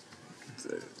about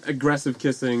aggressive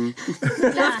kissing.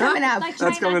 That's coming up. Like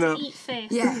That's trying coming not up. to eat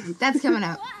face. Yeah, that's coming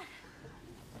up.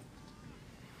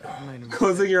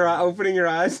 Closing your eye, opening your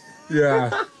eyes.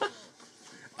 Yeah.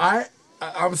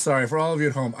 I'm sorry for all of you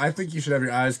at home. I think you should have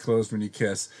your eyes closed when you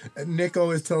kiss. Nick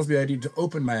always tells me I need to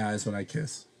open my eyes when I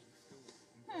kiss.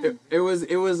 It was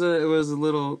a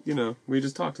little, we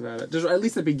just talked about it. Just at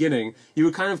least at the beginning, you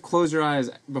would kind of close your eyes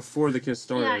before the kiss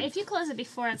started. Yeah, if you close it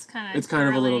before, it's kind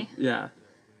of a little, yeah.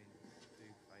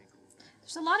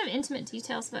 There's a lot of intimate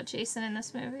details about Jason in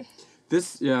this movie.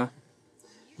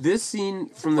 This scene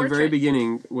from the very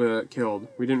beginning killed.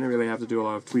 We didn't really have to do a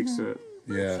lot of tweaks to it.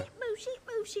 Yeah. Bullshit.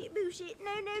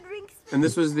 No drinks. And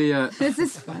this was the. This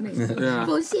is funny. Yeah.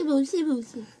 Bullshit.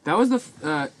 That was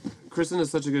the. Kristen does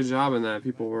such a good job in that.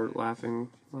 People were laughing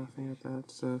at that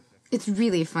stuff. It's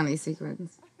really a funny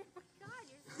sequence.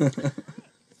 About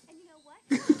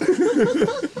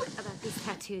these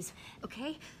tattoos,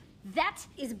 okay? That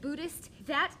is Buddhist.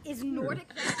 That is Nordic.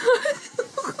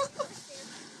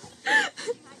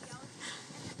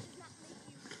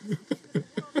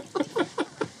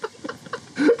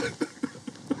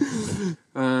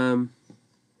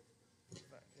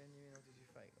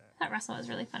 That Russell was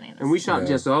really funny in this. And we shot.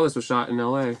 So all this was shot in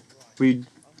L.A. We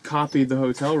copied the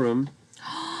hotel room.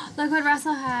 Look what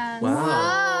Russell has. Whoa.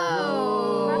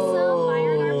 Russell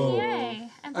fired our PA.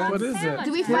 And brought What is it? sandwiches.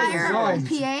 Do we fire our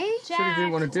PA? Jack,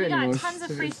 didn't want to do it we anymore. got tons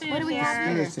of free food What do we here.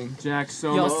 have here? Jack,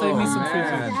 so Y'all much. save me some free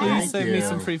man. food. Please Thank save me you.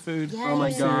 some free food. Oh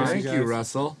my God! Thank you,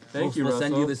 Russell. Thank you, We'll Russell.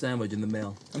 send you the sandwich in the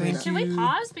mail. Thank Should we you.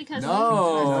 pause because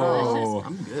No.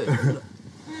 I'm good.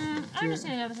 I'm just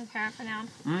gonna go with the carrot for now.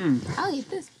 I'll eat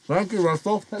this. Thank you,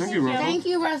 Russell. Thank you, Russell. Thank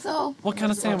you, Russell. What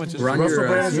kind of sandwiches? We're on Russell your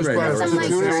Brand's scene just right now. brought Some like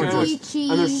Tuna turkey, sandwich. cheese,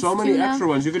 And there's so many tuna. extra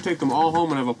ones. You could take them all home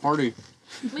and have a party.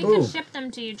 We Ooh. can ship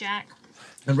them to you, Jack.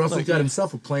 And Russell's got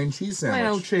himself a plain cheese Plain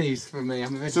old sandwich. cheese for me.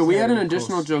 I'm a So we had an vegetarian, of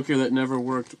additional course. joke here that never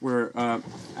worked, where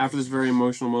after this very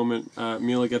emotional moment,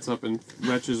 Mila gets up and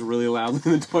retches really loudly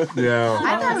in the toilet. Yeah.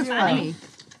 I thought it was funny.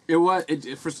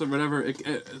 It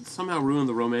somehow ruined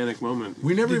the romantic moment.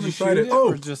 We never Did even you tried shoot it. it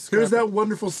Oh, or just here's scrap that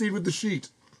wonderful scene with the sheet.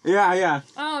 Yeah.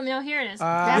 Oh no, here it is. So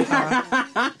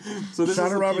this Shauna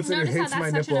is Robertson, who Notice how hates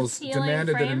my that's such an nipples, appealing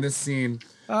demanded that frame? in this scene,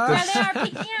 There they are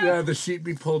peeking out. the sheet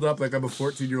be pulled up like I'm a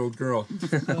 14-year-old girl.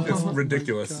 It's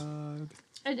ridiculous.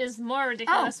 It is more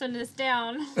ridiculous when it's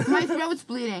down. My throat's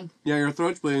bleeding. Yeah, your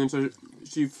throat's bleeding, and so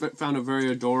she found a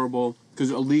very adorable, a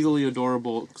legally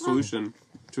adorable solution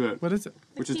to it. What is it?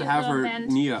 Which is to cute have little her bend.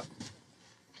 knee up.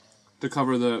 to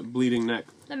cover the bleeding neck.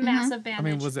 The massive bandage. I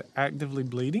mean, was it actively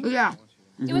bleeding? Yeah.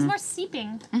 It was more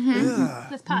seeping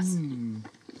with pus.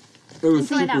 It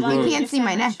was Enjoy that super while You gross. can't see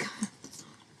my neck.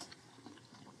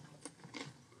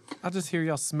 I just hear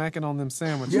y'all smacking on them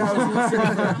sandwiches. Yeah, I was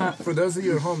gonna say, for those of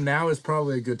you at home, now is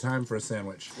probably a good time for a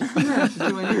sandwich. At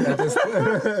this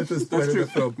point That's of the true.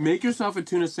 film. Make yourself a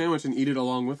tuna sandwich and eat it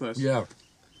along with us. Yeah.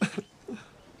 Go,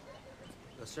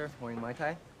 sir. Morning, Mai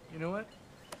Tai. You know what?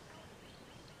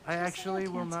 I actually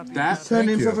will not be. That Turn Thank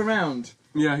himself you. around.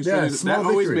 Yeah, he Yeah, said small that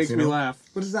always victories, makes you me know? laugh.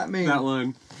 What does that mean? That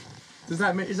line. Does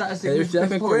that mean, is that a There's Jack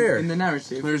significant point McBrayer. in the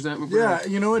narrative? There's that. Yeah,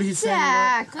 you know what he's saying?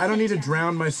 Jack. I don't need to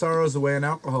drown my sorrows away in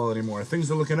alcohol anymore.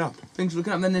 Things are looking up. Things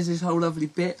looking up, and then there's this whole lovely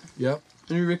bit. Yep.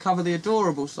 And you recover the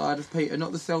adorable side of Peter,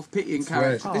 not the self-pitying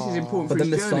character. right. This is important But for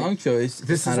then the his journey. song choice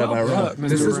This is kind is of ironic.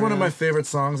 This is one of my favorite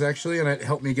songs, actually, and it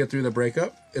helped me get through the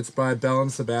breakup. It's by Bell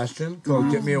and Sebastian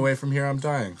called "Get Me Away from Here, I'm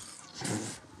Dying."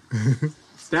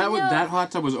 That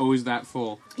hot tub was always that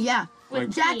full. Yeah. Like-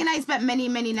 Jack and I spent many,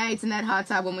 many nights in that hot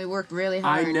tub when we worked really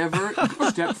hard. I never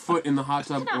stepped foot in the hot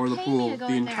tub or the pay me pool to go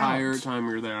the in there. entire time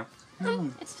we were there.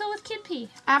 It's filled with kid pee.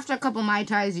 After a couple Mai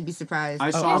Tais, you'd be surprised. I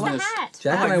saw Here's the this. hat.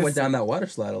 Jack and I this went down that water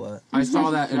slide a lot. I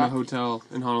saw that in a hotel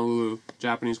in Honolulu.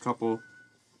 Japanese couple,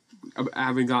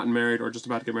 having gotten married or just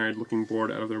about to get married, looking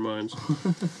bored out of their minds.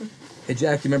 Hey,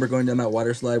 Jack, you remember going down that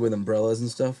water slide with umbrellas and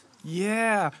stuff?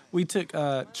 Yeah, we took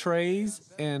trays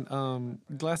and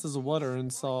glasses of water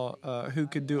and saw who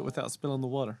could do it without spilling the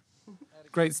water.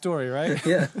 Great story, right?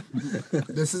 Yeah.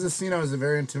 This is a scene I was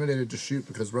very intimidated to shoot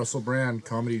because Russell Brand,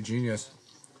 comedy genius,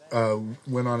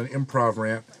 went on an improv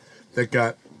rant that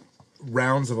got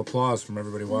rounds of applause from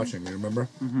everybody watching. You remember?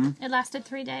 It lasted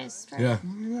 3 days straight. Yeah.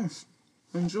 Yes.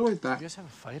 Enjoyed that. You guys have a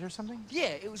fight or something? Yeah,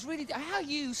 it was really how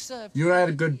you served. You and I had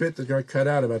a good bit that got cut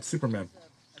out about Superman.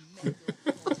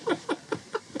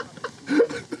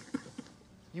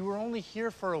 You were only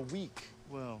here for a week.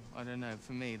 Well, I don't know.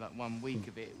 For me, like 1 week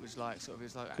of it was like sort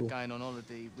of going on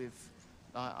holiday with,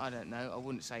 like, I don't know. I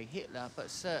wouldn't say Hitler, but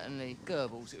certainly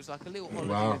Goebbels. It was like a little holiday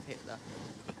Wow. with Hitler.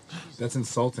 That's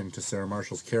insulting to Sarah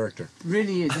Marshall's character.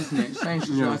 Really is, isn't it? Saying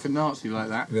she's like a Nazi like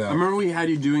that. Yeah. I remember we had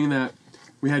you doing that.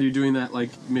 We had you doing that, like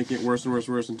making it worse and worse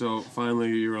and worse until finally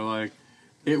you were like,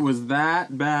 "It was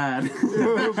that bad."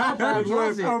 How bad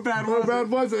was it? How bad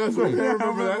was it? That's what I remember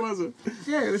How bad that. was it?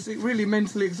 Yeah, it was really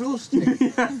mentally exhausting.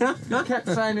 You kept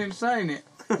saying it and saying it.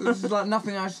 It was like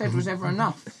nothing I said was ever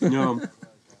enough. No.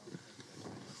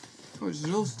 I was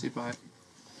exhausted by it.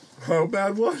 How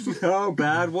bad was it? How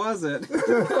bad was it?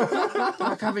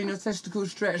 Like having your testicles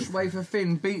stretched wafer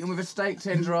thin, beaten with a steak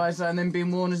tenderizer, and then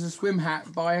being worn as a swim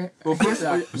hat by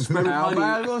Hitler. Spread with How honey.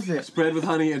 bad was it? Spread with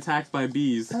honey, attacked by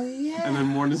bees. Oh, yeah. And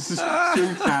then worn as a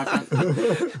swim cap.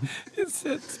 It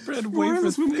said spread Worn as a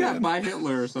wafer swim cap thin. by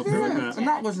Hitler or something like Yeah, that. and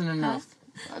that wasn't enough.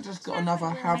 I just got another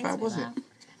how bad was it?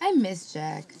 I miss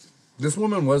Jack. This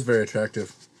woman was very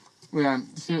attractive. Yeah,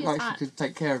 she looked She's like hot. she could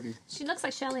take care of you. She looks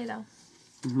like Shelley, though.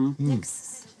 Mm-hmm.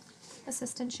 Nick's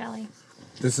assistant, Shelley.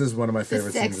 This is one of my The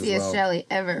favorite scenes as sexiest well. Shelley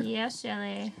ever. Yeah,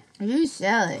 Shelley. Who's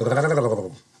Shelley?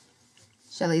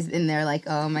 Shelley's in there like,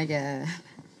 oh my god.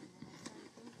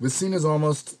 This scene is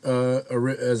almost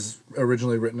as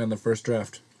originally written in the first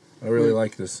draft. I really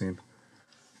like this scene.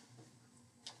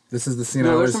 This is the scene I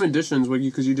No, there's was... some additions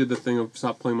because you did the thing of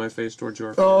stop pulling my face towards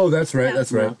your. Oh, that's right,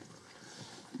 that's right. Yeah.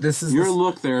 This is Your the,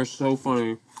 look there is so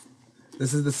funny.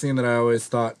 This is the scene that I always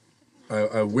thought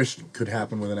I wished could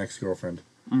happen with an ex-girlfriend.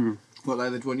 Mm. What,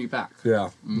 like they'd want you back?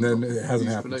 Yeah, and then it hasn't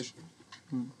happened. I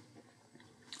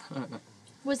like that.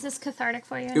 Was this cathartic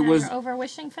for you? It was- You're over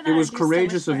wishing for that. It or was do you still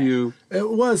courageous wish of for it? you. It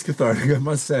was cathartic, I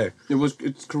must say.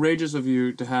 It's courageous of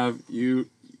you to have you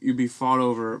be fought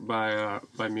over by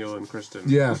Mila and Kristen.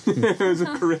 Yeah. It was a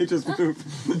courageous move.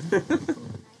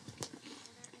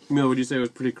 Mila, would you say it was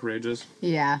pretty courageous?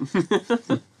 Yeah.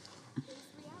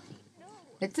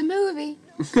 It's a movie.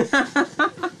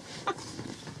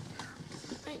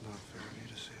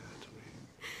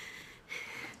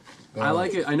 I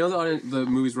like it. I know the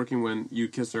movie's working when you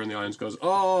kiss her and the audience goes,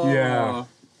 "Oh, Yeah.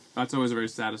 That's always a very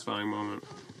satisfying moment.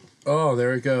 Oh,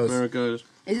 there it goes. There it goes.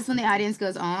 Is this when the audience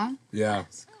goes on? Yeah.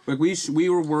 Like we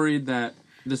were worried that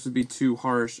this would be too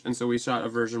harsh, and so we shot a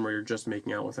version where you're just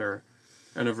making out with her,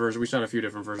 and we shot a few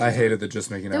different versions. I hated the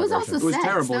just making out There was version. also It was sex.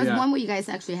 terrible, There was yeah. one where you guys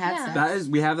actually had sex. That is,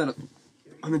 we have that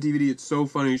on the DVD. It's so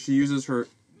funny. She uses her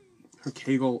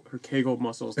Kegel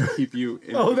muscles to keep you.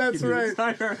 Oh, that's keep you right.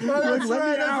 inside her. Oh, that's Let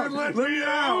right. me out. Let Let me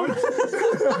out.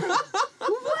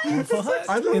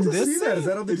 I'd love to see that. Is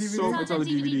that on the It's DVD? so, it's on the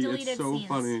DVD. deleted It's so scenes.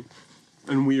 funny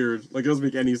and weird. Like it doesn't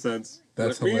make any sense.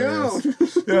 That's Let me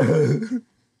hilarious. out.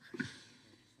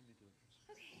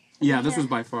 Yeah, this was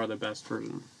by far the best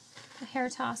version. The hair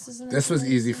tosses. And This was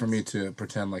easy for me to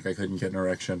pretend like I couldn't get an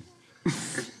erection.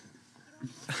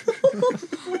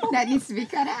 That needs to be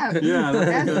cut out. Yeah,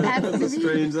 that's to a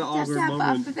strange, just awkward tap off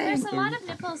moment. the thing. There's a lot of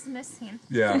nipples in this scene.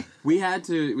 Yeah. We had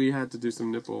to do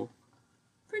some nipple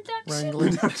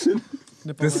Production.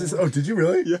 This is. Oh, did you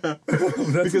really? Yeah.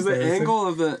 Because the embarrassing.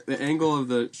 angle of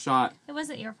the shot. It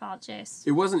wasn't your fault, Jace.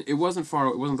 It wasn't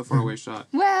the far away shot.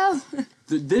 Well,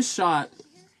 This shot,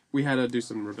 we had to do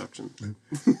some reduction.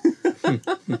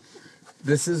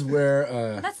 This is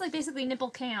where. That's like basically nipple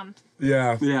cam.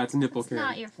 Yeah. Yeah, it's a nipple It's cam.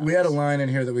 not your fault. We had a line in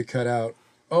here that we cut out.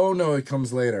 Oh no, it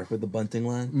comes later. With the bunting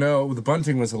line? No, the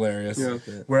bunting was hilarious. Yeah.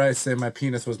 Where I say my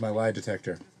penis was my lie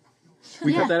detector.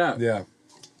 We cut that out. Yeah.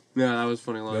 Yeah, that was a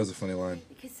funny line. That was a funny line.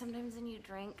 Because sometimes when you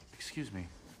drink. Excuse me.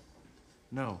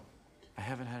 No, I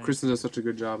haven't had. Kristen does such a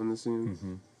good job in the scene.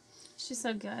 Mm-hmm. She's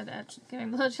so good at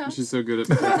giving blowjobs. She's so good at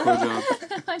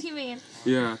blowjobs. What do you mean?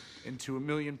 Yeah. Into a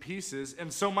million pieces,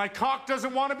 and so my cock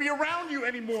doesn't want to be around you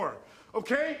anymore.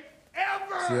 Okay?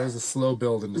 Ever! See, that was a slow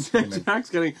build into screaming. Jack's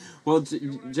getting. Well,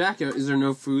 Jack, is there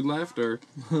no food left, or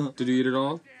did you eat it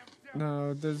all?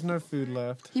 No, there's no food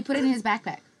left. he put it in his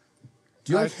backpack.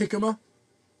 Do you like jicama?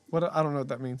 What? I don't know what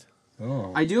that means.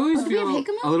 Oh. I do always Oh, we have feel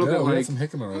jicama? a little Yeah, bit we had like some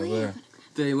jicama right there.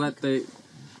 they.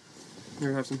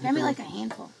 Here, have some. Give me jicama. like a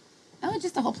handful. Oh,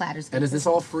 just a whole platter's good. And is this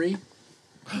all free?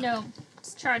 No,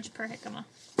 it's charged per jicama.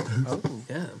 Oh,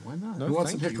 yeah, why not? Who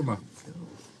wants some jicama?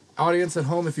 Audience at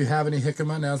home, if you have any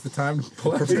jicama, now's the time to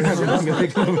pull out your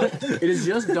It is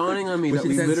just dawning on me that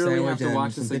we should literally sandwich have to and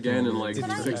watch some this again in jicama.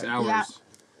 like 6 hours. Yeah.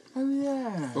 Oh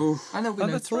yeah. Oof. I know we're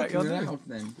gonna that's talk right, y'all it do. out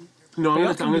then. No, I'm Y'all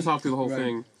gonna can be- talk through the whole Right.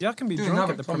 thing. Y'all can be Do drunk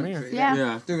another at the premiere. commentary. Yeah.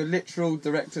 Yeah. Do a literal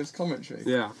director's commentary.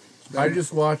 Yeah. I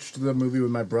just watched the movie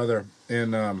with my brother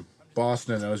in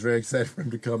Boston. I was very excited for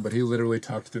him to come, but he literally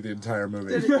talked through the entire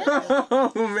movie.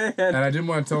 Oh man. And I didn't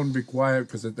want to tell him to be quiet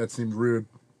because that seemed rude.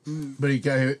 But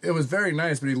it was very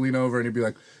nice, but he'd lean over and he'd be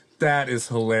like, "That is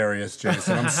hilarious,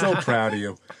 Jason. I'm so proud of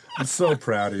you. I'm so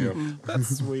proud of you."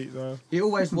 That's sweet though. He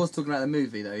always was talking about the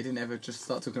movie though. He didn't ever just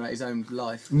start talking about his own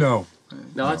life. No.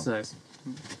 No, that's nice.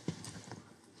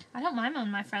 I don't mind when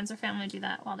my friends or family do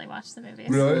that while they watch the movies.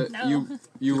 Really? No.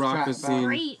 You Just rock chat the about scene.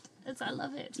 Great. I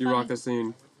love it. It's You funny. rock the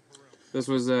scene. This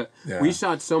was Yeah. we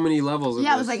shot so many levels of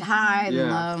Yeah, it this. was like high and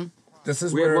Yeah. low. This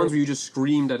is We had where ones where you just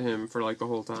screamed at him for like the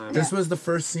whole time. this was the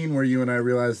first scene where you and I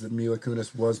realized that Mila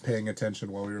Kunis was paying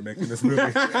attention while we were making this movie.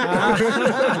 We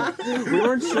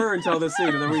weren't sure until this scene,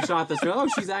 and then we shot this. Oh,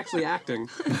 she's actually acting.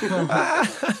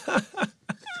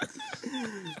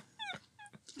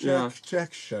 Yeah.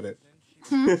 Jack, shut it.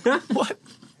 What?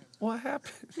 What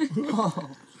happened?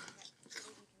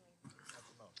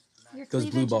 Your Those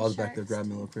blue cleavage balls is back there sharp. drive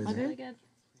me a little crazy. Really good.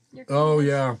 Your Oh cleavage.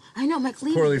 yeah, I know my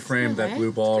cleavage. poorly is framed good, that right?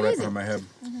 blue ball It's right crazy. on my head.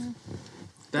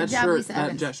 That Good job, shirt, Lisa that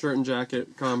Evans. shirt and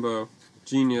jacket combo,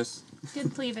 genius.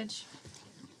 Good cleavage.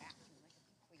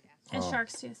 And Oh.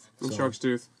 shark's tooth. And Shark's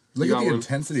Tooth. Look You at got the one.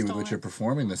 intensity with Stolen. which you're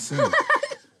performing this scene.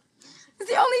 It's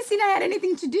the only scene I had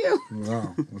anything to do.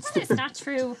 Wow. It's not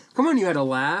true. Come on, you had to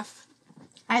laugh.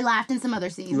 I laughed in some other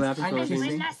scenes. You laughed at I know something.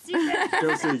 you When I see that,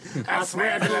 Go see. I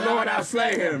swear to the Lord, I'll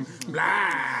slay him. Blah.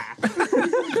 now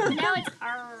it's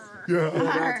arr.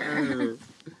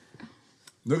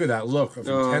 Look at that look of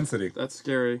Oh, intensity. That's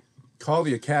scary. Call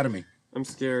the Academy. I'm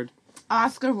scared.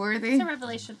 Oscar worthy. It's a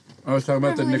revelation. I was talking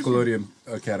about the Nickelodeon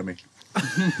Academy.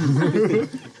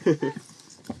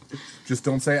 Just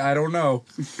don't say I don't know.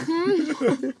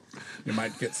 You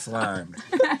might get slimed.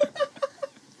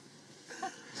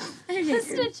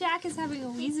 Listen to Jack is having a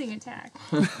wheezing attack.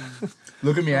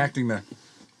 Look at me acting there.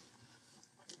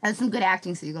 That's some good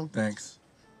acting, Segel. Thanks.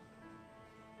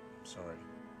 Sorry.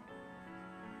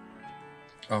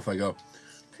 Off I go.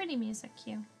 Pretty music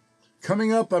cue.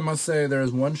 Coming up, I must say there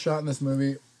is one shot in this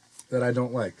movie that I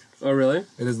don't like. Oh, really?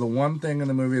 It is the one thing in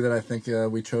the movie that I think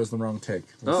we chose the wrong take.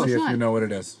 Let's Oh. see if Which you one? know what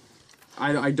it is.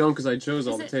 I don't because I chose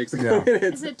all the Is takes. Yeah.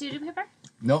 Is it doo-doo paper?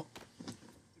 Nope.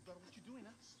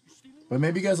 But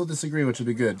maybe you guys will disagree, which would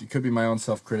be good. It could be my own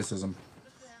self-criticism.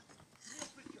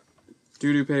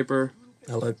 Doo-doo paper.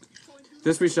 LA.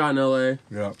 This we shot in L.A.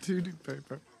 Yeah. Doo-doo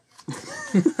paper.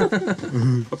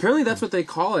 Apparently that's what they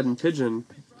call it in Pigeon.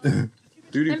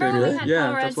 Doo-doo Remember when we paper. had Yeah,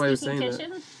 Paul Rudd that's why I was speaking saying pigeon?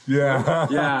 that. Yeah. Paul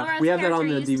Yeah, Rudd's we have that on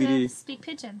character the used to DVD. speak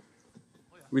pigeon.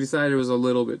 We decided it was a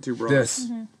little bit too broad. This.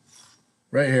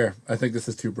 Right here. I think this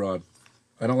is too broad.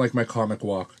 I don't like my comic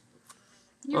walk.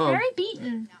 You're Oh. very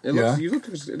beaten. It looks.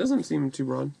 Yeah? It doesn't seem too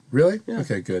broad. Really? Yeah.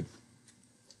 Okay, good.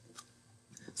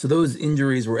 So those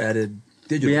injuries were added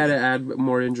digitally. We had to add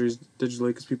more injuries digitally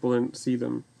because people didn't see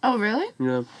them. Oh, really?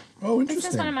 Yeah. Oh, This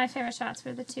interesting. is one of my favorite shots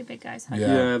where the two big guys hug.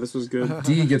 Yeah, this was good.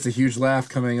 D gets a huge laugh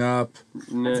coming up.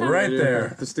 Right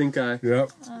there. The stink eye.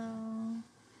 Yep.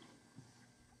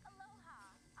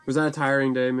 Was that a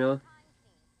tiring day, Mila?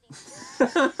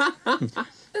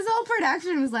 This whole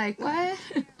production was like, what?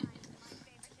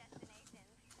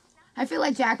 I feel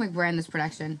like Jack McBrayer in this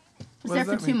production. Was What there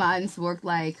does for that 2 mean? months, worked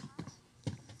like,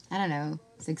 I don't know,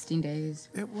 16 days.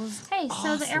 It was. Hey,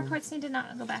 so the airports need to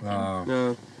not go back in.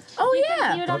 No. Oh, You yeah.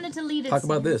 can view it on the deleted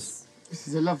scenes. this. This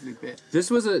is a lovely bit. This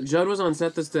was Judd was on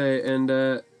set this day,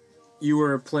 and you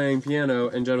were playing piano,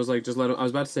 and Judd was like, just let him. I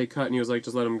was about to say cut, and he was like,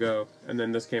 just let him go. And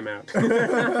then this came out.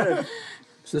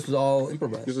 So this was all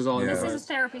improvised. This was all This improvised. is a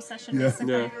therapy session, Yeah.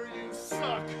 basically. Yeah.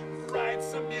 Suck. Write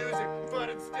some music, but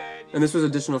instead. And this was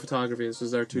additional photography. This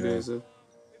was our 2 days of.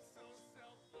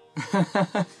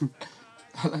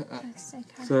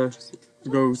 So, just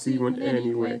go see one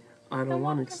anyway. I don't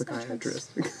want a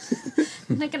psychiatrist.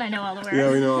 Nick and I know all the words.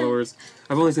 Yeah, we know all the words.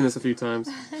 I've only seen this a few times.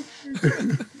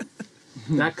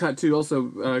 That cut too.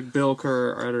 Also, Bill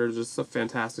Kerr, our editor, just a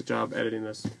fantastic job editing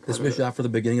this. This was shot for the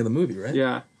beginning of the movie, right?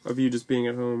 Yeah, of you just being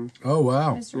at home. Oh,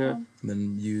 wow. Yeah. And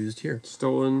then used here.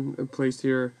 Stolen, placed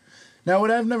here. Now, what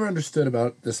I've never understood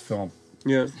about this film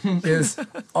is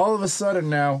all of a sudden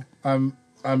now I'm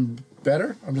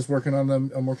better. I'm just working on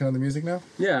the music now.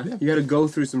 Yeah, you had to go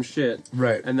through some shit.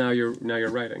 Right. And now you're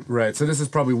writing. Right. So this is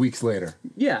probably weeks later.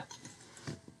 Yeah.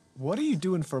 What are you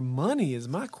doing for money is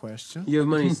my question. You have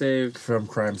money saved from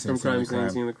crime scene. From crime scene,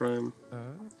 seeing the crime.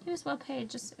 He was well paid,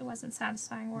 just it wasn't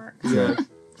satisfying work. Yeah.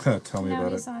 Tell me now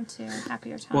about he's it. on to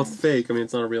happier times. Well, it's fake. I mean,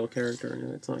 it's not a real character.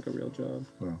 It's not like a real job.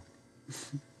 Well.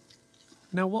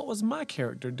 Now, what was my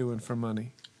character doing for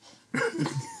money?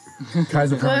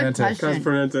 Kaiser Permanente. Kaiser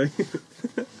Permanente.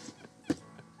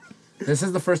 This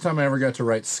is the first time I ever got to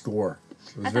write score.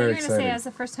 It was I thought you very were going to say exciting. it was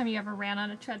the first time you ever ran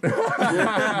on a treadmill.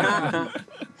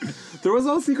 There was a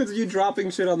whole sequence of you dropping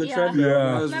shit on the Yeah. treadmill. Yeah.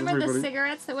 That was Remember pretty the funny.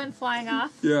 cigarettes that went flying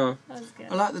off? Yeah. That was good.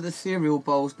 I like that the cereal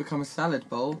bowl's become a salad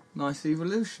bowl. Nice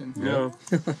evolution. Yeah.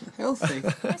 Healthy.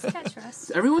 Nice catch,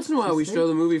 Russ. Every once in a while, we show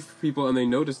the movie for people and they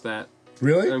notice that.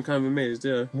 Really? And I'm kind of amazed,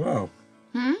 yeah. Wow.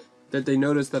 That they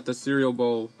notice that the cereal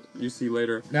bowl you see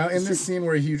later. Now, in this scene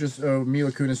where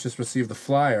Mila Kunis just received the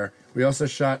flyer, we also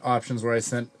shot options where I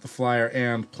sent the flyer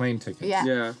and plane tickets. Yeah.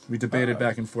 Yeah. We debated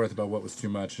back and forth about what was too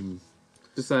much, and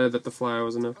Decided that the flyer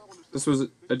was enough. This was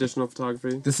additional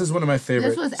photography. this is one of my favorite.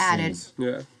 This was added. scenes.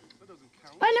 Yeah.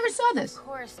 I never saw this. Of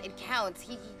course, it counts.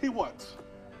 He what?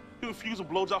 He refused a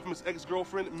blowjob from his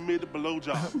ex-girlfriend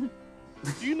mid-blowjob.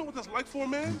 Do you know what that's like for a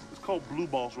man? It's called blue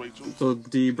balls, Rachel. So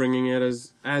D bringing it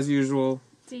as usual.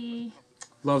 D.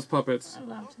 Loves puppets. I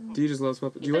loved him. D just loves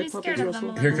puppets. Do you But like he's puppets, scared of them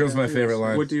Russell? a Here little comes my favorite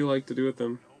line. What do you like to do with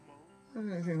them? I don't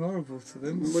do anything horrible to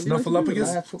them.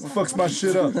 Snuffleupagus fucks my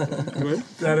shit up.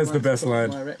 That is the best line.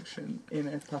 My erection in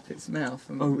a puppet's mouth,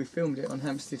 and we filmed it on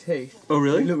Hampstead Heath. Oh,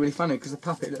 really? It looked really funny because the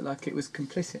puppet looked like it was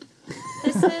complicit.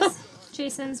 This is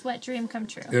Jason's wet dream come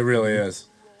true. It really is.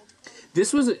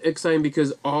 This was exciting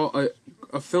because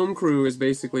a film crew is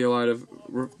basically a lot of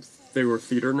they were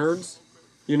theater nerds,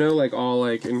 you know, like all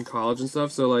like in college and stuff.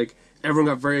 So like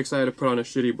everyone got very excited to put on a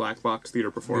shitty black box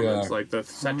theater performance. Yeah. Like the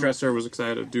set dresser was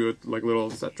excited to do it, like little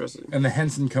set dressing. And the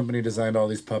Henson Company designed all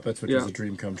these puppets, which Yeah. is a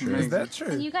dream come true. Is that true?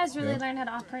 And you guys really Yeah. learned how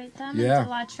to operate them. Yeah. And did a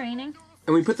lot of training.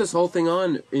 And we put this whole thing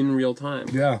on in real time.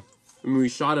 Yeah. I mean, we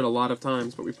shot it a lot of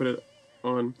times, but we put it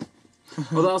on.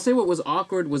 Although I'll say what was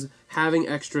awkward was having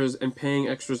extras and paying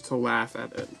extras to laugh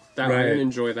at it. I Right. didn't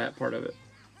enjoy that part of it.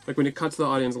 Like when it cuts to the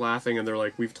audience laughing and they're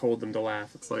like, we've told them to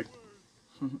laugh. It's like,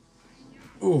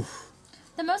 oof.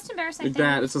 The most embarrassing like thing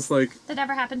that. It's just like, that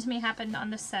ever happened to me happened on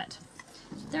this set.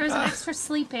 There was an extra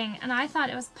sleeping, and I thought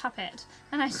it was a puppet.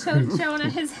 And I showed Jonah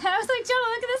his head. I was like, Jonah,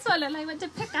 look at this one. And I went to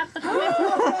pick up the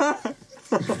puppet.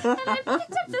 And I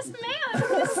picked up this man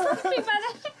who was sleeping by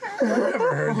the hair. I've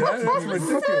never heard that. That's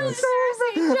ridiculous. So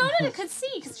embarrassing. Jonah could see,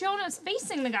 because Jonah was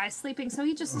facing the guy sleeping, so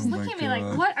he just was my looking at me God.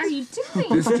 like, what are you doing?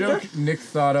 This joke Nick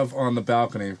thought of on the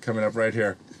balcony, coming up right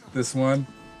here. This one.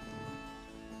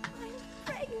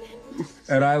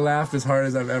 And I laughed as hard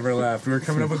as I've ever laughed. We were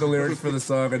coming up with the lyrics for the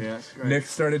song, and Nick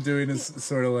started doing his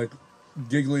sort of like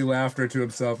giggly laughter to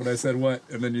himself, and I said, what?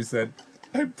 And then you said,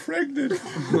 I'm pregnant.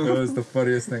 That was the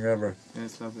funniest thing ever. Yeah,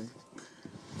 it's lovely.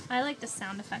 I like the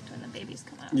sound effect when the babies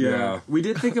come out. yeah. We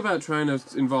did think about trying to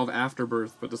involve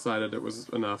afterbirth, but decided it was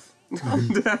enough. You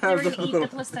were going to eat the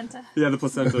placenta. Yeah, the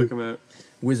placenta come out.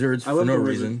 Wizards I for love no the wizard.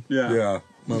 reason. Yeah. Yeah.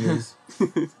 Mummies.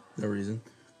 No reason.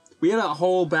 We had a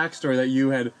whole backstory that you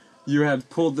had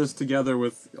pulled this together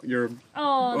with your.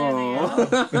 Oh, there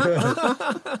we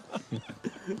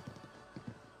go.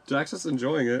 Jack's just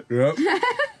enjoying it. Yep.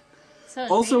 So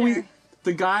it's Also, Vader.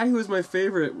 the guy who was my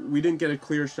favorite, we didn't get a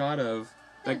clear shot of.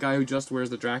 That guy who just wears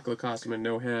the Dracula costume and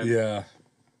no head. Yeah.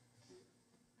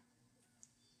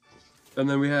 And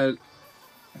then we had...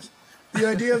 The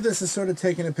idea of this is sort of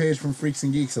taking a page from Freaks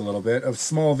and Geeks a little bit, of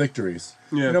small victories.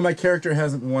 Yeah. You know, my character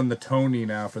hasn't won the Tony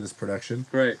now for this production.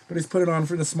 Right. But he's put it on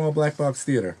for the small black box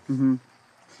theater. Mm-hmm.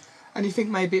 And you think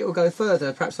maybe it'll go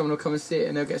further? Perhaps someone will come and see it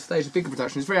and they'll get staged a bigger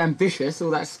production. It's very ambitious, all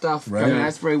that stuff. Right. Right.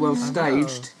 It's very well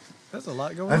staged. There's a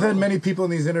lot going I've on. had many people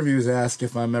in these interviews ask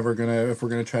if we're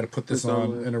gonna try to put this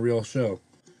on in a real show.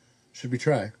 Should we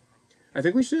try? I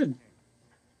think we should.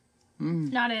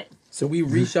 Not it. So we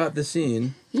reshot the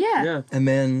scene. Yeah. Yeah. And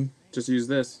then just use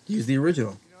this. Use the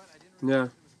original. Yeah.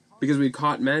 Because we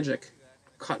caught magic.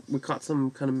 We caught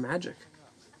some kind of magic.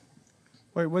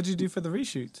 Wait, what'd you do for the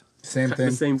reshoot? Same thing.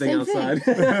 The same thing outside.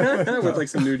 With like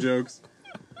some new jokes.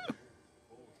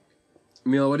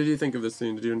 Mila, what did you think of this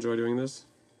scene? Did you enjoy doing this?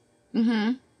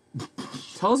 Mm-hmm.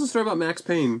 Tell us a story about Max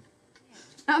Payne.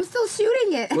 I'm still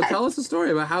shooting it. Well, tell us a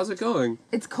story about how's it going.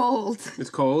 It's cold. It's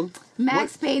cold?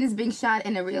 Max Payne is being shot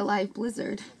in a real life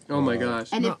blizzard. Oh my gosh.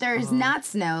 And if there's not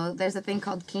snow, there's a thing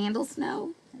called candle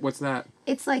snow. What's that?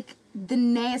 It's like the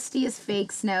nastiest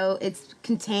fake snow. It's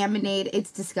contaminated.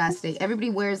 It's disgusting. Everybody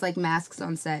wears like masks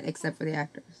on set except for the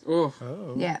actors. Oh.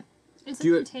 Yeah. Is it Do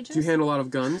you contagious? handle a lot of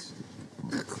guns?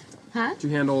 Huh? Do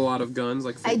you handle a lot of guns?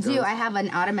 Like I fake do. guns? I have an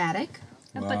automatic.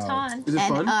 A baton. Is it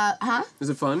fun? Huh? Is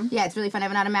it fun? Yeah, it's really fun. I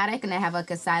have an automatic, and I have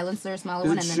like a silencer, a smaller Does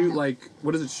one. it And shoot then like,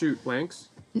 what does it shoot? Blanks?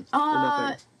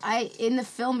 I in the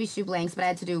film we shoot blanks, but I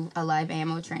had to do a live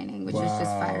ammo training, which is just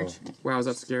fire training. Wow, is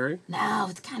that scary? No,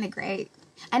 it's kind of great.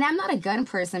 And I'm not a gun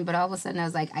person, but all of a sudden I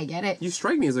was like, I get it. You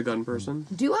strike me as a gun person.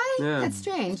 Do I? Yeah. That's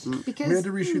strange because We had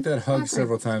to reshoot that hug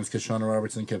several times because Shauna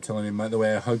Robertson kept telling me the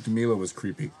way I hugged Mila was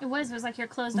creepy. It was like your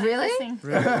closed eye Really? kissing.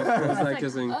 Closed eye Like,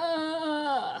 kissing.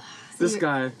 ugh. This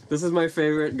guy. This is my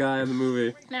favorite guy in the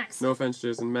movie. Max. No offense,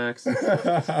 Jason. Max.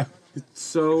 It's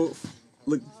so...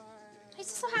 Look, He's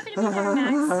just so happy to be there,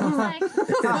 Max.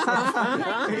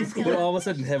 He's like, We're all of a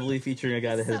sudden heavily featuring a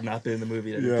guy that has not been in the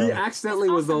movie. He accidentally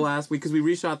was the last week because we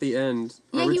reshot the end.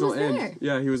 Yeah, he original was end. there.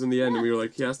 Yeah, he was in the end, and we were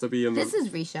like, he has to be in the. This is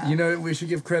reshot. You know, we should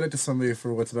give credit to somebody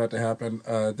for what's about to happen.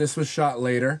 This was shot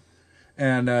later,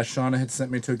 and Shauna had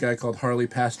sent me to a guy called Harley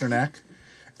Pasternak,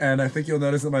 and I think you'll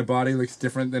notice that my body looks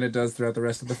different than it does throughout the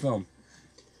rest of the film.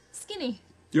 skinny.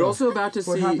 You're also about to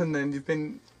What see. happened then? You've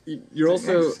been. You're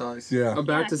also exercise.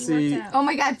 about to see. Oh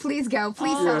my God! Please go.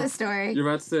 Please tell this story. You're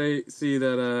about to see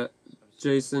that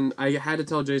Jason. I had to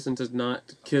tell Jason to not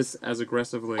kiss as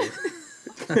aggressively.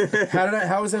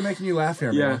 How was that making you laugh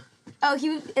here, Yeah. Mila? Oh,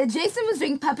 Jason was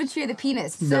doing puppetry of the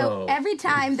penis. So No. every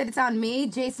time that it's on me,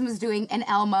 Jason was doing an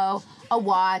Elmo, a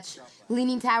watch,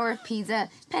 Leaning Tower of Pisa,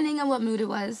 depending on what mood it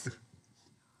was.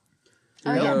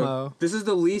 Oh yeah. This is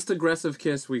the least aggressive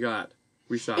kiss we got.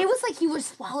 We shot. It was like you were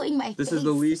swallowing my This face. is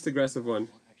the least aggressive one.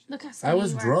 Look how I skinny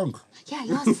was you are. drunk. Yeah,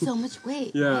 you lost so much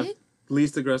weight. Yeah. Right?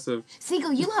 Least aggressive.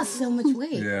 Segel, you lost so much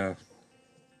weight. Yeah.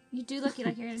 You do look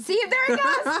like you're. See, there it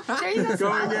goes. There you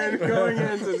go. Going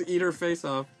in to eat her face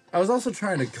off. I was also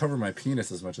trying to cover my penis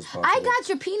as much as possible. I got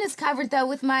your penis covered though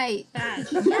with my. Badge.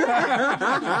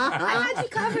 I had you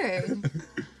covered.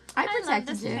 I love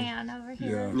protected this you. man over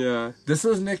here. Yeah. This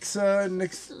was Nick's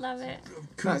Love it.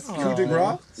 coup de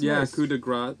grace. Yeah, Nice. coup de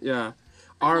grace. Yeah.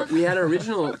 We had our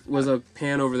original was a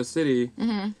pan over the city,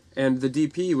 and the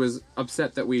DP was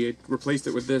upset that we replaced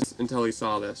it with this until he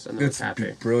saw this and then was It's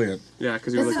happy. brilliant. Yeah,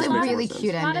 because he was This like, is this a makes really more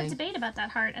cute sense. A lot of ending. debate about that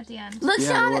heart at the end. Look, Yeah,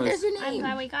 it Shauna, was. there's your I'm name.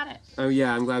 glad we got it. Oh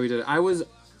yeah, I'm glad we did it.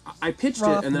 I pitched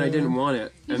it and then I didn't want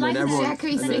it, You and then liked it? everyone. Jack, are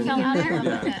you and singing then- in there? I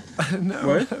love it. No.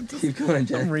 What? Keep going,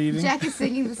 Jack. I'm reading. Jack is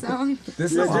singing the song.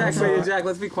 This Yeah, is Jack, wait, Jack,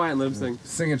 let's be quiet and let him sing.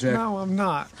 Sing it, Jack. No, I'm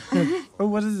not. Oh,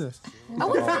 what is this? Oh,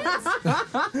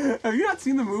 what's this? Have you not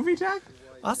seen the movie, Jack?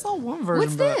 I saw one version.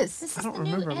 What's but this? I don't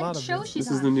remember a lot of show it. she's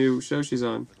This is on. the new show she's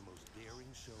on.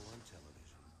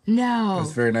 No.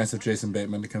 It's very nice of Jason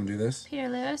Bateman to come do this. Peter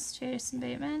Lewis, Jason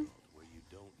Bateman.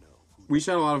 We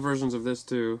shot a lot of versions of this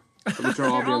too, which are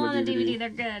all They're be all on on the the DVD. DVD. They're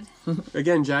good.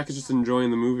 Again, Jack is just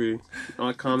enjoying the movie,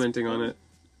 not commenting on it.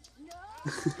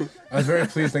 I was very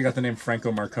pleased they got the name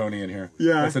Franco Marconi in here.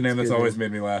 Yeah. That's a name that's always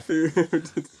made me laugh.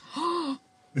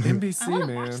 NBC,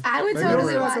 man. I would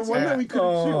totally watch it. we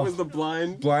couldn't shoot was the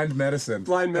blind. Blind Medicine.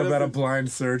 Blind About a Medicine. blind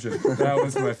surgeon. That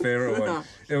was my favorite one.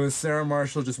 It was Sarah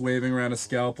Marshall just waving around a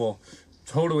scalpel,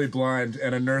 totally blind,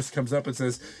 and a nurse comes up and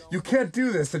says, "You can't do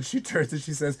this." And she turns and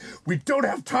she says, "We don't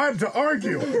have time to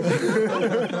argue."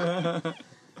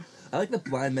 I like that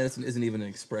blind medicine isn't even an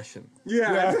expression.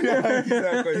 Yeah,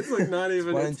 exactly. It's like not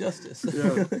even. Blind justice.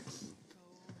 Yeah.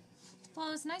 Well,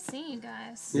 it was nice seeing you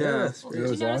guys. Yeah. Well, did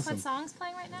you notice what song's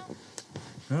playing right now?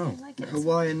 No. I like it.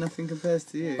 Hawaiian, Nothing Compares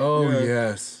to You. Oh, Yeah.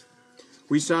 yes.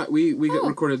 We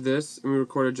recorded this, and we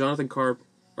recorded Jonathan Karp,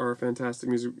 our fantastic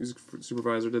music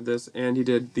supervisor, did this, and he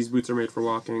did These Boots Are Made for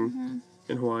Walking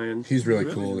in Hawaiian. He's really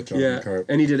cool, the Jonathan Karp.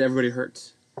 And he did Everybody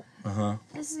Hurts. Uh-huh.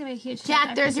 This is going to be a huge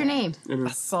Jack, there's your name. I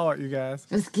saw it, you guys.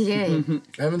 It's good.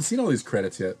 I haven't seen all these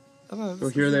credits yet. Oh,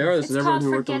 here they are. This It's is everyone called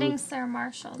who worked on Forgetting it. Sarah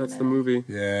Marshall. That's the movie.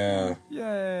 Yeah.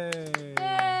 Yay.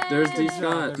 There's D.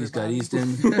 Scott. D. Scott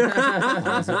Easton.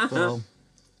 Gary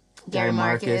Gary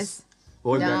Marcus.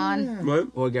 What would Don. What?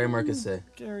 What would Gary Marcus say?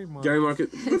 Gary Marcus. Gary Marcus.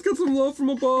 Let's get some love from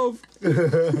above.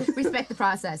 Respect the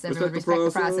process. Everyone respect the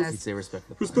He'd process. say respect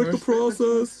the Respect the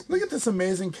process. Look at this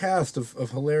amazing cast of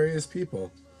hilarious people.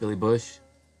 Billy Bush.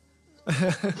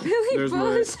 Billy There's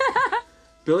Bush.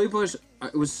 Billy Bush.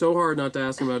 It was so hard not to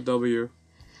ask him about W.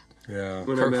 Yeah.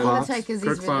 When I Kirk met Fox. him. That's right, 'cause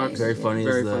Kirk he's Fox. really- Very funny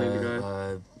Very as funny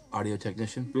the audio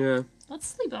technician. Yeah. Let's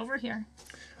sleep over here.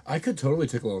 I could totally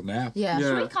take a little nap. Yeah. Should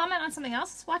Yeah. we comment on something else?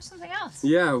 Let's watch something else.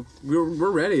 Yeah. We're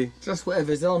ready. Just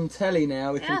whatever's on telly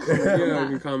now, we can Yeah. comment on Yeah, we that.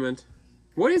 can comment.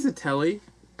 What is a telly?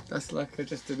 That's like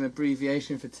just an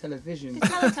abbreviation for television.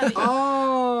 Teletubby.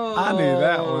 Oh. I knew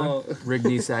that one.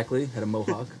 Rigney Sackley had a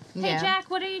mohawk. Hey, Yeah.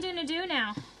 Jack, what are you going to do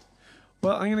now?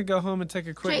 Well, I'm going to go home and take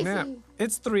a quick nap. Tracy.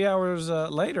 It's 3 hours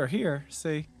later here,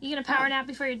 see? You going to power nap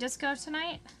before your disco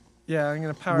tonight? Yeah, I'm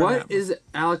going to power What nap. is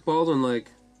Alec Baldwin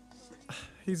like?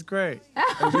 He's great. Are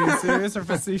you being serious or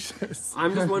facetious?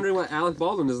 I'm just wondering what Alec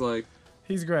Baldwin is like.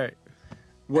 He's great.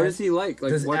 What is he like?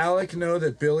 Like, Does what's- Alec know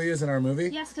that Billy is in our movie?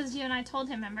 Yes, because you and I told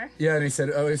him, remember? Yeah, and he said,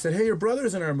 hey, your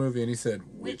brother's in our movie. And he said,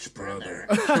 which brother?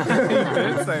 He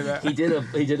did say that. He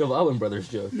did a Allman Brothers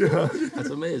joke. Yeah. That's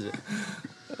amazing.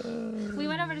 We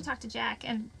went over to talk to Jack,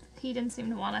 and he didn't seem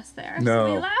to want us there. No.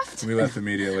 So we left. We left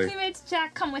immediately. We made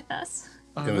Jack come with us.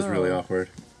 It was really awkward.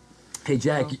 Hey,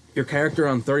 Jack, your character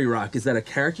on 30 Rock, is that a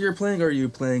character you're playing, or are you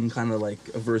playing kind of like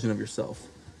a version of yourself?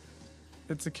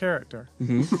 It's a character.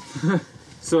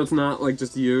 So it's not like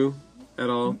just you at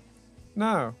all?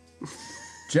 No.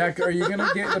 Jack, are you going to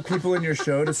get the people in your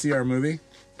show to see our movie?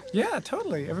 Yeah,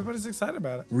 totally. Everybody's excited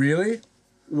about it. Really?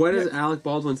 What has Alec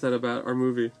Baldwin said about our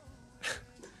movie?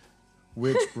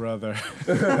 Which brother?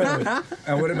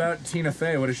 And what about Tina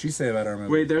Fey? What does she say about our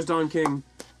movie? Wait, there's Don King.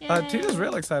 Tina's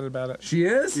real excited about it. She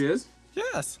is? She is?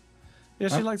 Yes. Yeah,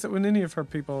 she likes it when any of her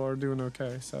people are doing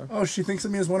okay, so. Oh, she thinks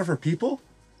of me as one of her people?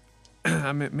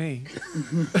 I meant me.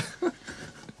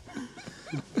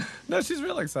 No, she's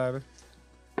real excited.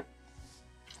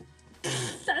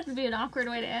 That would be an awkward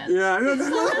way to end. Yeah,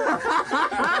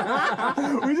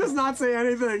 we just not say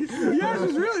anything. Yeah,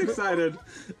 she's really excited.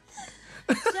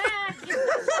 Jack,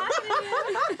 it's talking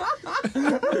to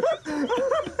you.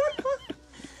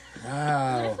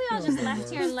 Wow. What if we all just left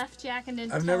here and left Jack and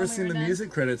didn't I've tell never him we seen were the done?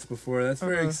 music credits before. That's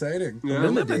very exciting. Yeah.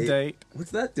 Eliminate.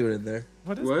 What's that doing in there?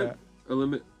 What is What? that? A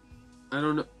limit? I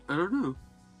don't know.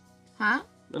 Huh?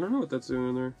 I don't know what that's doing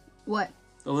in there. What?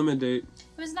 Eliminate.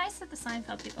 It was nice that the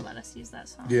Seinfeld people let us use that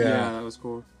song. Yeah, that was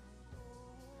cool.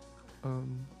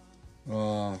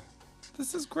 Oh.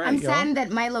 This is great, I'm y'all. saddened that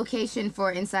my location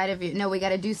for Inside of You. No, we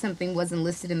gotta do something wasn't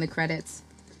listed in the credits.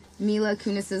 Mila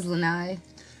Kunis's Lanai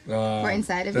for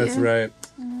Inside of That's You. right.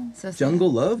 So sad.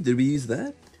 Jungle Love? Did we use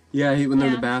that? Yeah, when they're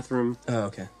in Yeah. the bathroom. Oh,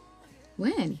 okay.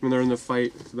 When? When they're in the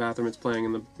fight, the bathroom, it's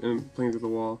playing playing through the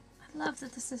wall. I love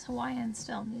that this is Hawaiian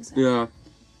still music. Yeah.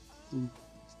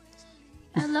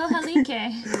 Aloha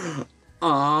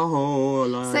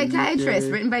like. Psychiatrist,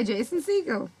 written by Jason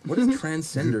Segel. What is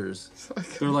Transcenders?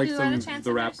 They're like Who are the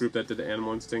the rap group that did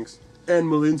Animal Instincts.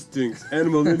 Animal Instincts.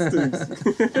 Animal Instincts.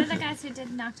 They're the guys who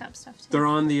did Knocked Up stuff too. They're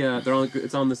on the.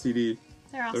 It's on the CD.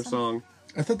 They're awesome. Their song.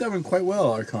 I thought that went quite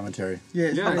well, our commentary. Yeah, I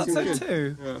it thought seems so good.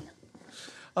 too. Yeah.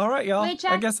 All right, y'all. Wait,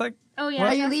 Jack. I guess I. Oh yeah.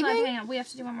 Are you that's what- leaving? Hang on, we have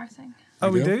to do one more thing. Oh,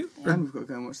 we do? do? And we've got to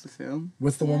go and watch the film.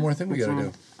 What's the one more thing we gotta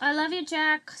do? I love you,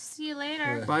 Jack. See you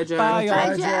later. Bye, Jack. Bye, y'all.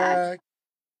 Bye, Jack.